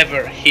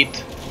ever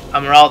hit a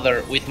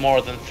Marauder with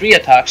more than 3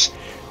 attacks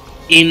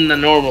in a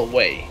normal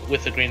way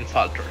with the green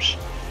falters.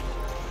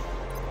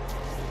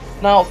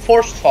 Now,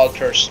 forced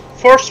falters.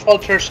 Forced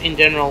falters in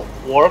general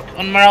work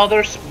on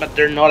Marauders, but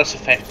they're not as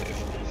effective.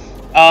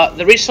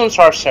 The reasons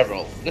are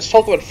several. Let's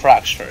talk about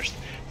frags first.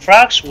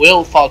 Frags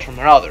will falter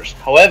Marauders.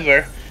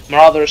 However,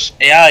 Marauders'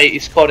 AI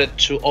is coded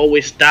to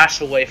always dash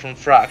away from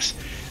frags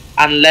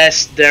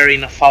unless they're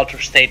in a falter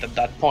state at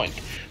that point.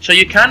 So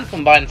you can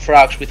combine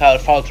frags with other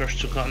falters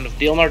to kind of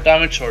deal more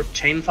damage or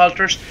chain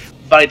falters,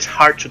 but it's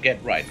hard to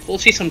get right. We'll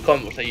see some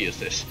combos that use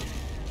this.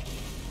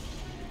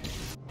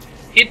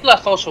 Hit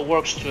Blast also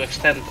works to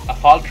extend a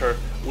falter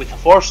with a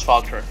forced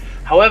falter.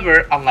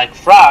 However, unlike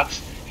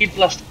frags, Hit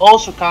Blast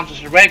also counts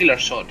as a regular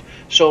shot.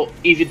 So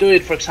if you do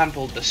it, for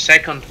example, the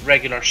 2nd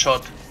regular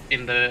shot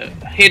in the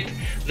hit,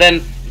 then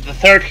the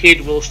 3rd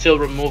hit will still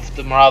remove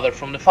the Marauder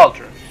from the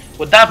falter.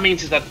 What that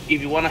means is that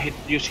if you want to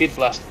use Hit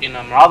Blast in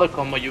a Marauder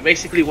combo, you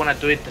basically want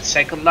to do it the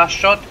 2nd last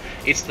shot.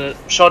 It's the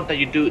shot that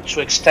you do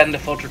to extend the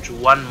falter to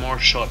 1 more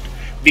shot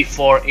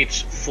before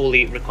it's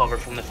fully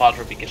recovered from the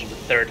falter because of the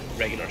 3rd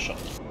regular shot.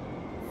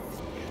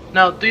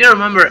 Now, do you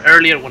remember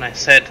earlier when I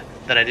said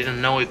that I didn't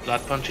know if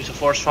Blood Punch is a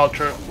forced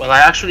falter? Well,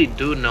 I actually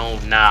do know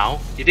now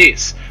it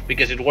is,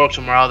 because it works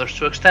on Marauders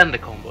to extend the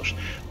combos.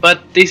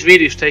 But this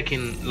video is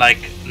taking like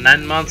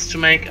 9 months to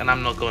make, and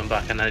I'm not going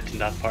back and editing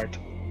that part.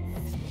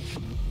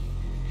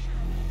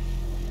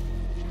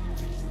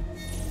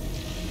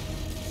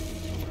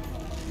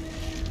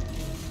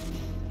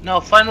 Now,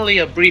 finally,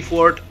 a brief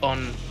word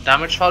on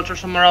damage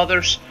falters on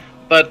Marauders,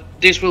 but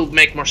this will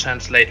make more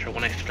sense later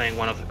when I explain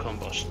one of the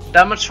combos.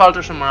 Damage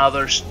falters on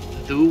Marauders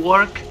do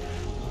work,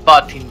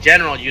 but in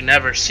general you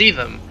never see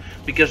them,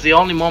 because the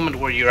only moment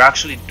where you're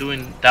actually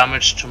doing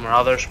damage to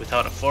Marauders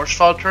without a force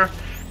falter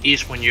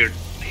is when you're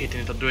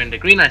hitting it during the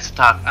green ice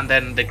attack, and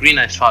then the green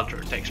ice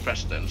falter takes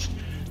precedence.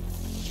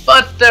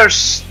 But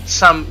there's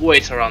some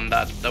ways around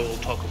that we'll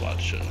talk about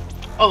soon.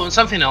 Oh, and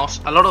something else,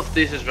 a lot of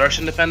this is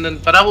version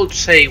dependent, but I will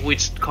say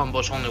which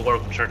combos only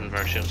work with certain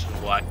versions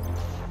and why.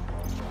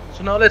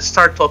 So now let's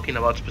start talking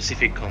about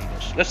specific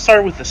combos. Let's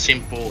start with the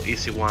simple,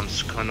 easy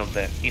ones, kind of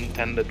the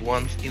intended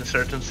ones in a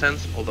certain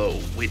sense, although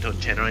we don't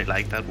generally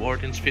like that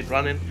word in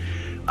speedrunning.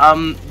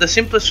 The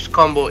simplest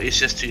combo is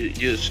just to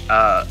use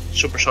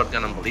Super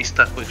Shotgun and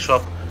Ballista quick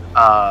swap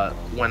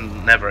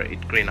whenever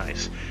it green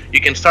ice. You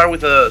can start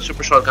with a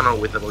Super Shotgun or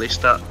with a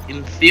Ballista.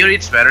 In theory,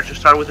 it's better to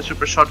start with a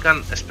Super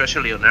Shotgun,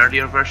 especially on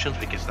earlier versions,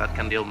 because that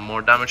can deal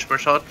more damage per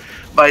shot,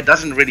 but it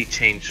doesn't really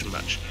change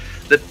much.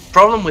 The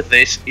problem with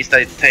this is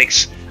that it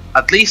takes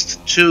at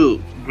least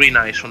 2 green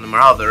ice from the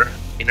Marauder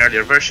in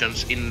earlier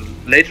versions. In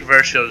later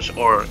versions,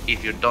 or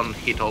if you don't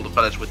hit all the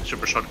pellets with the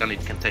Super Shotgun,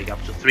 it can take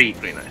up to 3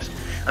 green ice.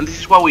 And this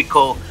is what we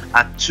call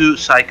a 2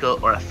 cycle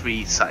or a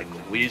 3 cycle.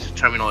 We use the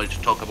terminology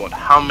to talk about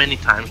how many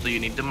times do you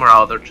need the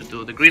Marauder to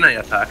do the green eye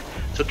attack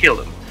to kill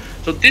them.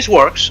 So this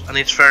works, and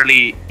it's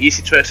fairly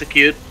easy to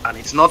execute, and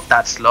it's not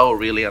that slow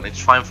really, and it's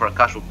fine for a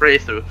casual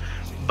playthrough,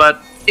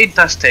 but it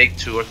does take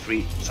 2 or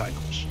 3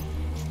 cycles.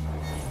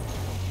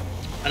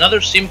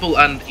 Another simple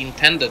and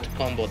intended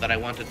combo that I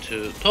wanted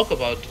to talk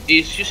about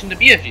is using the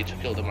BFG to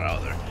kill the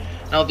Marauder.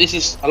 Now this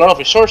is a lot of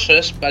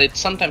resources, but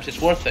sometimes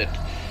it's worth it.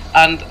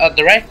 And a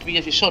direct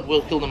BFG shot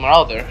will kill the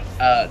Marauder,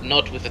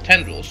 not with the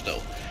tendrils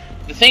though.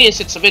 The thing is,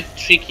 it's a bit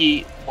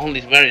tricky,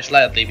 only very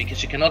slightly,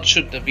 because you cannot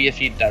shoot the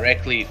BFG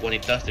directly when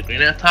it does the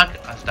green attack,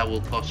 as that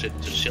will cause it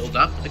to shield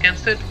up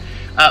against it.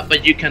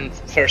 But you can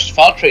first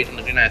falter it on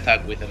the green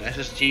attack with an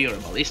SSG or a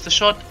ballista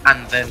shot,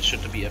 and then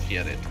shoot the BFG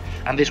at it.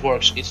 and this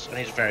works, and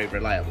it's very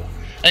reliable.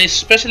 And it's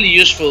especially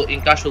useful in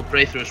casual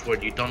playthroughs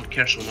where you don't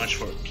care so much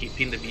for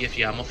keeping the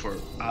BFG ammo for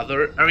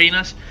other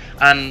arenas,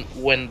 and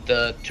when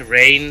the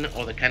terrain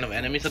or the kind of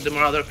enemies that the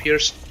Marauder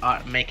appears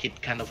make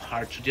it kind of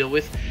hard to deal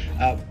with.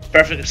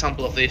 Perfect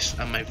example of this,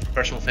 and my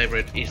personal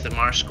favorite, is the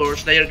Mars Core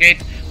Slayer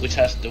Gate, which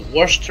has the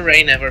worst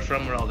terrain ever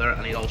from Marauder,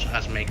 and it also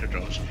has Maker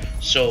drones.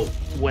 So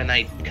when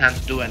I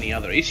can't do any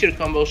other easier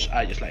combos,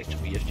 I just like to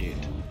BFG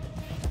it.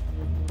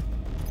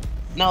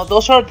 Now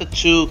those are the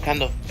two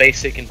kind of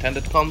basic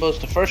intended combos.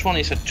 The first one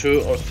is a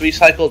 2 or 3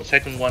 cycle, the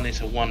second one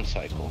is a 1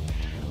 cycle,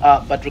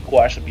 but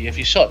requires a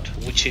BFG shot,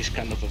 which is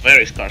kind of a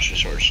very scarce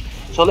resource.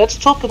 So let's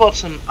talk about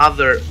some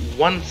other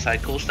 1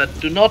 cycles that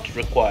do not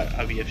require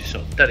a BFG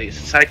shot, that is,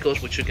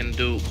 cycles which you can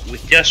do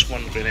with just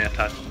one grenade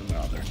attack on the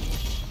other.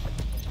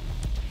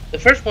 The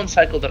first 1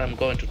 cycle that I'm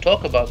going to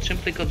talk about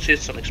simply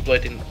consists on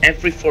exploiting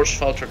every force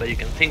filter that you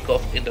can think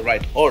of in the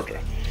right order,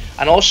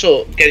 and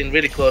also getting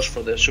really close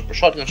for the super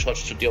shotgun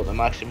shots to deal the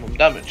maximum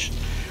damage.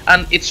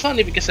 And it's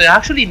funny because I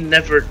actually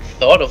never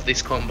thought of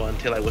this combo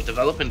until I was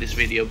developing this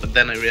video, but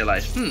then I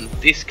realized,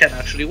 this can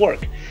actually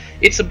work.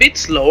 It's a bit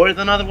slower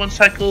than other 1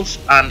 cycles,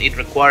 and it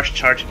requires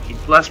charging Heat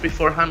Blast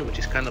beforehand, which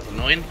is kind of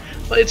annoying,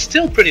 but it's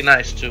still pretty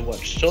nice to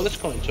watch, so let's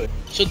go into it.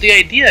 So the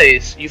idea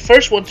is, you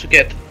first want to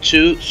get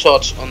 2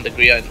 shots on the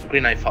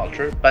Green Eye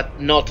Falter, but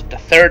not the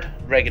 3rd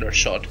regular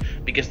shot,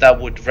 because that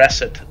would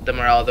reset the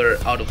Marauder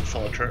out of the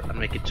Falter and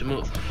make it to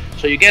move.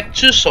 So you get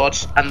 2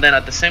 shots, and then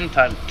at the same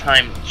time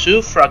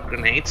 2 frag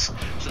grenades,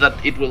 so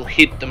that it will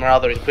hit the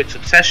Marauder in quick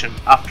succession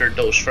after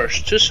those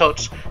first 2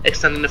 shots,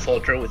 extending the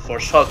Falter with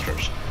force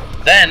filters.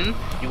 Then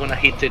you want to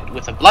hit it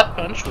with a Blood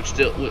Punch, which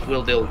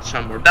will deal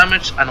some more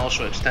damage and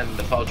also extend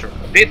the Falter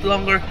a bit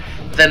longer.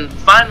 Then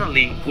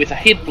finally with a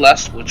Heat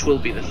Blast, which will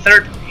be the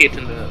 3rd hit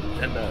in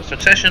the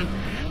succession,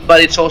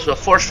 but it's also a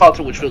Force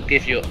Falter, which will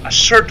give you a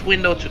short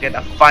window to get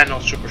a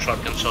final Super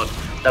Shotgun shot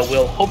that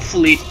will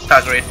hopefully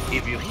stagger it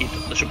if you hit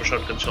the Super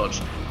Shotgun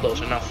shots close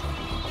enough.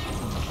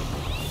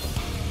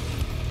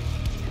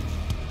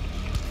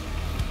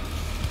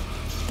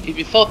 If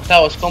you thought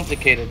that was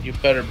complicated, you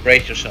better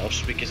brace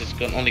yourselves, because it's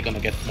only gonna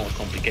get more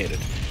complicated.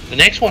 The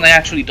next one I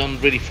actually don't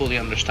really fully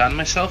understand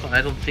myself, and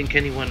I don't think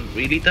anyone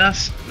really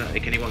does,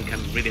 like anyone can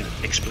really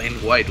explain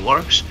why it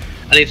works.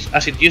 And it's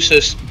as it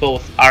uses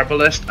both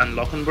Arbalest and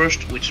Lock and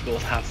Burst, which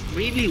both have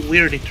really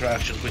weird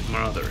interactions with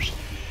Marauders.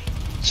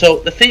 So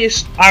the thing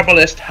is,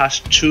 Arbalest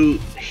has 2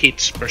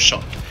 hits per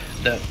shot.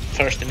 The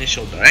first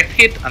initial direct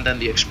hit and then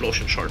the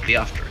explosion shortly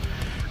after.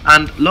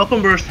 And Lock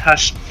and Burst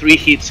has 3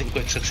 hits in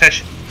quick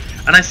succession.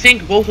 And I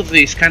think both of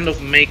these kind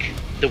of make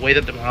the way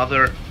that the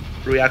Marauder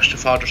reacts to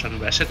falters and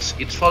resets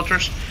its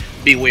falters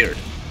be weird.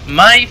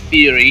 My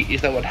theory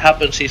is that what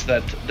happens is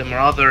that the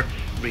Marauder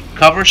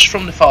recovers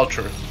from the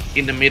falter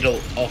in the middle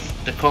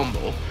of the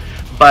combo,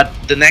 but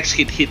the next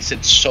hit hits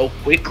it so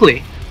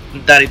quickly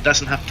that it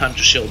doesn't have time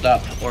to shield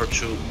up or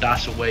to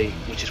dash away,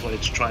 which is what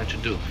it's trying to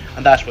do,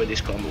 and that's why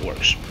this combo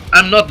works.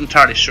 I'm not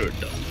entirely sure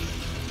though.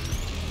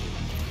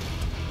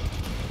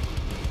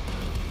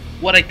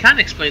 What I can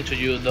explain to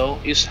you though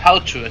is how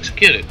to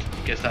execute it,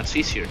 because that's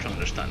easier to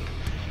understand.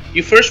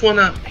 You first want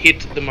to hit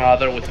the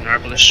Marauder with an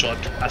Arbalest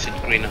shot as it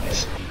green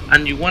eyes,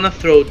 and you want to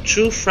throw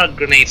 2 frag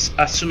grenades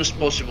as soon as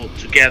possible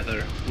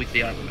together with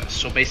the Arbalest.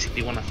 So basically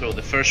you want to throw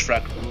the first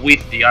frag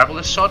with the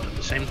Arbalest shot at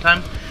the same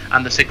time,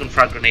 and the second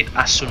frag grenade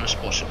as soon as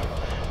possible.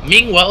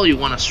 Meanwhile, you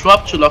want to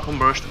swap to Lock and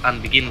Burst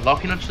and begin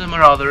locking onto the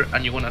Marauder,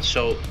 and you want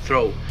to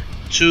throw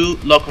 2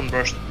 Lock and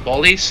Burst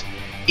volleys,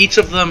 each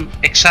of them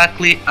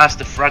exactly as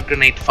the frag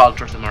grenade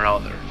falters the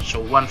Marauder. So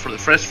 1 for the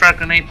first frag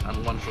grenade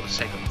and 1 for the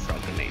second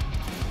frag grenade.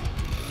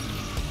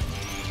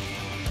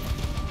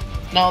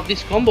 Now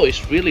this combo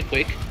is really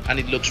quick and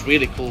it looks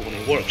really cool when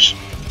it works.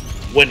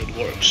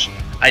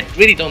 I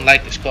really don't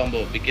like this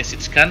combo because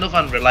it's kind of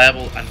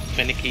unreliable and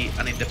finicky,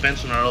 and it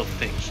depends on a lot of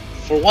things.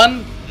 For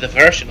one, the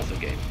version of the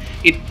game.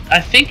 I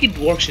think it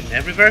works in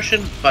every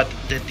version, but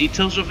the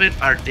details of it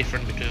are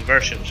different between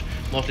versions,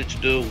 mostly to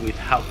do with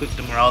how quick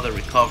the Marauder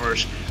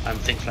recovers and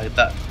things like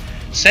that.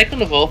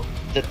 Second of all,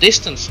 the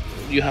distance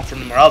you have from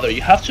the Marauder.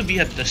 You have to be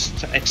at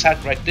the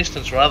exact right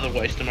distance, or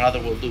otherwise the Marauder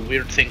will do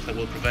weird things that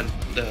will prevent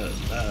the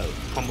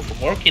combo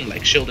from working,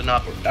 like shielding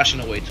up or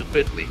dashing away too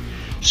quickly.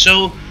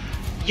 So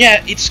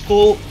yeah, it's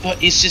cool,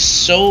 but it's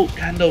just so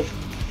kind of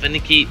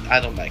finicky. I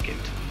don't like it.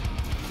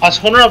 As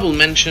honorable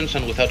mentions,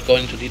 and without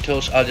going into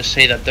details, I'll just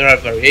say that there are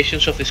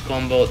variations of this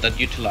combo that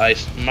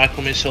utilize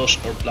micro missiles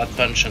or Blood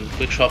Punch and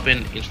quick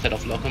swapping instead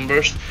of Lock and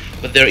Burst,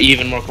 but they're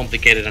even more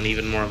complicated and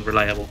even more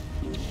unreliable.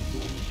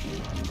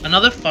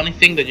 Another funny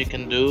thing that you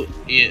can do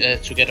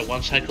to get a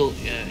 1 cycle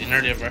in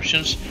earlier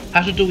versions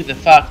has to do with the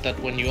fact that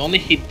when you only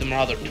hit the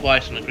Marauder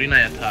twice on a green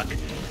eye attack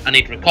and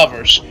it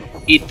recovers,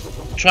 it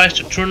tries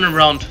to turn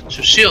around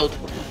to shield,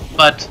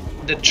 but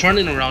the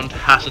turning around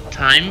has a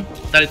time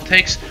that it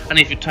takes, and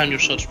if you time your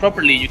shots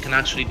properly, you can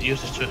actually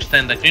use this to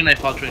extend the green eye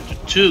filter into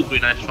 2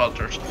 green eye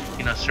filters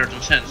in a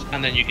certain sense,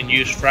 and then you can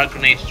use frag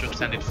grenades to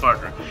extend it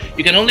further.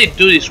 You can only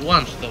do this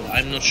once though,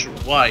 I'm not sure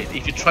why.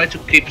 If you try to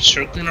keep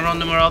circling around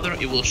the Marauder,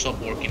 it will stop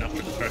working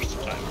after the first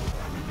time.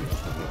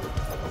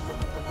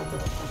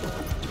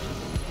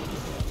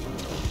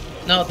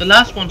 Now, the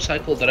last one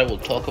cycle that I will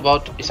talk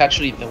about is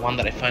actually the one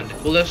that I find the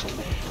coolest.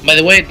 By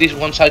the way, this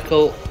one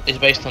cycle is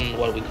based on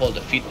what we call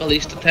the feed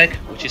ballista tech,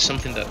 which is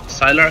something that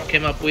Sylar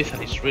came up with,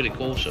 and it's really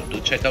cool, so do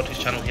check out his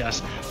channel. He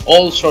has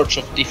all sorts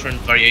of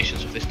different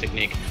variations of this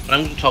technique, but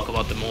I'm going to talk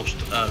about the most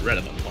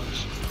relevant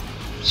ones.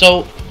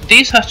 So,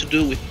 this has to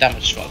do with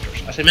damage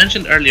filters. As I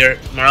mentioned earlier,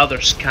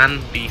 Marauders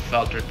can be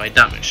filtered by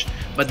damage,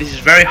 but this is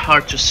very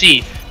hard to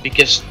see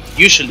because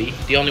usually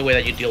the only way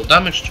that you deal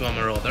damage to a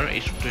Marauder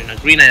is during a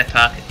green eye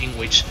attack in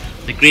which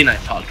the green eye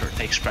filter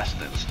takes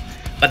precedence.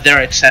 But there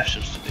are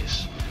exceptions to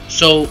this.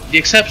 So the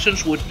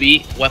exceptions would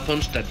be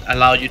weapons that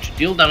allow you to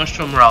deal damage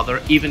to a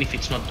Marauder even if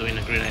it's not doing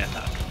a green eye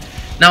attack.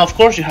 Now of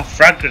course you have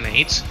frag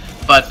grenades,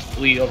 but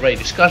we already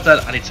discussed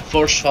that, and it's a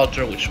force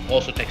filter which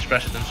also takes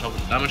precedence over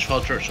the damage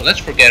filter, so let's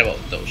forget about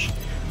those.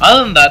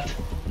 Other than that,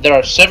 there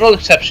are several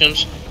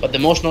exceptions, but the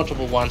most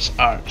notable ones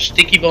are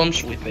sticky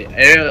bombs with the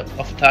area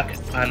of attack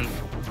and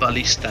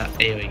ballista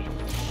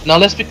AoE. Now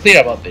let's be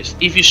clear about this.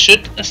 If you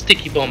shoot a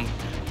sticky bomb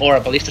or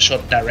a ballista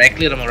shot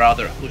directly at a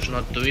Marauder who's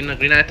not doing a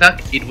green eye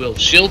attack, it will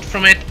shield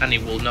from it and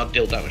it will not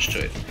deal damage to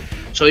it.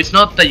 So it's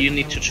not that you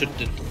need to shoot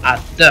it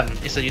at them,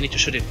 it's that you need to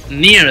shoot it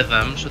near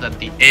them so that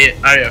the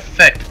area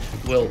effect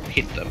will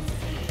hit them.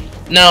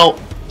 Now,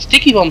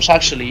 sticky bombs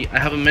actually, I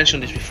haven't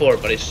mentioned this before,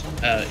 but it's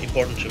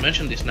important to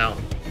mention this now.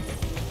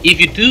 If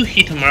you do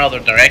hit a Marauder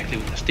directly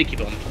with a sticky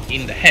bomb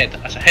in the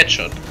head as a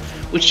headshot,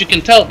 which you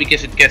can tell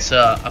because it gets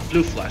a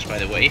blue flash by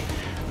the way,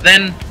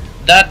 then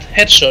that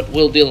headshot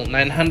will deal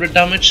 900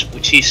 damage,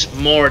 which is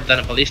more than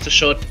a ballista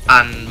shot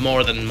and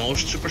more than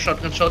most super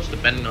shotgun shots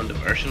depending on the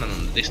version and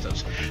on the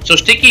distance. So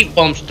sticky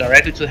bombs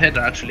directly to the head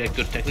are actually a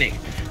good technique.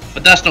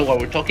 But that's not what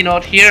we're talking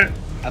about here,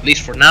 at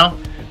least for now.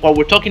 What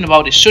we're talking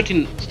about is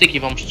shooting sticky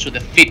bombs to the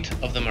feet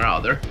of the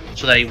Marauder,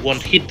 so that it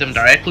won't hit them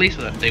directly,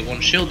 so that they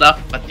won't shield up,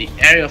 but the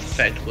area of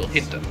effect will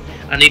hit them,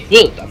 and it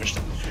will damage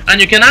them. And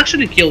you can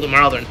actually kill the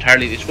Marauder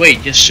entirely this way,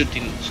 just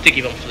shooting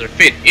sticky bombs to their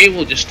feet. It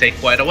will just take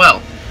quite a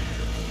while.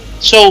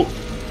 So,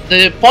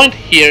 the point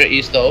here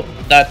is though,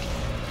 that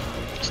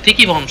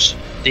sticky bombs,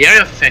 the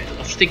area of effect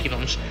of sticky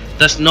bombs,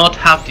 does not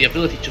have the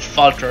ability to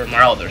falter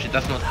Marauders. It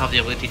does not have the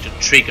ability to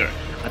trigger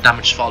a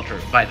damage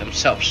falter by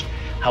themselves.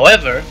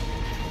 However,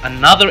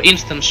 another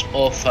instance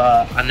of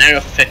an area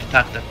of effect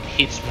attack that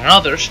hits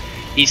Marauders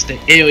is the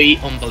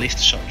AoE on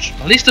ballista shots.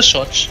 Ballista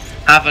shots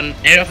have an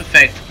area of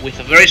effect with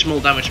a very small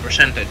damage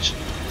percentage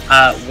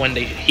when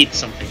they hit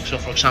something. So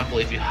for example,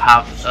 if you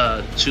have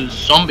 2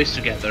 zombies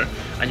together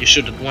and you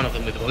shoot at one of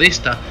them with a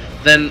ballista,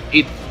 then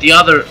the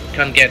other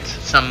can get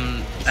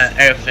some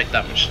area of effect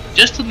damage.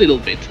 Just a little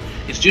bit.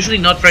 It's usually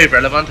not very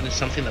relevant and it's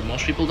something that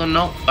most people don't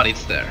know, but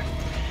it's there.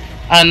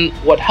 And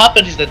what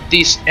happens is that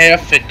this area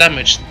of effect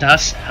damage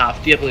does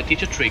have the ability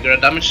to trigger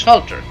a damage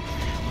filter,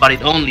 but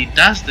it only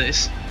does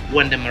this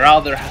when the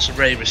Marauder has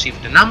already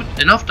received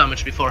enough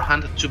damage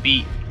beforehand to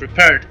be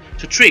prepared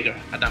to trigger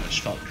a damage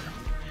filter.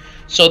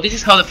 So this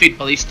is how the feed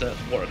ballista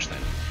works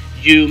then.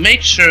 You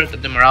make sure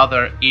that the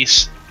Marauder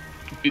is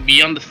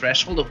beyond the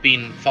threshold of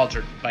being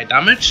filtered by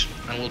damage,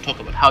 and we'll talk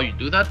about how you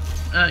do that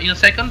in a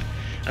second.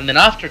 And then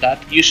after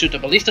that, you shoot a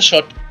ballista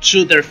shot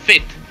to their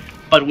feet,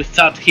 but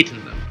without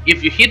hitting them.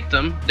 If you hit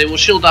them, they will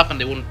shield up and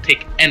they won't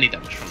take any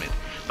damage from it.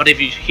 But if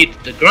you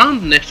hit the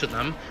ground next to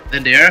them,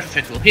 then the air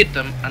effect will hit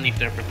them, and if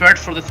they're prepared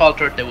for the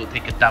filter, they will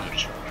take a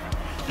damage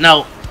filter.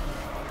 Now,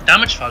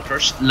 damage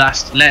filters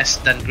last less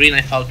than green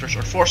eye filters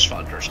or force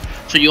filters,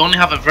 so you only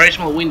have a very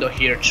small window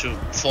here to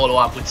follow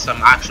up with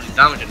some actually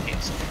damaging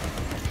hits.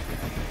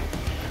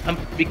 And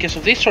because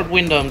of this short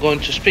window, I'm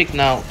going to speak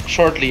now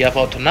shortly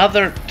about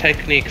another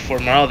technique for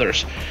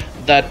Marauders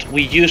that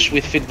we use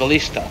with feed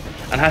ballista,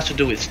 and has to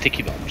do with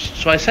sticky bombs.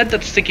 So I said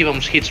that sticky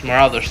bombs hits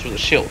Marauders through the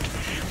shield,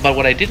 but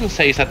what I didn't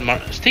say is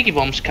that sticky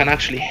bombs can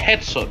actually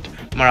headshot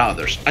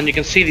Marauders, and you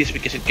can see this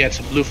because it gets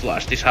a blue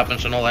flash. This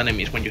happens on all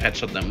enemies when you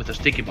headshot them with a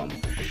sticky bomb.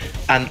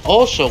 And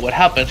also what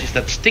happens is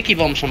that sticky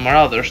bombs on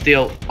Marauders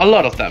deal a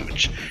lot of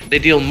damage. They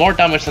deal more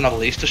damage than a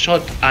ballista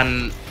shot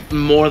and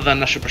more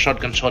than a super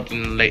shotgun shot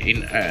in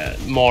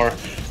more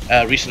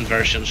recent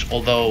versions,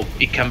 although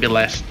it can be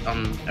less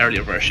on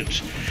earlier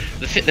versions.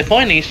 The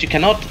point is, you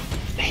cannot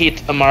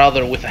hit a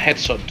Marauder with a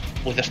headshot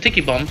with a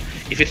sticky bomb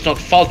if it's not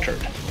faltered,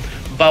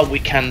 but we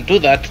can do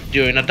that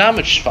during a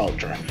damage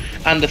filter.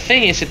 And the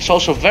thing is, it's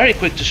also very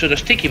quick to shoot a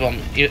sticky bomb,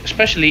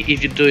 especially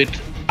if you do it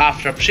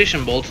after a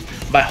precision bolt.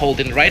 By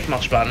holding the right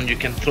mouse button, you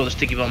can throw the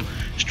sticky bomb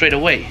straight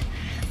away.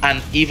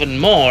 And even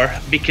more,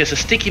 because a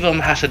sticky bomb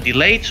has a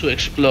delay to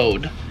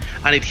explode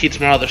and it hits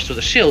Marauders to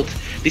the shield,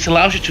 this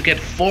allows you to get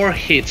 4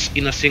 hits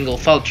in a single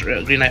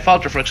filter, green eye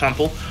filter for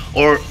example,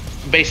 or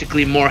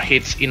basically more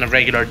hits in a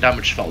regular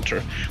damage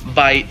filter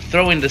by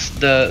throwing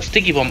the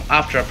sticky bomb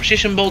after a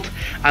precision bolt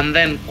and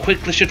then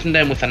quickly shooting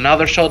them with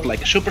another shot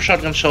like a super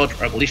shotgun shot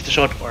or a ballista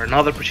shot or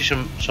another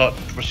precision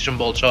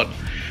bolt shot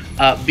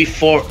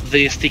before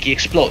the sticky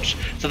explodes.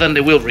 So then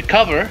they will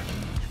recover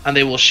and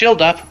they will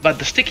shield up, but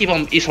the sticky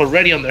bomb is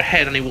already on their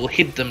head and it will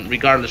hit them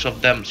regardless of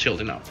them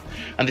shielding up.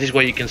 And this is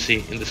what you can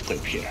see in this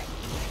clip here.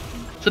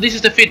 So this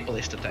is the feed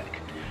ballista tag.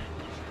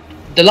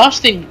 The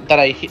last thing that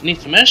I need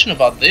to mention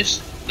about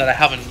this, that I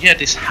haven't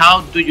yet, is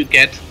how do you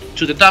get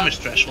to the damage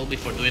threshold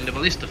before doing the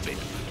ballista feed?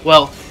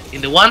 Well,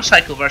 in the one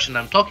cycle version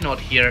I'm talking about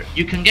here,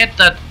 you can get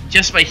that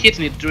just by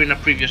hitting it during a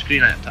previous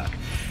green eye attack.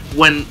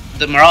 When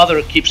the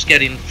Marauder keeps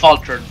getting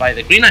faltered by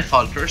the green eye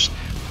falters,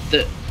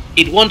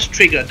 it won't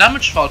trigger a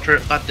damage falter,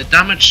 but the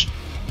damage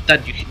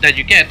that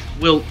you get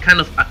will kind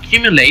of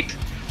accumulate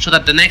so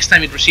that the next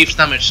time it receives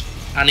damage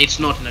and it's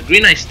not in a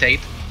green eye state,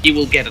 it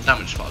will get a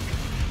damage falter.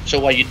 So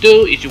what you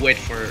do is you wait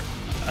for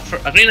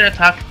a green eye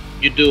attack,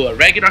 you do a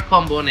regular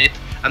combo on it,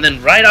 and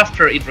then right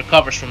after it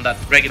recovers from that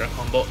regular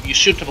combo, you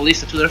shoot a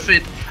ballista to their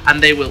feet,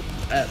 and they will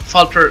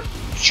falter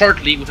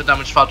shortly with a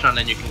damage falter, and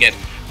then you can get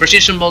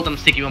precision bolt and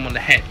sticky bomb on the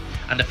head.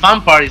 And the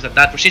fun part is that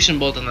that precision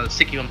bolt and the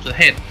sticky bomb to the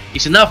head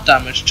is enough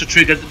damage to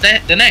trigger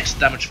the next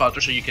damage falter,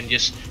 so you can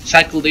just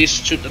cycle this,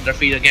 shoot at their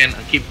feet again,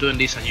 and keep doing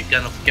this, and you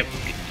kind of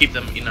keep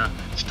them in a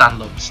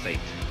stand-up state.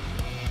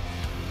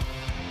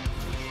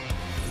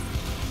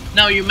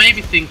 Now you may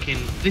be thinking,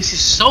 this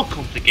is so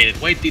complicated,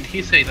 why did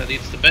he say that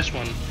it's the best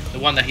one, the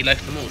one that he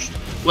likes the most?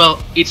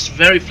 Well, it's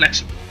very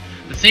flexible.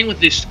 The thing with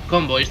this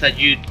combo is that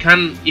you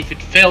can, if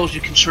it fails,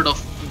 you can sort of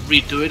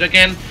redo it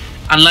again.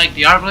 Unlike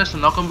the Arbalest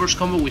and Knock-on Burst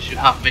combo, which you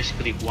have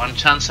basically one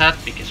chance at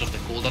because of the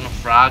cooldown of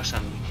frags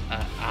and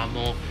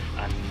ammo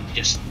and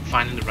just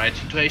finding the right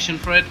situation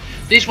for it,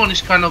 this one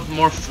is kind of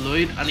more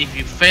fluid, and if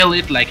you fail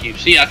it, like you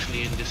see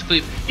actually in this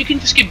clip, you can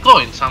just keep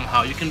going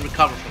somehow, you can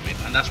recover from it,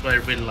 and that's what I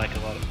really like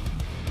about it.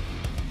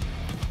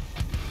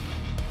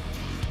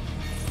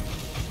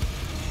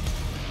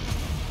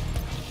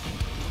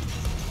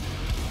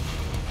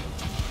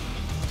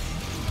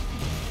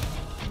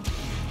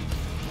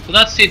 So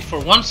that's it for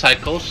one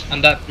cycles,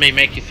 and that may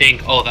make you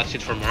think, oh, that's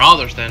it for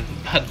Marauders then,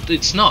 but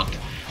it's not.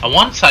 A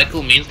one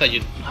cycle means that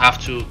you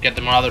have to get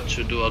the Marauder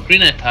to do a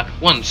green attack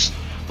once,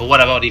 but what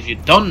about if you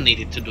don't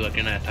need it to do a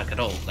green attack at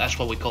all? That's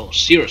what we call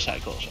zero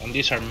cycles, and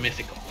these are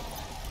mythical.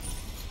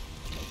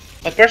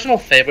 My personal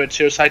favorite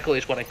zero cycle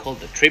is what I call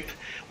the trip,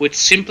 which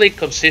simply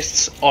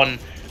consists on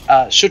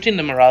shooting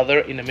the Marauder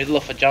in the middle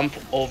of a jump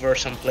over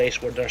some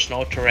place where there's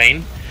no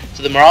terrain.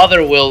 So the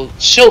Marauder will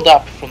shield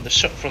up from the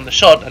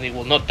shot and it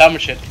will not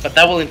damage it, but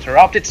that will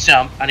interrupt its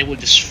jump and it will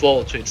just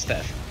fall to its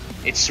death.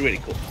 It's really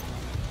cool.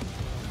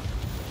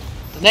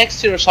 The next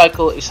zero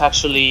cycle is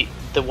actually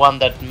the one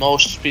that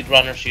most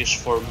speedrunners use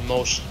for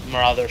most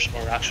Marauders,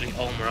 or actually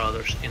all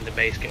Marauders in the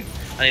base game,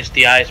 and it's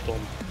the Ice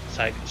Bomb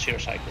zero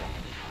cycle.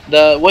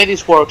 The way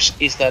this works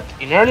is that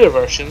in earlier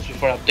versions,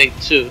 before update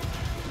 2,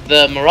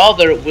 the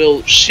Marauder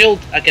will shield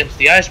against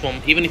the Ice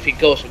Bomb even if it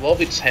goes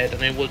above its head,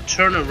 and it will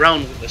turn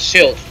around with the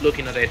shield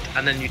looking at it,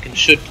 and then you can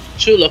shoot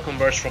 2 Knock-on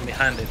Bursts from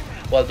behind it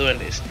while doing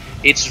this.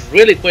 It's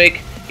really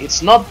quick,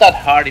 it's not that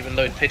hard even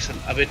though it takes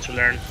a bit to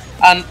learn,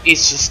 and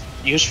it's just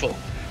useful.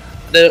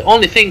 The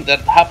only thing that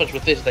happens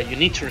with this is that you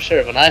need to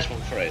reserve an Ice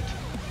Bomb for it,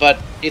 but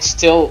it's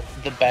still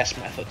the best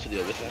method to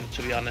deal with them,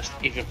 to be honest,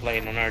 if you're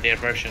playing on earlier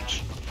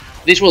versions.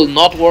 This will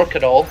not work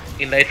at all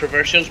in later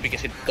versions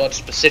because it got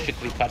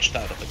specifically patched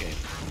out of the game.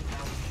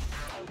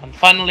 And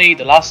finally,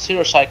 the last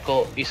zero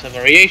cycle is a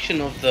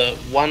variation of the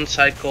one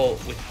cycle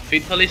with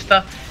Feed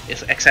Ballista,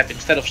 except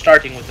instead of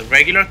starting with a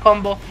regular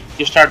combo,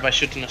 you start by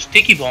shooting a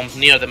sticky bomb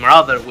near the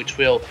Marauder, which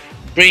will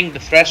bring the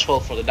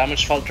threshold for the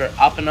damage filter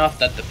up enough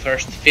that the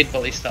first Feed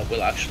Ballista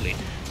will actually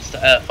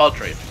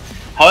falter it.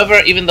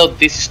 However, even though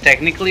this is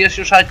technically a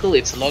zero cycle,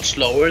 it's a lot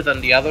slower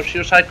than the other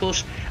zero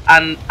cycles,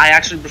 and I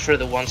actually prefer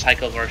the one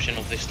cycle version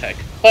of this tech,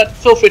 but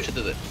feel free to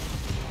do it.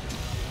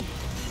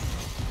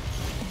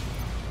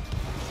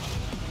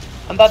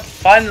 And that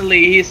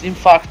finally is in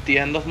fact the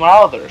end of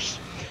Marauders.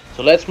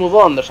 So let's move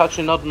on, there's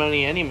actually not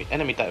many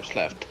enemy types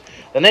left.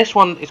 The next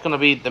one is going to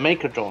be the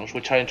Maker Drones,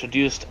 which are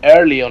introduced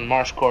early on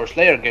Mars Core's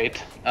Layer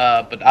Gate,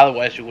 but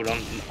otherwise you would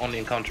only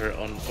encounter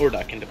on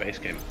Urdak in the base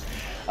game.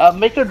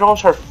 Maker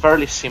Drones are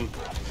fairly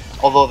simple,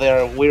 although they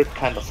are a weird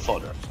kind of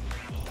fodder.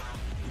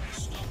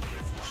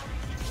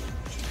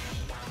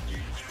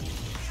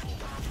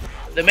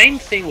 The main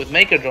thing with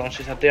Maker Drones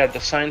is that they are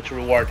designed to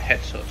reward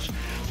headshots.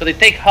 So they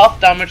take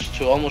half damage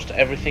to almost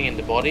everything in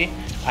the body,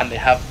 and they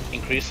have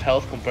increased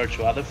health compared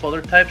to other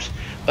fodder types,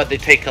 but they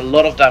take a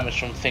lot of damage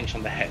from things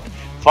on the head.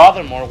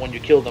 Furthermore, when you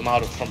kill them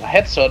out from a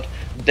headshot,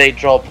 they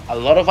drop a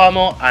lot of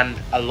ammo and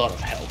a lot of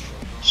health.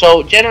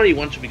 So generally you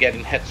want to be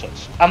getting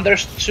headshots. And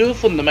there's 2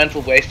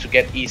 fundamental ways to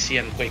get easy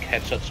and quick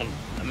headshots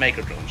on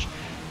Maker Drones.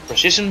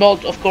 Precision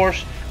Bolt, of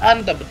course,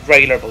 and the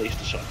regular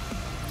Ballista shot.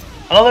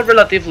 Another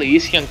relatively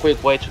easy and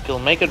quick way to kill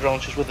Maker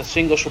Drones is with a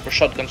single super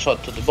shotgun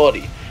shot to the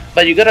body,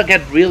 but you gotta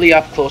get really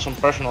up close and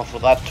personal for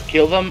that to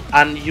kill them,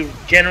 and you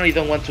generally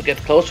don't want to get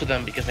close to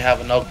them because they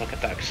have a knockback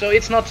attack, so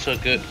it's not so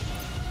good.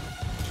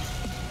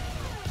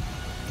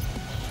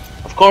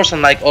 Of course,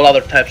 unlike all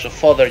other types of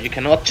fodder, you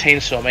cannot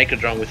chainsaw a Maker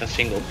Drone with a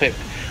single pip,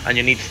 and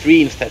you need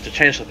 3 instead to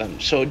chainsaw them,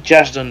 so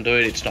just don't do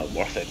it, it's not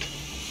worth it.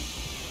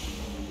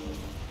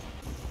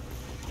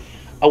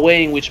 A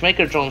way in which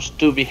Maker Drones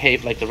do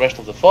behave like the rest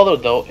of the fodder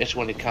though is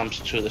when it comes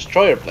to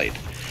Destroyer Blade.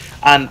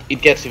 And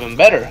it gets even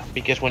better,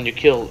 because when you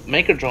kill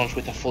Maker Drones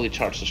with a fully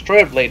charged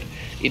Destroyer Blade,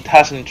 it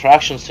has an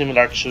interaction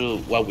similar to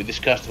what we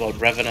discussed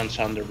about Revenants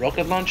and the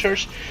rocket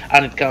launchers,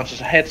 and it counts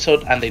as a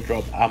headshot and they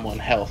drop ammo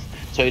and health,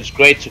 so it's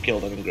great to kill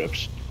them in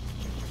groups.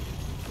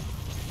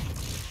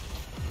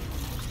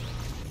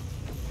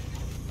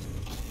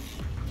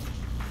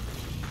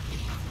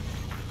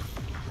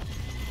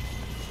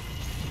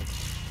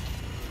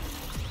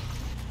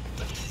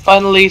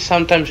 Finally,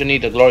 sometimes you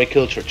need a Glory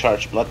Kill to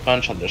charge Blood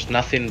Punch, and there's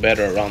nothing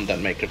better around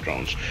than Maker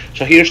Drones.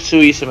 So here's 2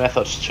 easy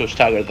methods to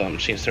stagger them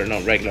since they're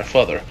not regular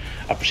fodder.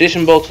 A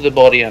precision bolt to the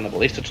body and a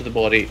ballista to the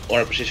body,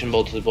 or a precision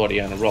bolt to the body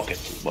and a rocket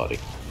to the body.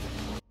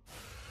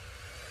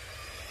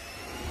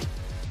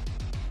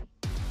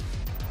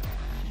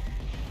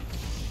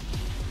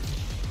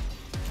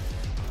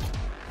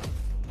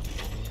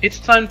 It's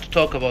time to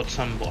talk about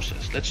some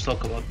bosses. Let's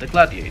talk about the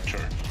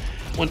Gladiator.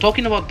 When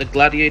talking about the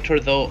Gladiator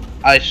though,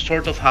 I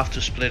sort of have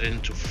to split it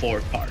into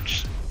 4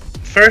 parts.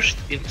 First,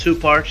 in 2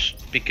 parts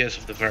because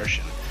of the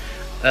version.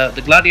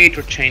 The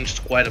Gladiator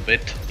changed quite a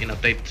bit in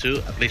update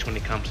 2, at least when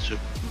it comes to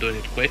doing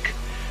it quick.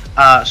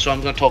 So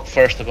I'm going to talk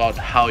first about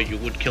how you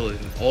would kill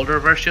it in older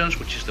versions,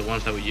 which is the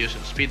ones that we use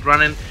in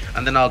speedrunning,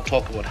 and then I'll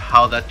talk about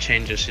how that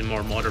changes in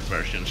more modern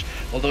versions,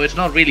 although it's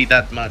not really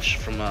that much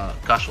from a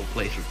casual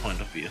playthrough point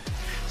of view.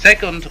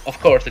 Second, of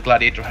course, the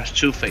Gladiator has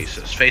 2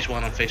 phases, phase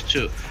 1 and phase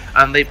 2,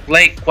 and they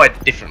play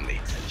quite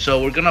differently.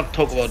 So we're gonna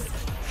talk about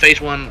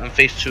phase 1 and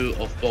phase 2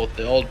 of both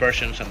the old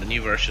versions and the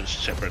new versions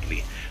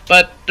separately,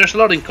 but there's a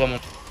lot in common.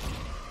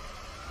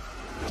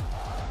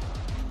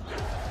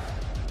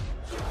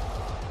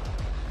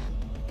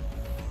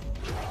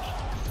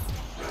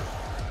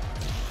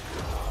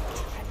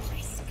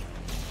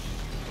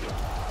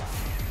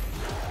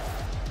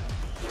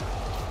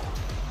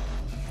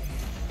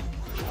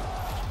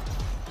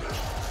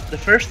 The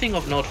first thing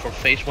of note for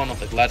phase 1 of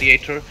the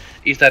Gladiator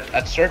is that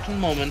at certain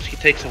moments he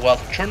takes a while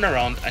to turn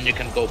around and you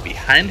can go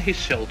behind his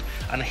shield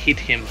and hit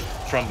him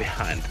from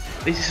behind.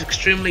 This is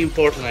extremely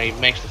important and it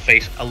makes the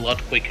phase a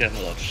lot quicker and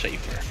a lot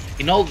safer.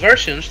 In old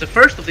versions, the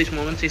first of these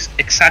moments is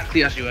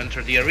exactly as you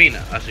enter the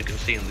arena, as you can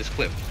see in this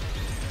clip.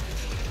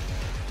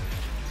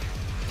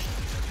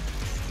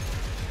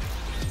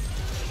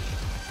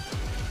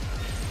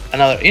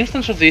 Another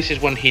instance of this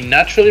is when he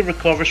naturally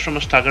recovers from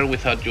a stagger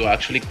without you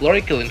actually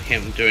glory killing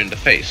him during the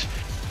phase.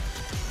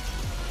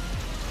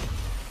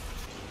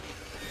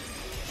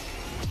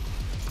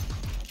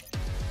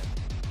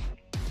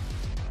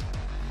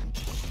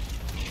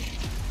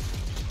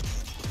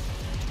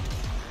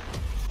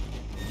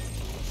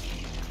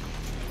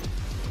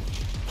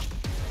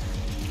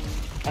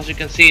 As you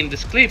can see in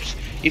these clips,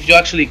 if you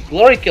actually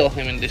glory kill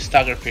him in this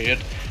stagger period,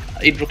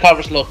 it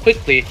recovers a lot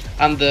quickly,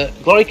 and the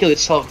glory kill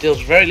itself deals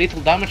very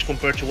little damage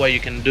compared to what you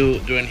can do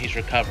during his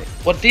recovery.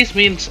 What this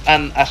means,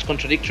 and as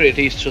contradictory it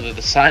is to the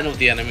design of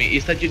the enemy,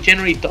 is that you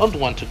generally don't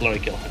want to glory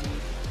kill him.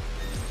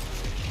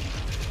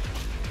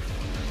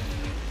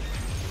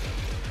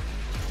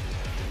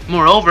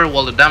 Moreover,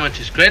 while the damage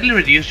is greatly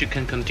reduced, you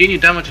can continue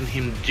damaging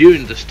him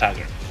during the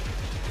stagger.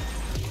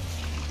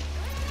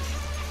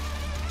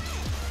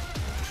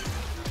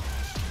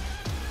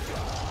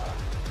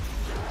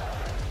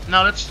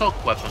 Now let's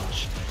talk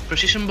weapons.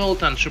 Precision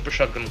Bolt and Super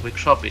Shotgun Quick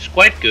Swap is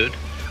quite good,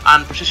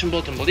 and Precision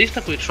Bolt and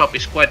Ballista Quick Swap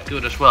is quite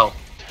good as well,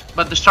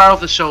 but the star of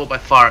the show by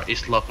far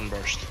is Lock and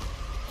Burst.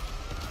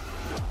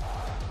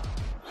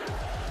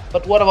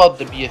 But what about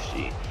the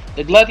BFG?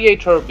 The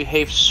Gladiator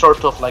behaves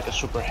sort of like a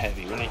Super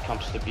Heavy when it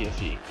comes to the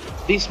BFG.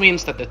 This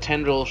means that the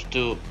tendrils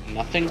do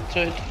nothing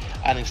to it,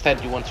 and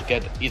instead you want to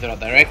get either a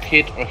direct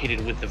hit or hit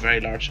it with a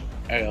very large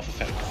area of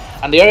effect.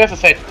 And the area of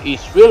effect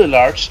is really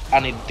large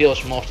and it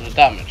deals most of the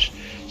damage.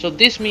 So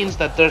this means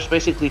that there's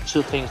basically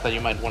 2 things that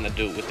you might want to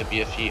do with the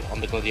BFE on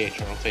the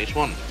Gladiator on phase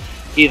 1.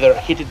 Either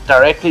hit it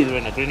directly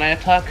during a green eye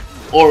attack,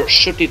 or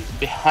shoot it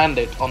behind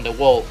it on the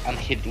wall and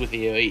hit it with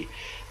the AoE.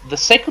 The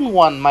second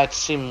one might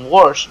seem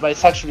worse, but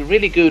it's actually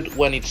really good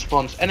when it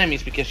spawns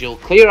enemies because you'll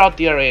clear out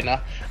the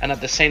arena and at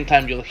the same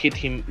time you'll hit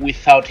him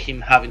without him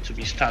having to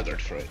be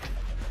staggered for it.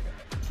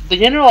 The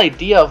general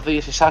idea of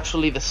this is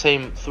actually the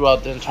same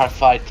throughout the entire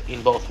fight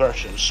in both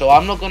versions, so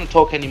I'm not going to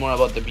talk anymore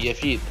about the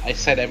BFE, I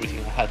said everything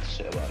I had to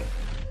say about it.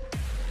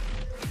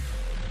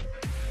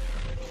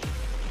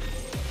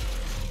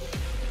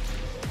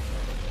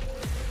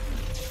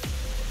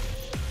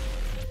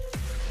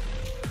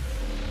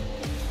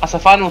 As a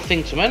final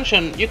thing to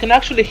mention, you can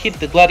actually hit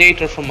the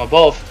Gladiator from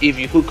above if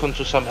you hook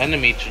onto some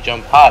enemy to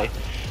jump high,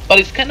 but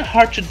it's kinda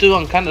hard to do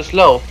and kinda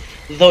slow,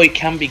 though it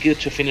can be good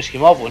to finish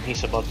him off when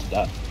he's about to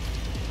die.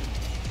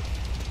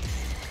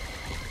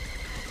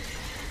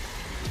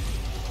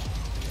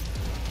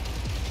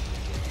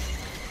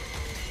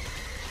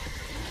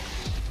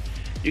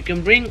 You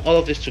can bring all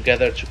of this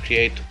together to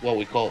create what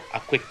we call a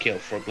quick kill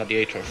for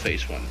Gladiator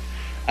Phase 1.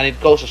 And it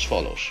goes as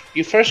follows.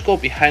 You first go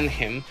behind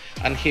him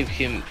and hit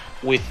him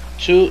with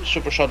 2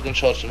 super shotgun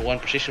shots and 1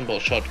 precision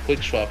bolt shot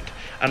quick swapped,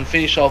 and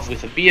finish off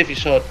with a BFE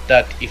shot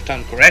that, if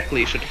timed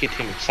correctly, should hit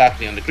him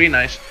exactly on the green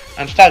eyes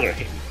and stagger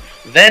him.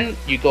 Then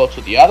you go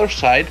to the other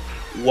side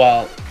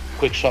while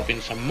quick swapping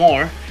some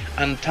more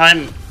and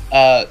time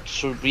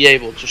to be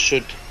able to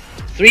shoot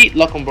 3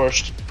 lock and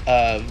burst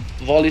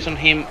volleys on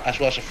him, as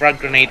well as a frag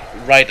grenade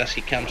right as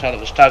he comes out of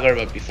the stagger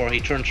but before he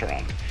turns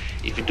around.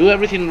 If you do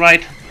everything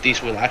right,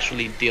 this will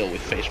actually deal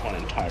with Phase 1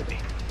 entirely.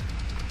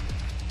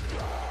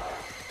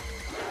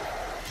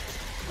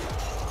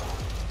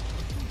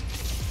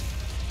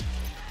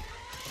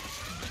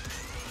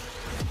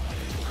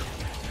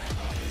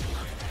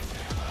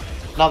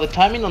 Now the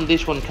timing on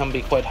this one can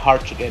be quite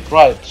hard to get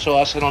right, so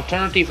as an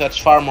alternative that's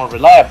far more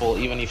reliable,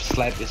 even if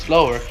slightly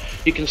slower,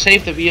 you can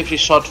save the BFG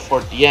shot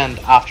for the end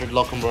after the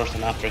lock and burst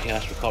and after he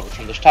has recovered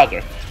from the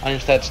stagger, and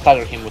instead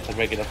stagger him with a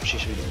regular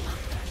precision build.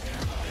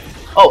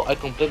 Oh, I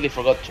completely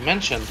forgot to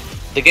mention,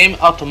 the game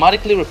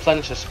automatically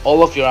replenishes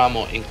all of your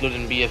ammo,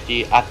 including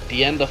BFG, at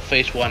the end of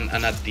Phase 1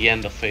 and at the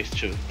end of Phase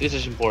 2. This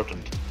is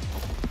important.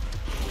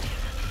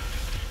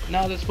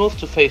 Now let's move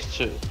to Phase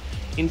 2.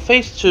 In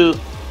Phase 2,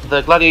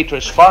 the Gladiator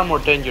is far more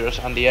dangerous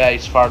and the AI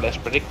is far less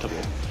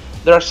predictable.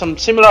 There are some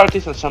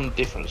similarities and some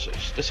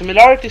differences. The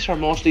similarities are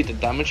mostly the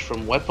damage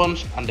from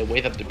weapons and the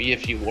way that the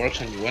BFG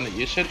works and you want to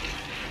use it.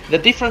 The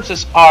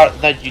differences are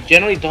that you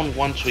generally don't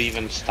want to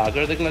even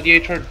stagger the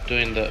Gladiator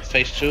during the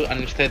Phase 2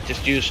 and instead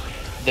just use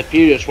the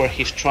periods where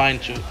he's trying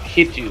to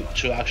hit you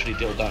to actually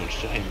deal damage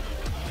to him.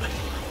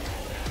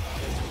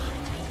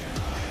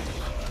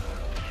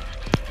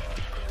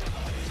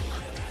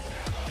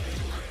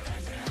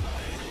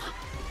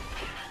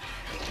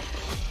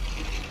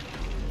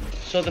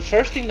 So the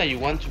first thing that you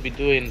want to be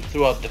doing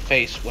throughout the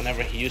phase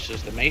whenever he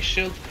uses the mace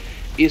shield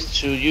is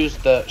to use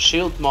the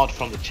shield mod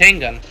from the chain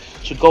gun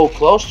to go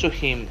close to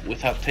him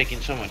without taking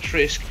so much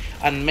risk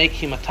and make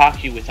him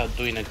attack you without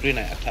doing a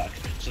grenade attack,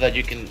 so that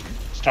you can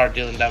start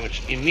dealing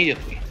damage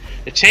immediately.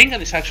 The chain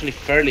gun is actually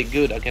fairly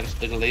good against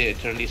the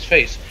Gladiator in this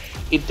phase.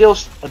 It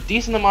deals a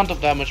decent amount of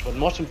damage, but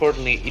most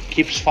importantly it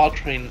keeps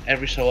faltering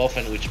every so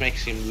often, which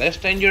makes him less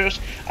dangerous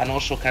and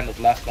also kind of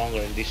last longer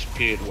in this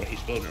period where he's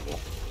vulnerable.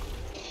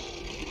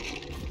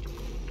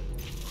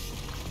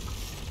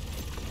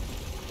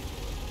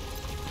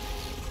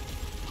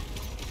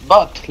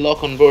 But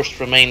Lock on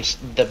Burst remains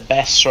the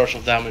best source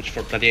of damage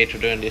for Gladiator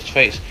during this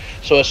phase,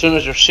 so as soon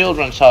as your shield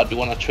runs out you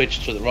want to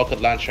switch to the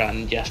rocket launcher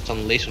and just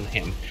unleash on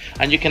him.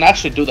 And you can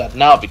actually do that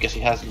now because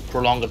he has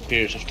prolonged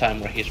periods of time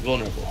where he's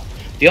vulnerable.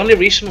 The only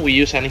reason we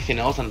use anything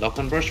else than Lock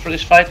on Burst for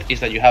this fight is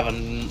that you have a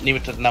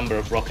limited number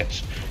of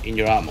rockets in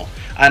your ammo.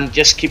 And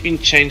just keeping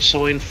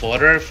chainsawing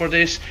fodder for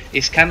this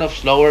is kind of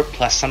slower,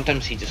 plus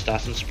sometimes he just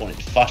doesn't spawn it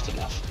fast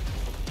enough.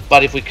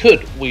 But if we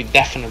could, we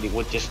definitely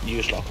would just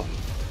use Lock on.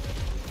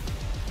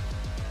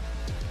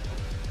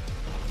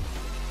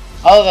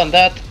 Other than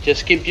that,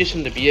 just keep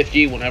using the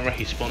BFG whenever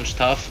he spawns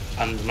stuff,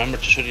 and remember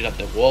to shoot it at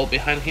the wall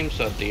behind him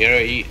so that the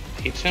area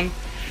hits him.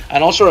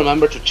 And also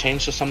remember to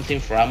change to something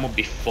for ammo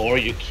before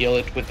you kill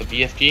it with the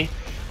BFG.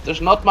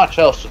 There's not much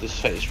else to this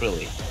phase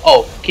really.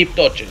 Oh, keep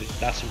dodging,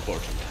 that's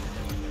important.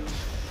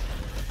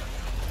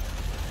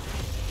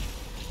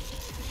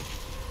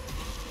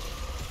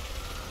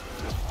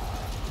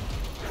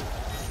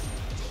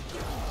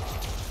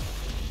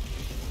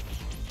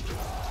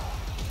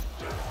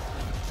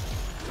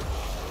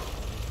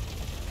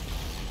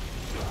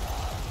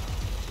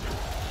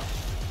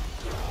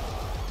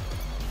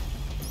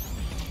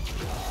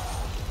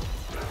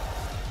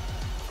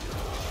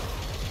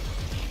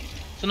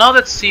 So now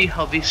let's see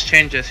how this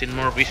changes in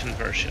more recent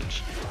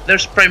versions.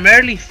 There's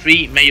primarily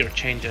 3 major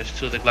changes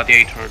to the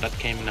Gladiator that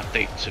came in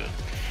Update 2.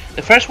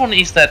 The first one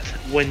is that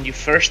when you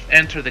first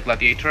enter the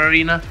Gladiator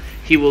arena,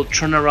 he will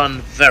turn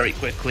around very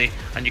quickly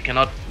and you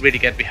cannot really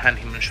get behind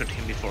him and shoot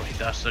him before he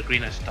does the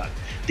green attack.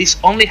 This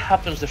only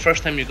happens the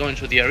first time you go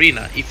into the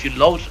arena. If you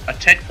load a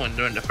checkpoint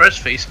during the first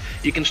phase,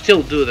 you can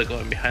still do the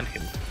going behind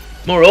him.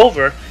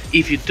 Moreover,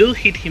 if you do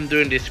hit him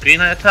during this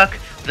green attack,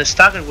 the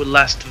stagger will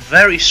last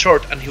very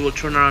short and he will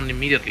turn around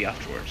immediately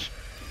afterwards.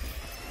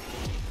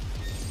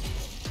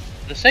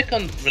 The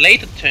second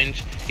related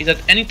change is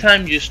that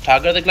anytime you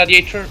stagger the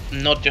Gladiator,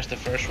 not just the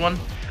first one,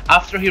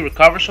 after he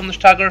recovers from the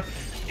stagger,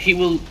 he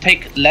will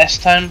take less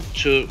time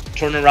to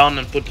turn around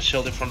and put the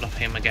shield in front of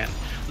him again.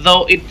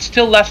 Though it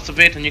still lasts a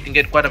bit and you can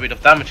get quite a bit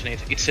of damage in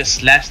it, it's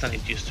just less than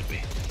it used to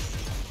be.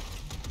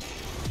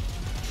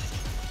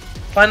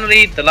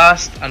 Finally, the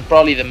last and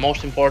probably the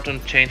most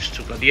important change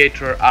to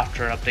Gladiator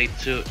after Update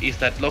 2 is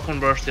that Lock on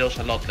Burst deals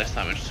a lot less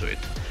damage to it.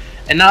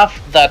 Enough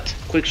that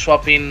quick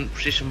swapping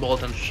Precision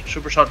Bolt and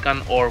Super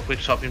Shotgun or quick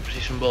swapping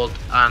Precision Bolt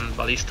and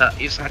Ballista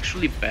is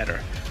actually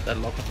better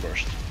than Lock on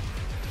Burst.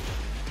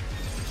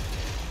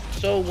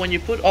 So when you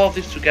put all of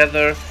this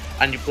together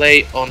and you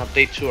play on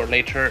Update 2 or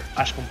later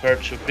as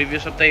compared to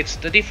previous updates,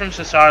 the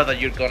differences are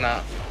that you're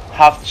gonna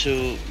have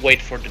to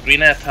wait for the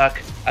green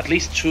attack at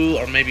least 2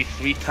 or maybe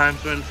 3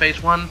 times during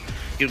phase 1.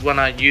 You'd want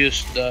to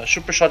use the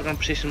super shotgun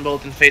precision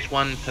bolt in phase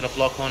 1 instead of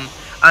lock-on,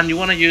 and you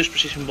want to use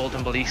precision bolt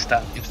and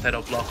ballista instead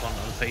of lock-on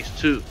phase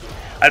 2.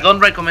 I don't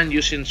recommend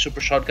using super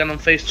shotgun on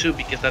phase 2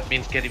 because that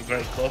means getting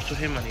very close to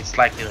him and it's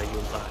likely that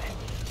you'll die.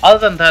 Other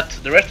than that,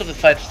 the rest of the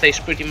fight stays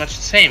pretty much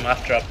the same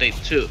after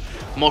update 2.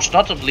 Most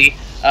notably,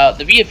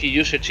 the VFU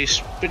usage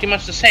is pretty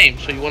much the same,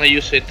 so you want to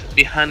use it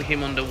behind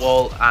him on the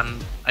wall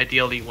and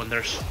ideally when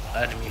there's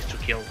enemies to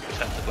kill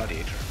besides the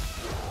gladiator.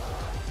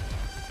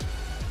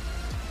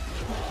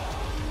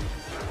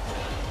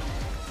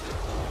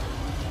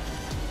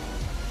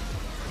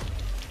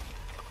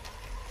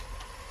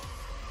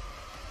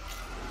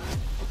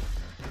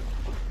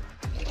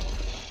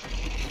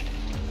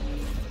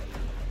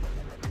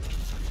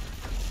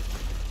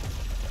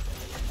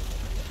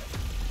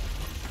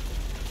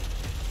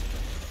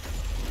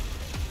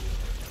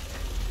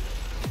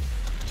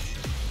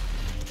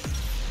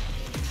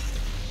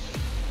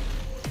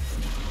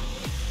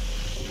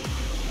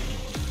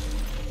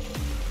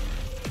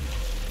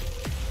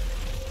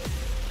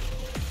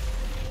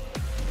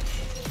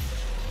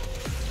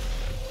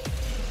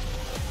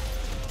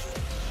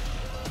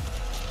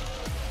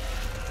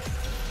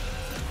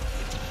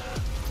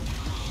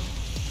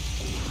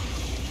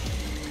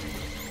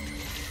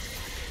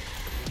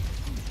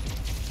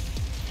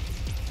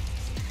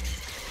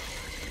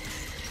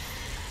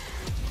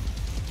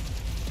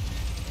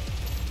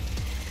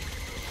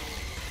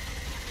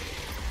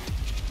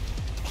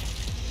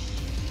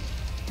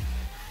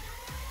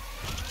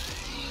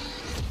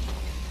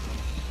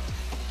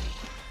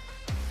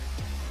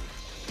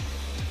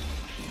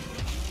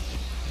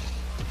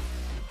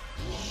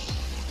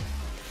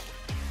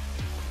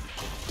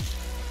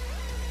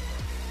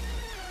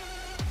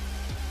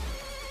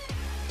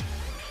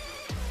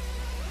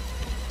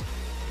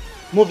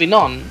 Moving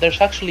on, there's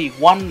actually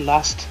one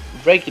last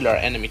regular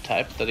enemy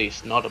type that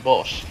is not a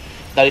boss,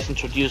 that is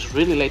introduced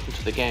really late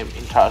into the game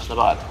in Taras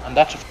Naval, and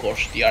that's of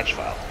course the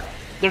Archvile.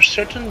 There's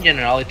certain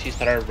generalities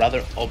that are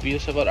rather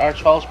obvious about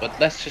Archviles, but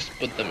let's just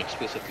put them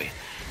explicitly.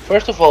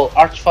 First of all,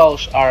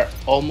 Archviles are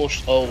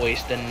almost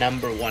always the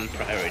 #1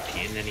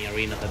 priority in any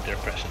arena that they're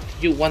present.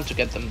 You want to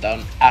get them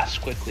down as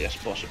quickly as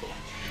possible.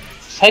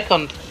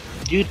 Second,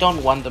 you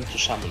don't want them to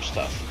summon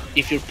stuff.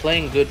 If you're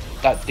playing good,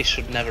 this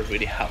should never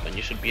really happen.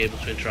 You should be able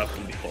to interrupt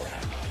them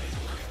beforehand.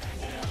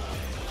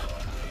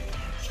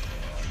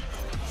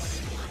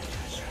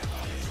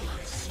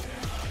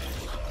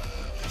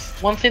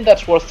 One thing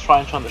that's worth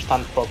trying to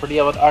understand properly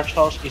about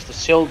Archviles is the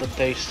shield that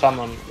they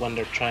summon when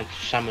they're trying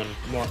to summon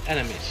more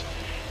enemies.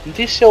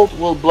 This shield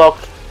will block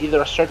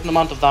either a certain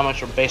amount of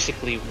damage or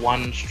basically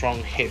one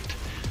strong hit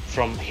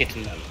from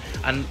hitting them.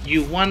 And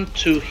you want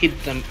to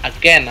hit them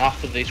again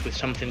after this with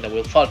something that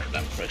will falter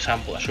them, for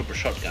example a super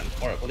shotgun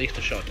or a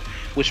ballista shot,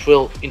 which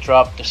will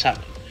interrupt the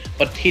summon.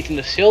 But hitting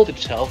the shield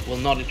itself will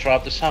not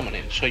interrupt the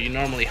summoning, so you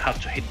normally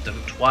have to hit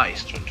them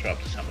twice to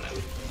interrupt the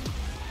summoning.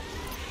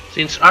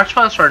 Since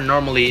Archviles are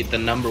normally the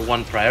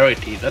 #1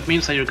 priority, that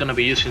means that you're going to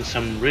be using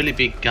some really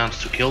big guns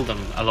to kill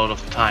them a lot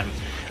of the time,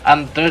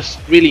 and there's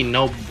really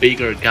no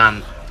bigger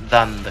gun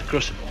than the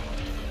Crucible.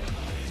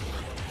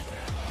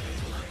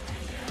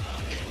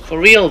 For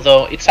real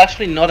though, it's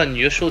actually not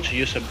unusual to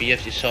use a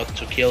BFG shot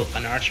to kill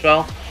an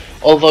Archvile,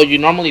 although you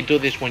normally do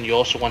this when you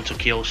also want to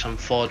kill some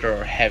fodder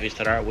or heavies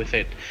that are with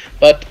it,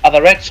 but a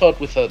direct shot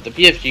with the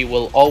BFG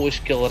will always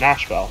kill an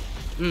Archvile.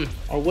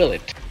 Or will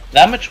it?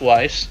 Damage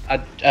wise,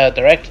 a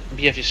direct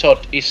BFG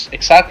shot is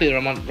exactly the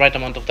right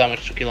amount of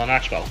damage to kill an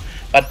Archvile,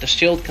 but the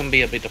shield can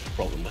be a bit of a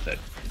problem with it.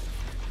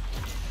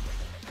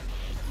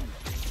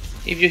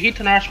 If you hit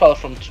an Archvile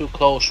from too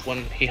close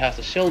when he has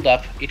the shield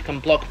up, it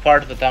can block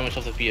part of the damage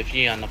of the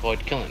BFG and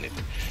avoid killing it.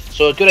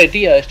 So a good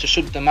idea is to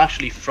shoot them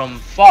actually from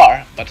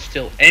far, but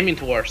still aiming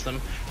towards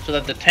them, so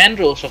that the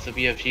tendrils of the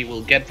BFG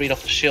will get rid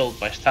of the shield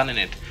by stunning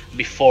it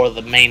before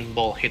the main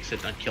ball hits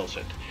it and kills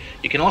it.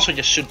 You can also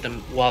just shoot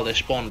them while they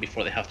spawn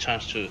before they have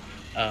chance to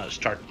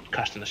start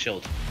casting the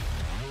shield.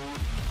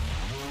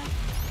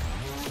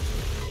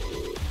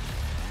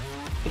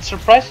 It's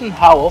surprising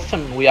how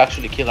often we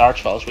actually kill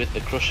Archviles with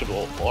the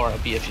Crucible or a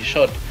BFG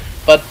shot,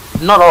 but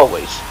not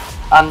always.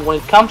 And when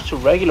it comes to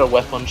regular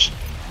weapons,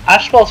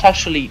 Archviles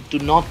actually do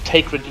not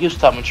take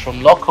reduced damage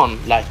from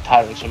lock-on like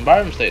Tyrants and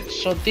Barons did,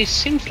 so this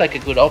seems like a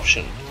good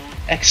option.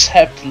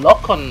 Except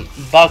lock-on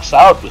bugs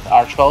out with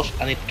Archviles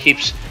and it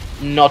keeps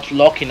not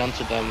locking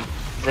onto them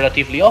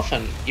relatively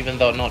often, even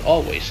though not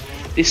always.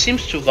 This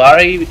seems to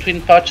vary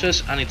between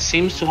patches, and it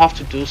seems to have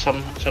to do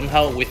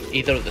somehow with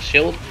either the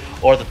shield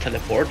or the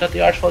teleport that the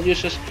Archvile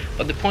uses,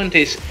 but the point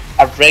is,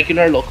 a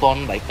regular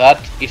lock-on like that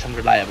is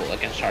unreliable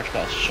against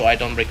Archviles, so I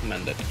don't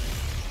recommend it.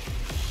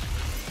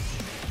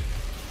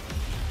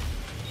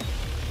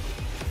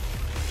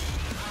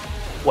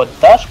 What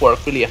does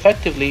work really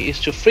effectively is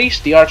to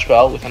freeze the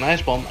Archvile with an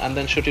Ice Bomb and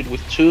then shoot it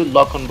with 2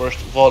 lock-on burst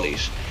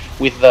volleys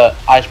with the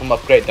Ice Bomb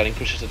upgrade that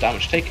increases the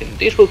damage taken.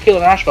 This will kill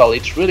an Archvile,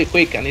 it's really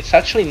quick and it's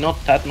actually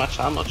not that much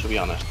ammo, to be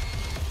honest.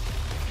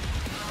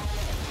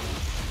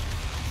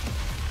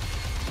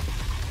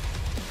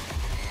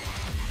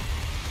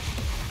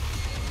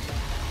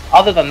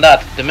 Other than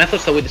that, the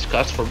methods that we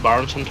discussed for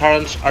barons and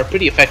tyrants are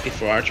pretty effective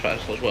for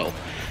archviles as well,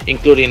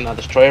 including a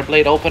destroyer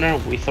blade opener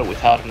with or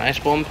without an ice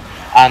bomb,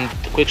 and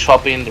the quick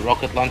swapping, the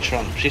rocket launcher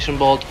on the precision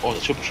bolt, or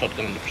the super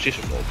shotgun on the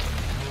precision bolt.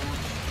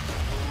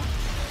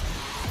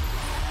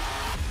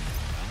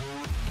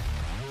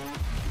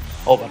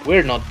 Oh, but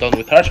we're not done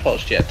with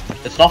archviles yet.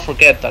 Let's not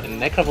forget that in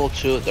Necravol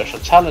 2 there's a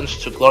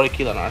challenge to glory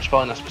kill an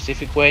archvile in a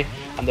specific way,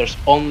 and there's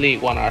only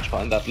one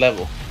archvile in that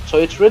level. So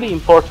it's really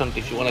important,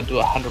 if you want to do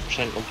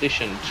 100%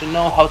 completion, to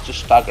know how to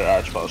stagger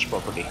archviles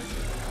properly.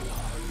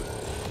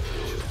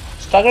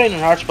 Staggering an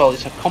archvile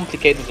is a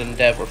complicated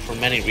endeavor for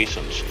many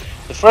reasons.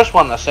 The first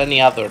one, as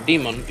any other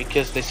demon,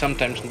 because they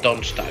sometimes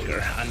don't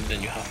stagger, and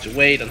then you have to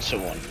wait and so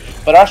on.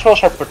 But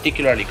archviles are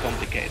particularly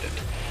complicated.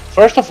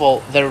 First of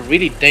all, they're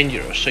really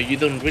dangerous, so you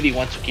don't really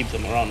want to keep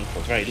them around for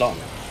very long.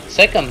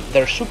 Second,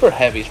 they're super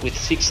heavies with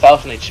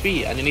 6000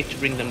 HP, and you need to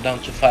bring them down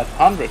to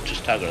 500 to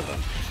stagger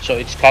them, so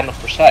it's kind of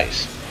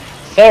precise.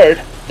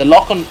 Third, the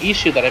lock-on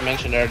issue that I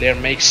mentioned earlier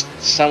makes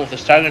some of the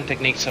staggering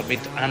techniques a bit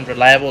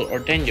unreliable or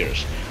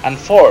dangerous. And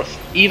fourth,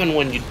 even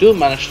when you do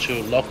manage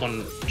to lock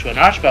on to an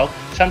archvile,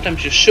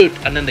 sometimes you shoot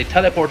and then they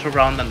teleport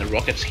around and the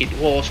rockets hit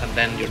walls and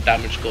then your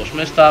damage goes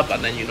messed up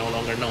and then you no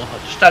longer know how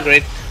to stagger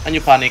it and you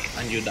panic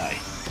and you die.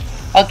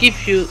 I'll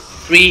give you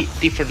 3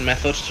 different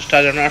methods to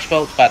stagger an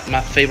archvile, but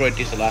my favorite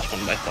is the last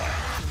one by far.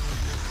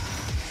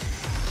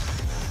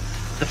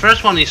 The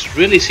first one is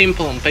really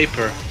simple on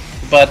paper,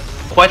 but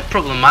quite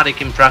problematic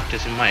in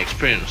practice in my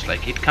experience.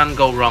 Like, it can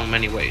go wrong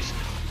many ways.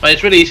 But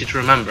it's really easy to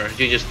remember.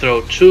 You just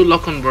throw 2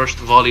 lock-on burst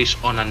volleys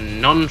on a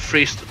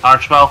non-freezed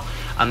archvile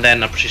and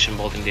then a precision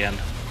bolt in the end.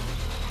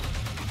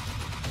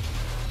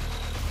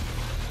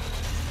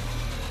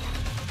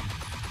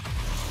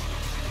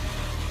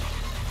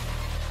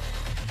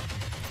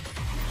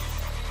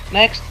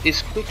 Next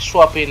is quick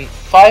swapping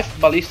 5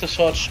 ballista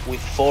shots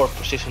with 4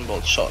 precision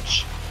bolt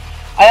shots.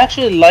 I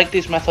actually like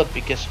this method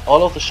because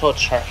all of the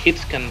shots are hit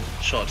scan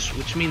shots,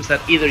 which means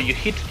that either you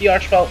hit the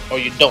archvile or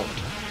you don't.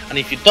 And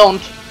if you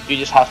don't, you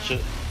just have to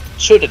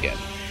shoot again.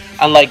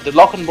 Unlike the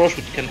lock and burst,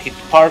 which can hit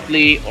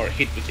partly or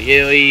hit with the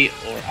AoE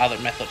or other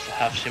methods that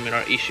have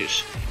similar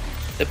issues.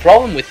 The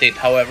problem with it,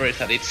 however, is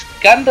that it's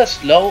kinda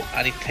slow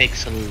and it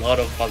takes a lot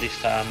of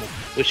ballista ammo,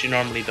 which you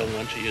normally don't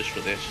want to use for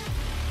this.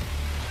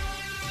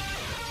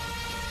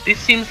 This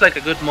seems like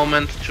a good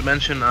moment to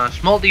mention a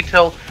small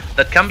detail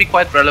that can be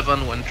quite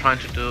relevant when trying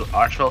to do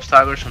archvile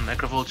staggers on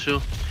Necravol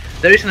 2.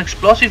 There is an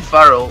explosive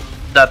barrel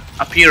that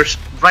appears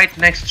right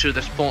next to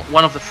the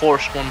one of the 4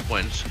 spawn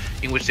points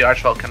in which the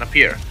archvile can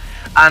appear.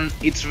 And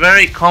it's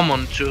very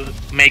common to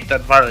make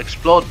that barrel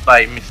explode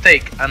by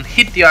mistake and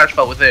hit the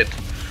archvile with it,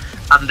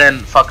 and then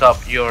fuck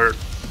up your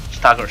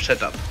stagger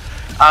setup.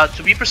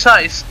 To be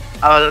precise,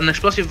 an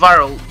explosive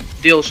barrel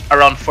deals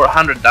around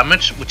 400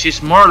 damage, which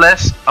is more or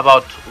less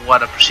about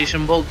what a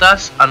precision bolt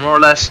does, and more or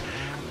less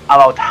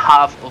about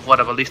half of what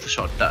a ballista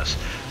shot does.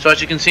 So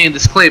as you can see in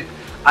this clip,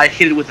 I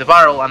hit it with the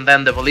barrel and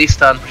then the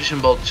ballista and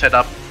precision bolt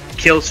setup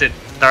kills it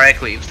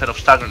directly instead of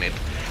staggering it.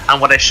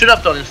 And what I should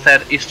have done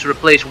instead is to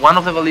replace one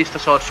of the ballista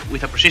shots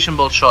with a precision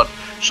bolt shot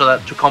so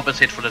that to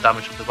compensate for the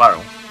damage of the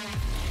barrel.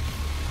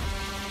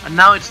 And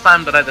now it's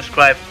time that I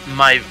describe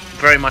my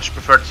very much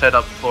preferred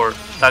setup for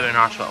staggering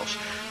archviles.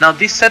 Now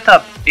this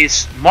setup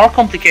is more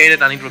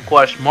complicated and it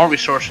requires more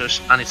resources,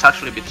 and it's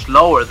actually a bit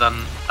slower than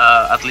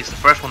at least the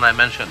first one I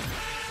mentioned.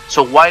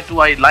 So why do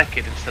I like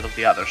it instead of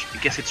the others?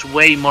 Because it's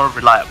way more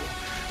reliable.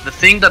 The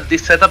thing that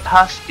this setup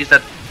has is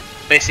that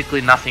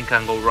basically nothing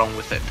can go wrong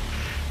with it.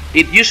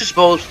 It uses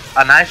both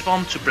an ice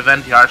bomb to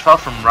prevent the archvile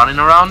from running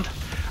around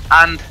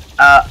and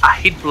a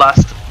hit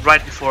blast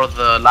right before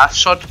the last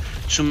shot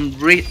to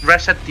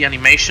reset the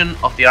animation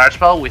of the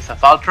archvile with a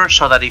filter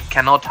so that it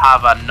cannot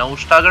have a no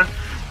stagger.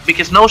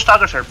 Because no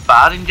staggers are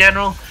bad in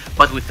general,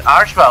 but with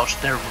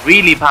archviles they're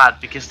really bad,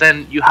 because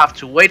then you have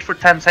to wait for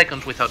 10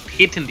 seconds without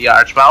hitting the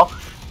archvile,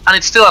 and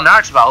it's still an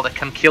archvile that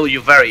can kill you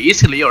very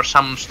easily or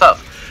some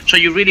stuff. So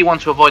you really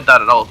want to avoid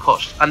that at all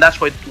costs, and that's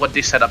what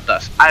this setup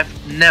does. I've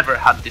never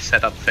had this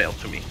setup fail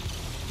to me.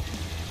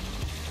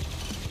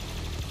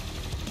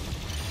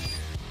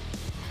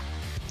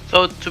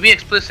 So to be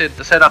explicit,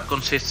 the setup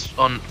consists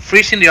on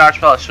freezing the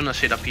archvile as soon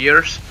as it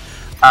appears,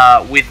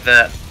 with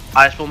the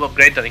ice bomb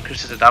upgrade that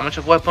increases the damage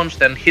of weapons,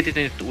 then hitting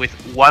it with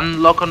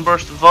 1 lock-on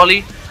burst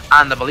volley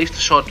and a ballista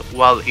shot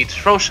while it's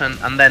frozen,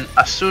 and then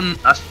as soon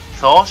as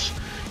thaws,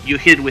 you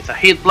hit it with a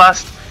heat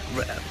blast,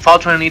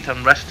 filtering it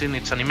and resetting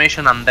its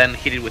animation, and then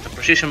hit it with a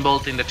precision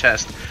bolt in the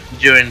chest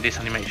during this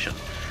animation.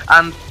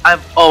 And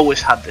I've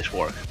always had this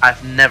work.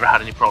 I've never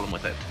had any problem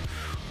with it.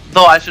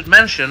 Though I should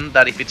mention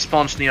that if it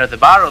spawns near the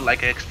barrel,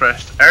 like I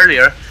expressed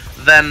earlier,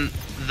 then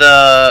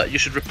you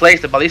should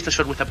replace the ballista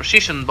shot with a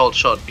precision bolt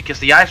shot, because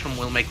the ice bomb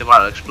will make the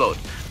barrel explode.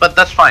 But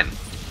that's fine.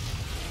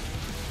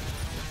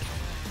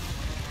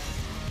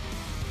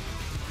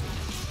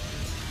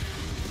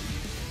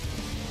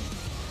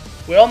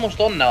 We're almost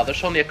done now,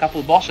 there's only a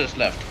couple bosses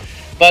left.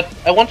 But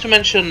I want to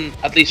mention,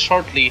 at least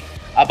shortly,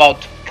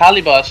 about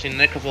Calibas in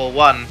Necravol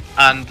 1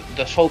 and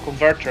the Soul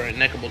Converter in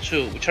Necravol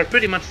 2, which are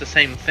pretty much the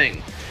same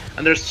thing.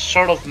 and there's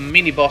sort of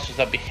mini bosses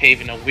that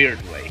behave in a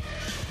weird way.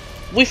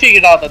 We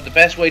figured out that the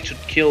best way to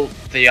kill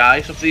the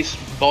eyes of these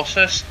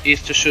bosses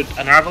is to shoot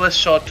an arbalest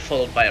shot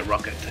followed by a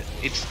rocket.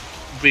 It's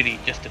really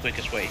just the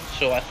quickest way,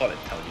 so I thought I'd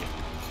tell you.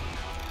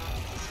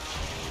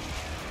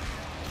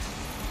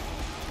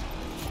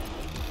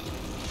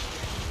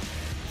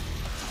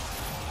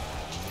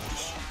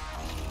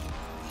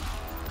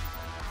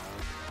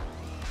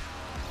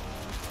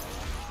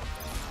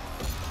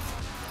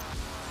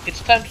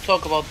 It's time to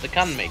talk about the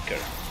can maker.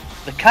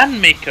 The can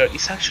maker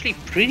is actually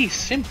pretty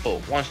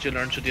simple once you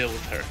learn to deal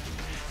with her.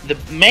 The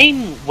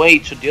main way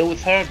to deal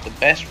with her, the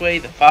best way,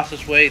 the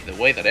fastest way, the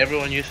way that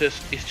everyone uses,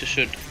 is to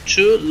shoot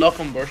 2 lock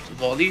and burst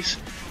volleys,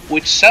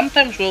 which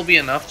sometimes will be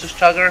enough to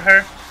stagger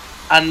her,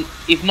 and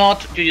if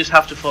not, you just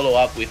have to follow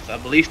up with a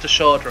ballista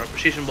shot or a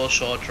precision ball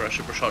shot or a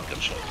super shotgun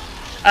shot.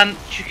 And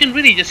you can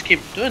really just keep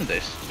doing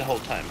this the whole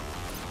time.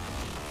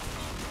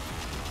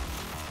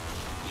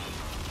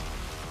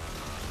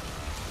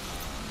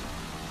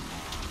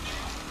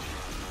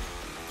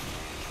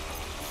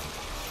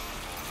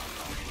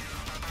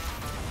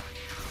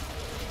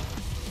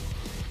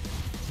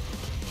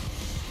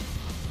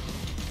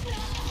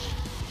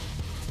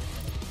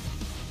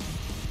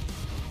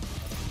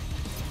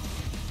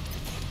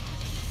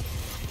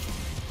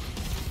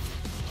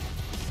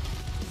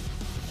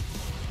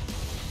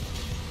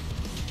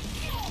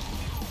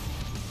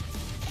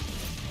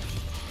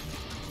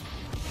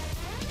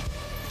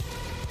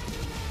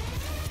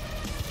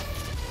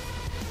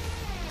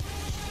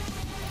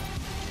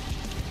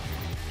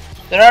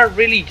 There are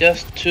really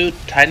just 2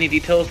 tiny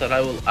details that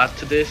I will add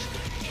to this.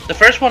 The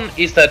first one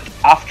is that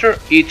after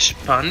each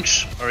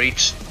punch, or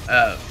each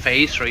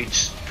phase, or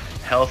each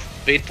health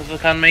bit of the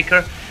can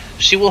maker,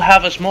 she will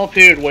have a small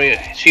period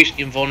where she's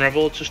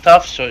invulnerable to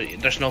stuff, so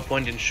there's no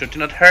point in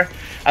shooting at her.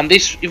 And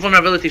this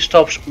invulnerability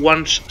stops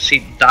once she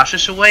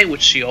dashes away,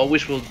 which she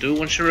always will do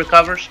when she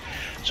recovers.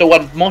 So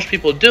what most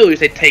people do is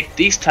they take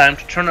this time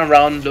to turn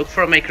around, look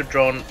for a maker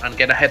drone, and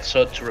get a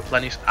headshot to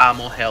replenish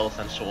ammo, health,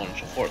 and so on and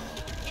so forth.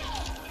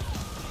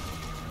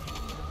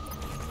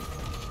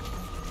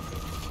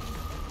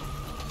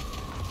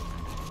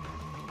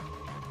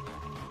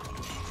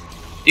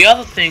 The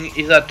other thing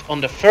is that on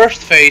the first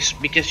phase,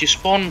 because you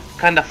spawn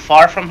kinda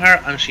far from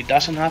her and she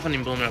doesn't have an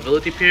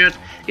invulnerability period,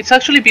 it's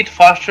actually a bit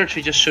faster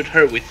to just shoot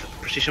her with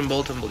precision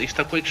bolt and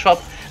ballista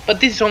quickswap, but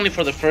this is only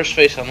for the first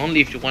phase and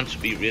only if you want to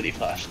be really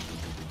fast.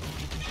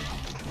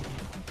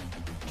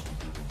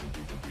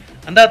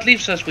 And that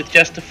leaves us with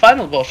just the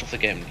final boss of the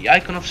game, the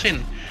Icon of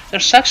Sin.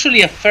 There's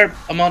actually a fair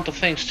amount of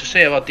things to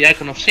say about the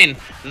Icon of Sin,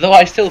 though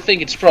I still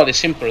think it's probably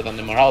simpler than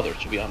the Marauder,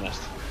 to be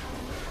honest.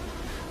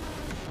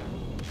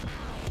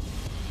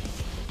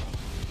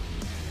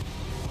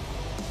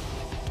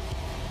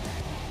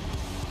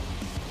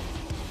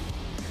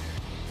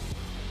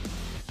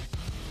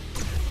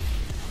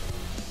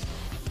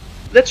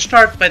 Let's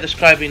start by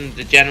describing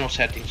the general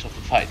settings of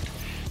the fight.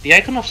 The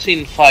Icon of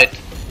Sin fight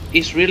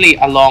is really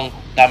a long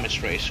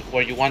damage race,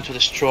 where you want to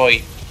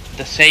destroy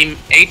the same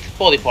 8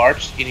 body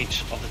parts in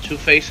each of the 2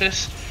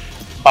 phases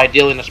by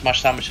dealing as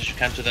much damage as you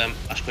can to them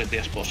as quickly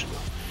as possible.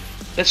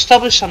 Let's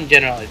establish some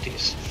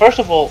generalities. First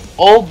of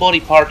all body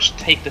parts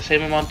take the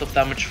same amount of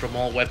damage from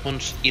all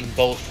weapons in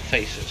both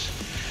phases.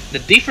 The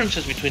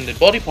differences between the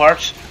body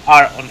parts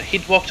are on the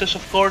hitboxes,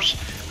 of course,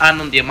 and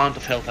on the amount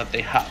of health that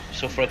they have.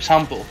 So for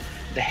example,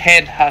 the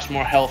head has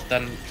more health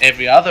than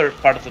every other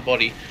part of the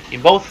body in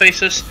both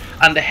phases,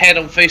 and the head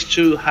on phase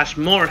 2 has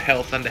more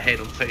health than the head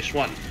on phase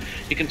 1.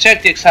 You can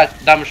check the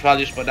exact damage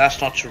values, but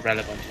that's not too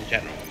relevant in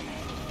general.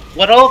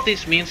 What all of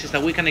this means is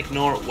that we can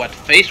ignore what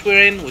phase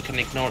we're in, we can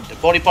ignore the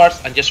body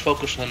parts, and just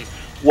focus on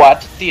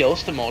what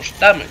deals the most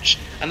damage.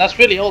 And that's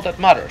really all that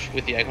matters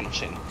with the Icon of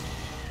Sin.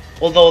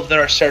 Although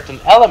there are certain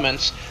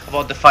elements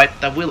about the fight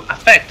that will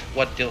affect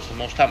what deals the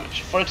most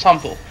damage. For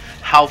example,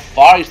 how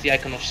far is the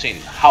Icon of Sin,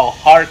 how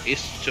hard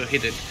is to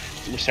hit it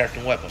with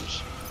certain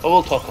weapons. But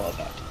we'll talk about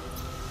that.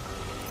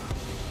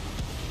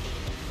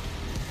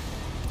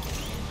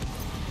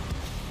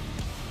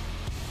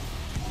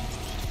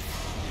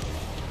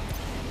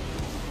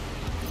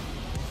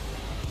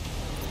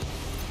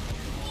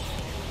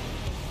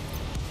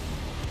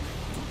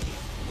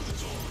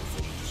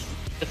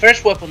 The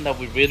first weapon that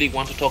we really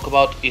want to talk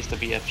about is the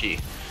BFG.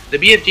 The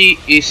BFG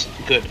is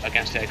good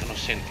against the Icon of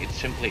Sin, it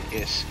simply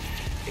is.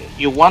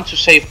 You want to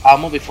save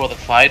ammo before the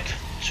fight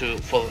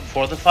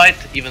for the fight,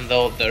 even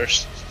though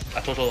there's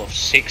a total of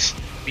 6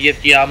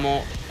 BFG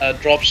ammo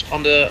drops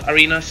on the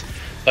arenas,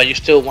 but you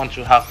still want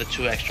to have the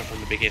 2 extra from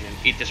the beginning.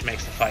 It just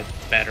makes the fight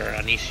better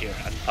and easier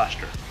and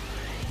faster.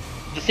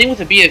 The thing with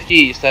the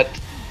BFG is that,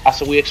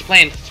 as we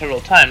explained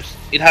several times,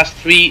 it has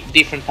 3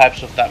 different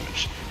types of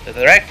damage: the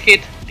direct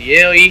hit, the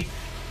AoE,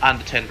 and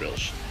the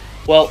tendrils.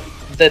 Well,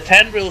 the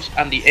tendrils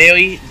and the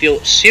AoE deal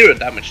 0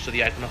 damage to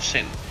the Icon of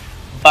Sin,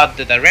 but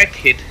the direct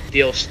hit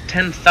deals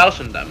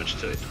 10,000 damage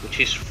to it, which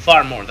is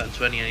far more than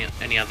to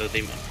any other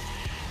demon.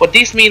 What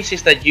this means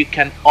is that you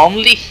can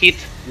only hit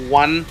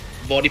 1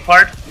 body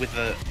part with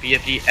the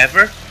BFG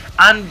ever,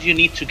 and you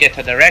need to get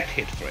a direct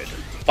hit for it.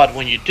 but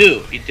when you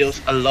do, it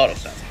deals a lot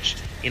of damage.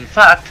 In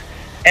fact,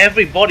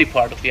 every body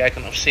part of the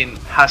Icon of Sin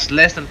has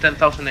less than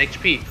 10,000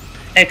 HP,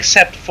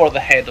 except for the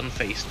head on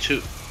phase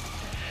 2.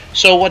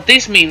 So what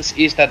this means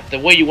is that the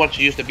way you want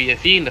to use the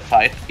BFG in the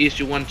fight is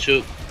you want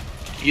to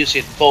use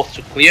it both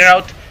to clear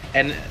out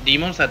and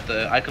demons that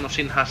the Icon of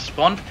Sin has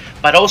spawned,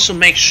 but also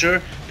make sure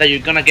that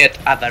you're gonna get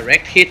a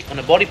direct hit on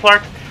a body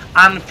part,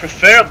 and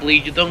preferably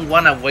you don't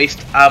want to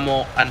waste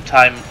ammo and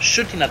time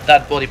shooting at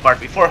that body part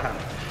beforehand.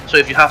 So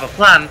if you have a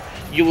plan,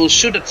 you will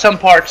shoot at some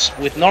parts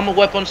with normal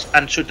weapons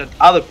and shoot at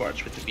other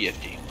parts with the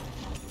BFG.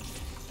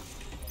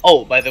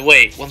 Oh, by the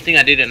way, one thing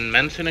I didn't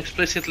mention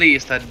explicitly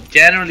is that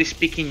generally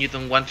speaking you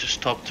don't want to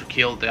stop to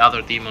kill the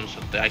other demons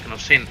of the Icon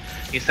of Sin.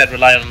 Instead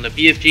rely on the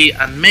BFG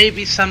and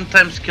maybe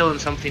sometimes killing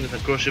something with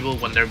a Crucible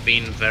when they're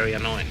being very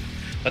annoying.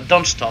 But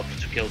don't stop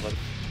to kill them.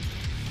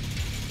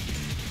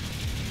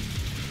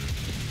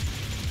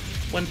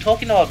 When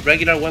talking about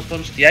regular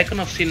weapons, the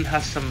Icon of Sin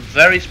has some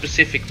very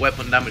specific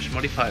weapon damage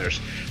modifiers,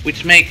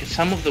 which make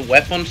some of the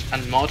weapons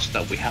and mods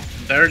that we have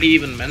barely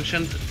even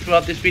mentioned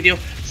throughout this video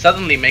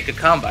suddenly make a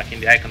comeback in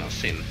the Icon of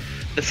Sin.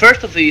 The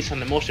first of these, and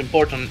the most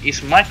important,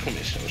 is Micro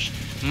Missiles.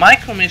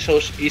 Micro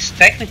Missiles is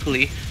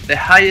technically the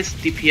highest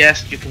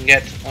DPS you can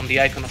get on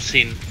the Icon of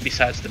Sin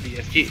besides the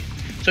BFG,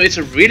 so it's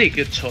a really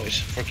good choice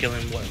for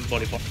killing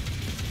body parts.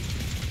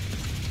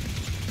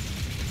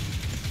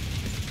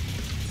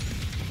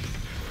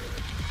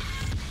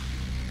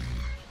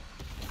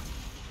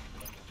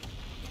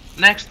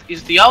 Next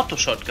is the Auto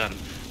Shotgun.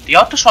 The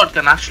Auto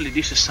Shotgun actually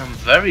dishes some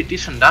very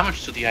decent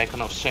damage to the Icon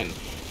of Sin,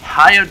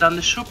 higher than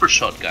the Super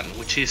Shotgun,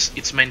 which is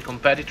its main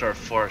competitor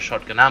for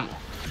shotgun ammo.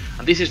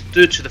 And this is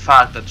due to the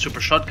fact that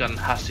Super Shotgun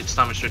has its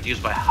damage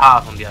reduced by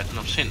half on the Icon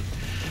of Sin.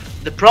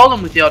 The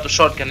problem with the Auto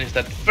Shotgun is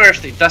that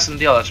first, it doesn't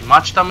deal as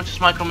much damage as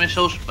Micro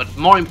Missiles, but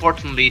more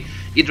importantly,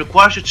 it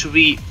requires you to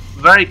be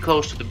very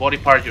close to the body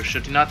part you're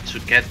shooting at to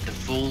get the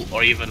full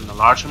or even a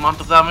large amount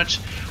of damage,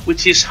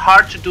 which is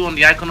hard to do on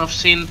the Icon of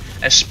Sin,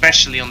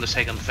 especially on the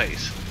second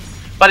phase.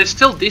 But it's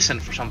still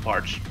decent for some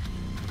parts.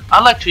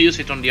 I like to use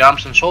it on the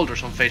arms and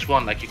shoulders on phase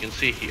 1, like you can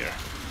see here.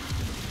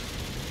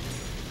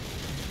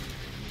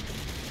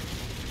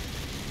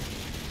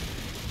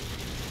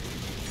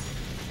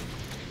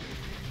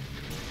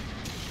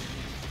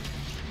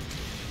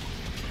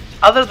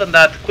 Other than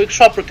that, quick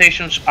swap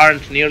rotations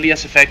aren't nearly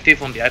as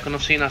effective on the Icon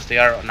of Sin as they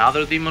are on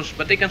other demons,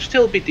 but they can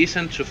still be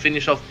decent to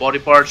finish off body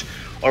parts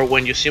or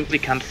when you simply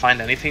can't find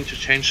anything to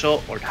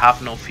chainsaw or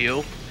have no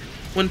fuel.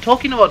 When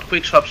talking about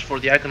quick swaps for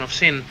the Icon of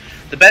Sin,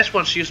 the best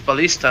ones use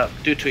Ballista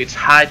due to its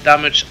high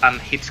damage and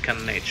hit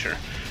scan nature.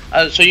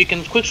 So you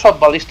can quick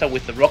swap Ballista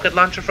with the rocket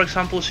launcher, for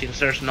example, since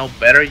there's no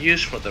better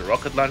use for the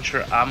rocket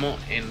launcher ammo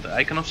in the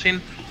Icon of Sin,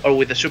 or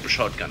with the Super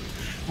Shotgun.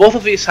 Both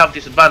of these have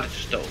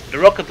disadvantages though. The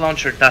rocket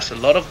launcher does a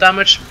lot of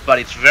damage, but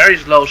it's very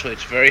slow, so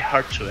it's very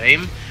hard to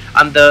aim,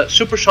 and the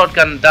Super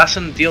Shotgun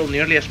doesn't deal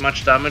nearly as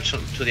much damage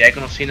to the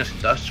Icon of Sin as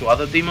it does to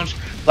other demons,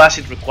 plus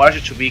it requires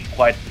you to be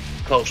quite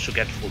close to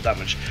get full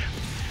damage.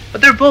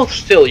 But they're both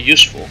still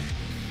useful.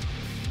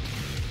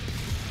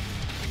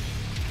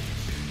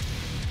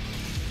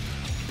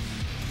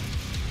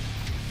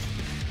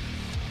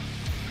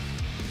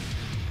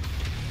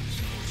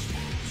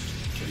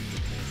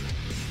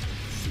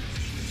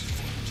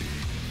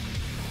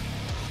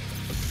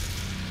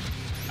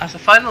 As a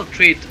final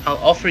treat, I'll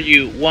offer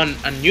you one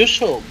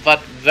unusual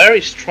but very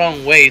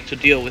strong way to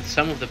deal with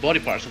some of the body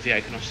parts of the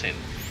Icon of Sin.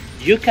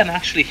 You can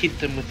actually hit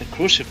them with the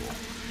Crucible,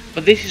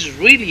 but this is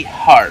really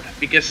hard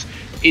because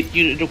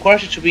it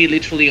requires you to be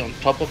literally on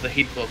top of the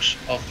hitbox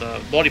of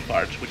the body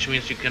parts, which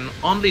means you can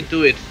only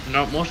do it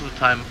most of the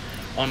time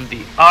on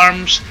the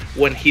arms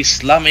when he's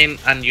slamming,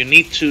 and you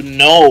need to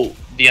know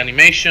the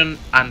animation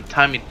and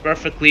time it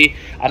perfectly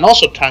and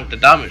also tank the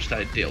damage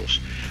that it deals.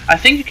 I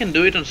think you can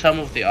do it on some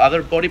of the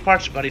other body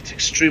parts, but it's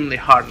extremely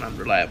hard and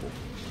unreliable.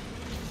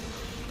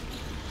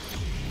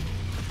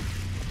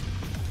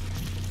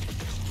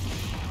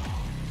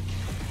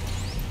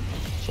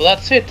 So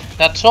that's it,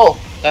 that's all,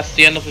 that's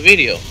the end of the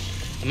video.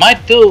 I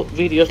might do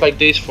videos like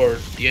this for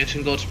the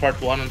Ancient Gods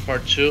Part 1 and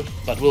Part 2,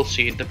 but we'll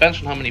see, it depends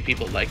on how many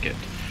people like it.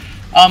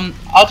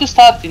 I'll just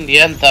add in the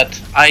end that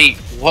I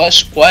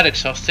was quite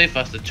exhaustive,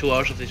 as the 2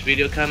 hours of this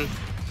video can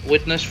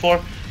witness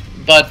for,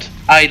 but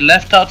I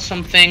left out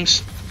some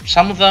things,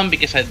 some of them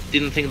because I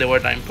didn't think they were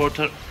that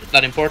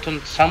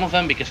important, some of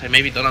them because I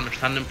maybe don't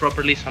understand them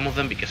properly, some of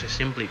them because I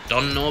simply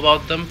don't know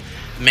about them.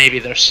 Maybe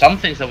there's some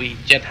things that we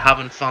yet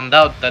haven't found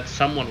out that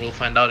someone will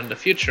find out in the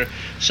future.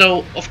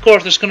 So, of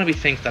course, there's gonna be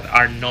things that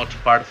are not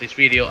part of this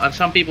video, and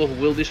some people who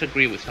will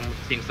disagree with some of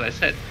the things that I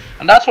said.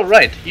 And that's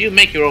alright, you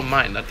make your own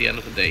mind at the end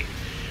of the day.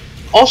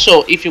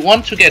 Also, if you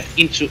want to get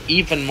into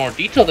even more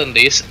detail than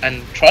this,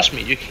 and trust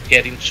me, you can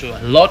get into a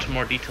lot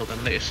more detail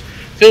than this,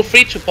 feel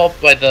free to pop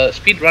by the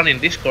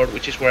speedrunning Discord,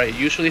 which is where I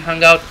usually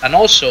hang out, and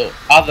also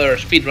other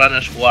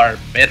speedrunners who are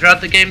better at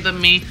the game than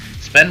me,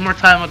 spend more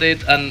time on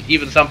it, and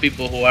even some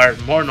people who are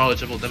more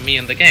knowledgeable than me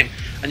in the game.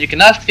 And you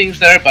can ask things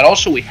there, but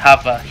also we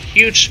have a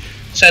huge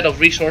set of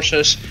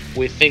resources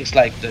with things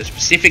like the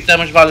specific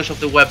damage values of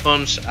the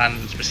weapons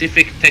and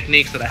specific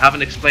techniques that I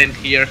haven't explained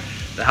here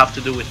that have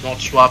to do with mod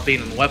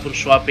swapping and weapon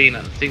swapping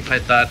and things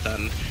like that,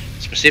 and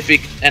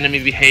specific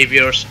enemy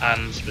behaviors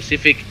and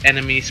specific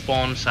enemy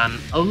spawns, and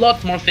a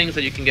lot more things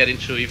that you can get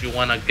into if you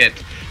want to get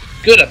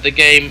good at the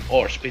game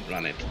or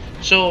speedrun it.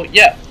 So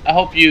yeah, I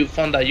hope you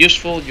found that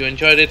useful, you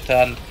enjoyed it,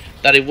 and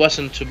that it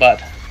wasn't too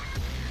bad.